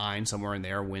 11, 9, somewhere in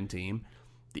there, win team.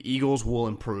 The Eagles will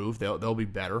improve. They'll be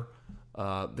better.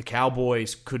 The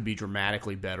Cowboys could be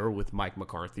dramatically better with Mike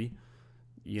McCarthy.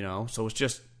 So it's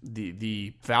just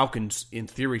the Falcons, in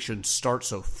theory, shouldn't start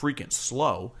so freaking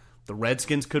slow. The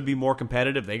Redskins could be more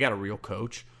competitive. They got a real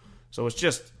coach. So it's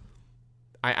just,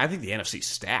 I think the NFC's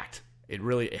stacked.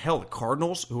 Hell, the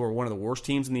Cardinals, who are one of the worst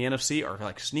teams in the NFC, are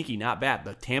like sneaky, not bad.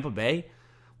 The Tampa Bay,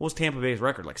 what was Tampa Bay's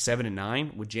record? Like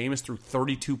 7-9? With Jameis threw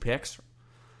 32 picks?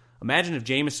 Imagine if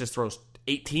Jameis just throws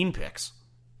 18 picks.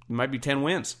 It might be 10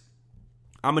 wins.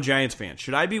 I'm a Giants fan.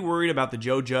 Should I be worried about the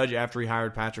Joe Judge after he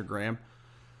hired Patrick Graham?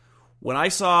 When I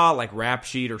saw like Rap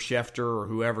Sheet or Schefter or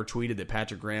whoever tweeted that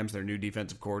Patrick Graham's their new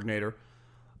defensive coordinator,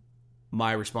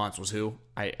 my response was who?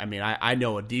 I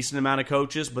know a decent amount of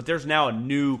coaches, but there's now a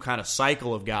new kind of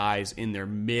cycle of guys in their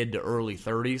mid to early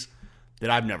 30s that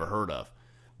I've never heard of.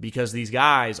 Because these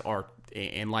guys are,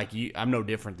 and like you, I'm no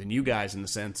different than you guys in the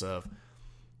sense of,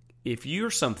 if you're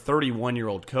some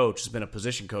 31-year-old coach who's been a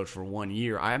position coach for 1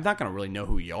 year, I'm not going to really know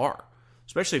who you are,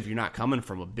 especially if you're not coming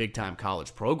from a big-time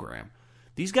college program.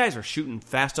 These guys are shooting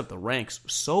fast up the ranks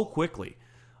so quickly.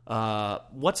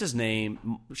 What's his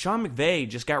name? Sean McVay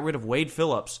just got rid of Wade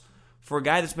Phillips for a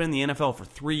guy that's been in the NFL for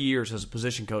 3 years as a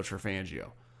position coach for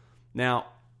Fangio. Now,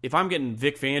 if I'm getting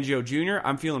Vic Fangio Jr.,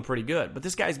 I'm feeling pretty good. But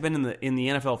this guy's been in the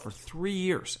NFL for 3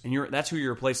 years, and that's who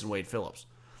you're replacing Wade Phillips.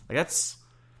 Like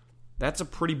that's a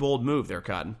pretty bold move there,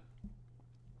 Cotton.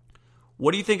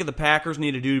 What do you think of the Packers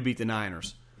need to do to beat the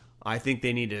Niners? I think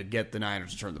they need to get the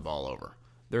Niners to turn the ball over.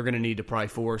 They're going to need to probably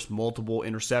force multiple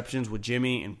interceptions with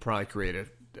Jimmy and probably create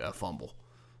a fumble.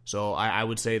 So I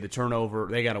would say the turnover,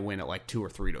 they got to win at like 2 or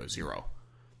 3-0.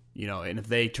 And if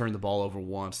they turn the ball over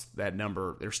once, that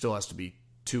number, there still has to be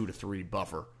 2 to 3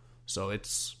 buffer. So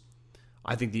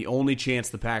I think the only chance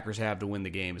the Packers have to win the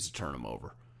game is to turn them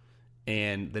over.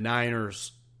 And the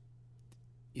Niners,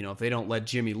 if they don't let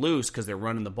Jimmy loose because they're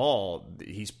running the ball,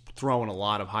 he's throwing a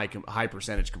lot of high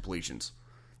percentage completions.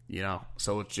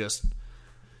 So it's just,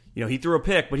 he threw a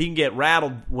pick, but he can get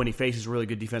rattled when he faces really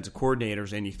good defensive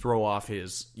coordinators, and you throw off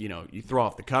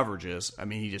the coverages. I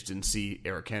mean, he just didn't see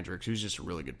Eric Kendricks, who's just a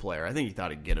really good player. I think he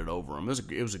thought he'd get it over him.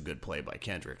 It was a good play by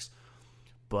Kendricks.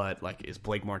 But, is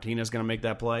Blake Martinez going to make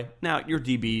that play? Now, your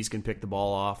DBs can pick the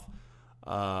ball off.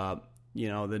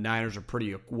 The Niners are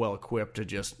pretty well equipped to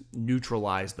just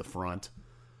neutralize the front.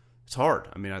 It's hard.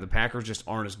 I mean, the Packers just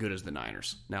aren't as good as the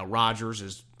Niners. Now, Rodgers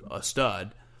is a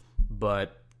stud,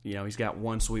 but he's got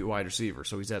one sweet wide receiver,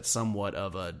 so he's at somewhat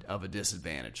of a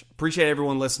disadvantage. Appreciate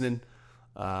everyone listening.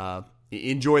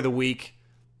 Enjoy the week,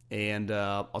 and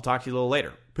I'll talk to you a little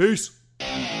later. Peace.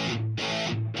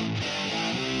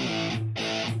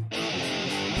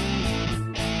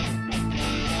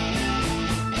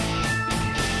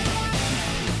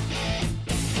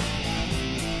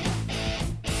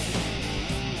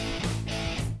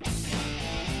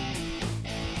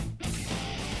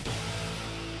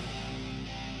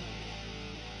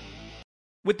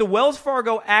 With the Wells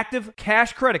Fargo Active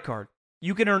Cash Credit Card,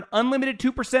 you can earn unlimited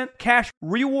 2% cash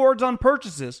rewards on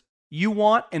purchases you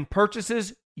want and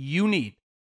purchases you need.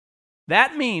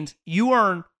 That means you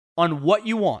earn on what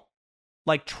you want,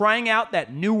 like trying out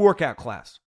that new workout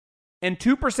class, and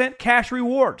 2% cash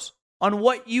rewards on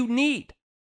what you need,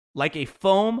 like a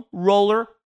foam roller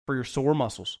for your sore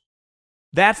muscles.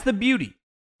 That's the beauty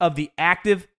of the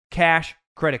Active Cash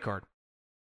Credit Card.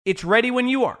 It's ready when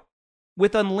you are,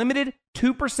 with unlimited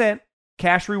 2%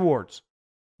 cash rewards.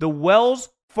 The Wells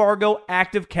Fargo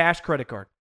Active Cash Credit Card.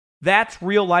 That's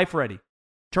real life ready.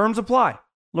 Terms apply.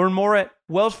 Learn more at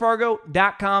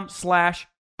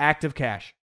wellsfargo.com/activecash.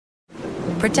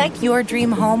 Protect your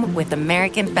dream home with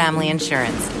American Family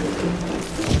Insurance.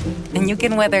 And you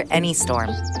can weather any storm.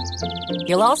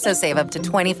 You'll also save up to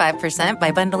 25%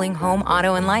 by bundling home,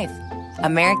 auto, and life.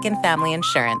 American Family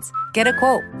Insurance. Get a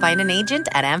quote. Find an agent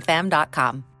at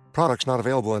amfam.com. Products not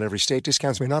available in every state.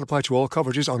 Discounts may not apply to all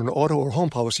coverages on an auto or home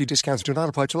policy. Discounts do not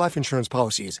apply to life insurance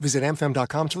policies. Visit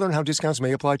amfam.com to learn how discounts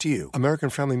may apply to you. American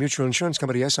Family Mutual Insurance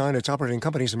Company, SI, and its operating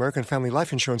companies, American Family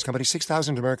Life Insurance Company,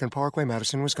 6000 American Parkway,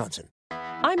 Madison, Wisconsin.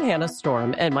 I'm Hannah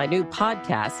Storm, and my new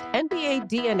podcast, NBA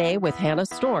DNA with Hannah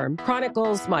Storm,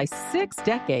 chronicles my 6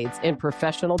 decades in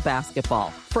professional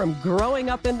basketball. From growing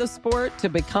up in the sport to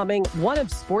becoming one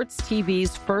of sports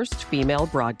TV's first female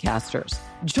broadcasters.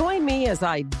 Join me as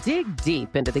I dig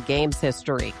deep into the game's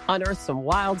history, unearth some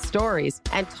wild stories,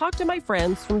 and talk to my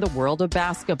friends from the world of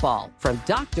basketball, from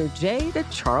Dr. J to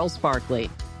Charles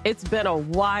Barkley. It's been a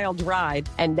wild ride,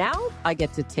 and now I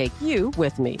get to take you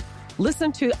with me.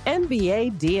 Listen to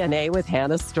NBA DNA with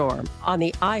Hannah Storm on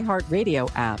the iHeartRadio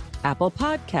app, Apple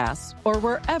Podcasts, or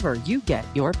wherever you get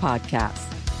your podcasts.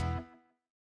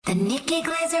 The Nikki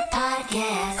Glaser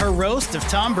Podcast. Her roast of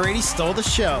Tom Brady stole the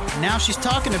show. Now she's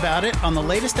talking about it on the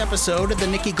latest episode of the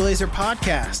Nikki Glaser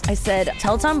Podcast. I said,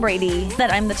 tell Tom Brady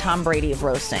that I'm the Tom Brady of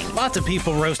roasting. Lots of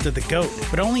people roasted the GOAT,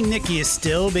 but only Nikki is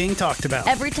still being talked about.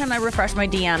 Every time I refresh my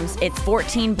DMs, it's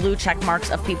 14 blue check marks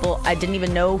of people I didn't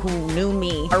even know who knew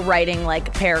me are writing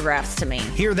paragraphs to me.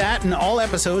 Hear that in all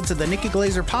episodes of the Nikki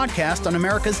Glaser Podcast on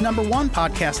America's #1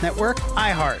 podcast network,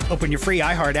 iHeart. Open your free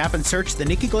iHeart app and search the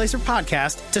Nikki Glaser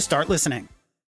Podcast to start listening.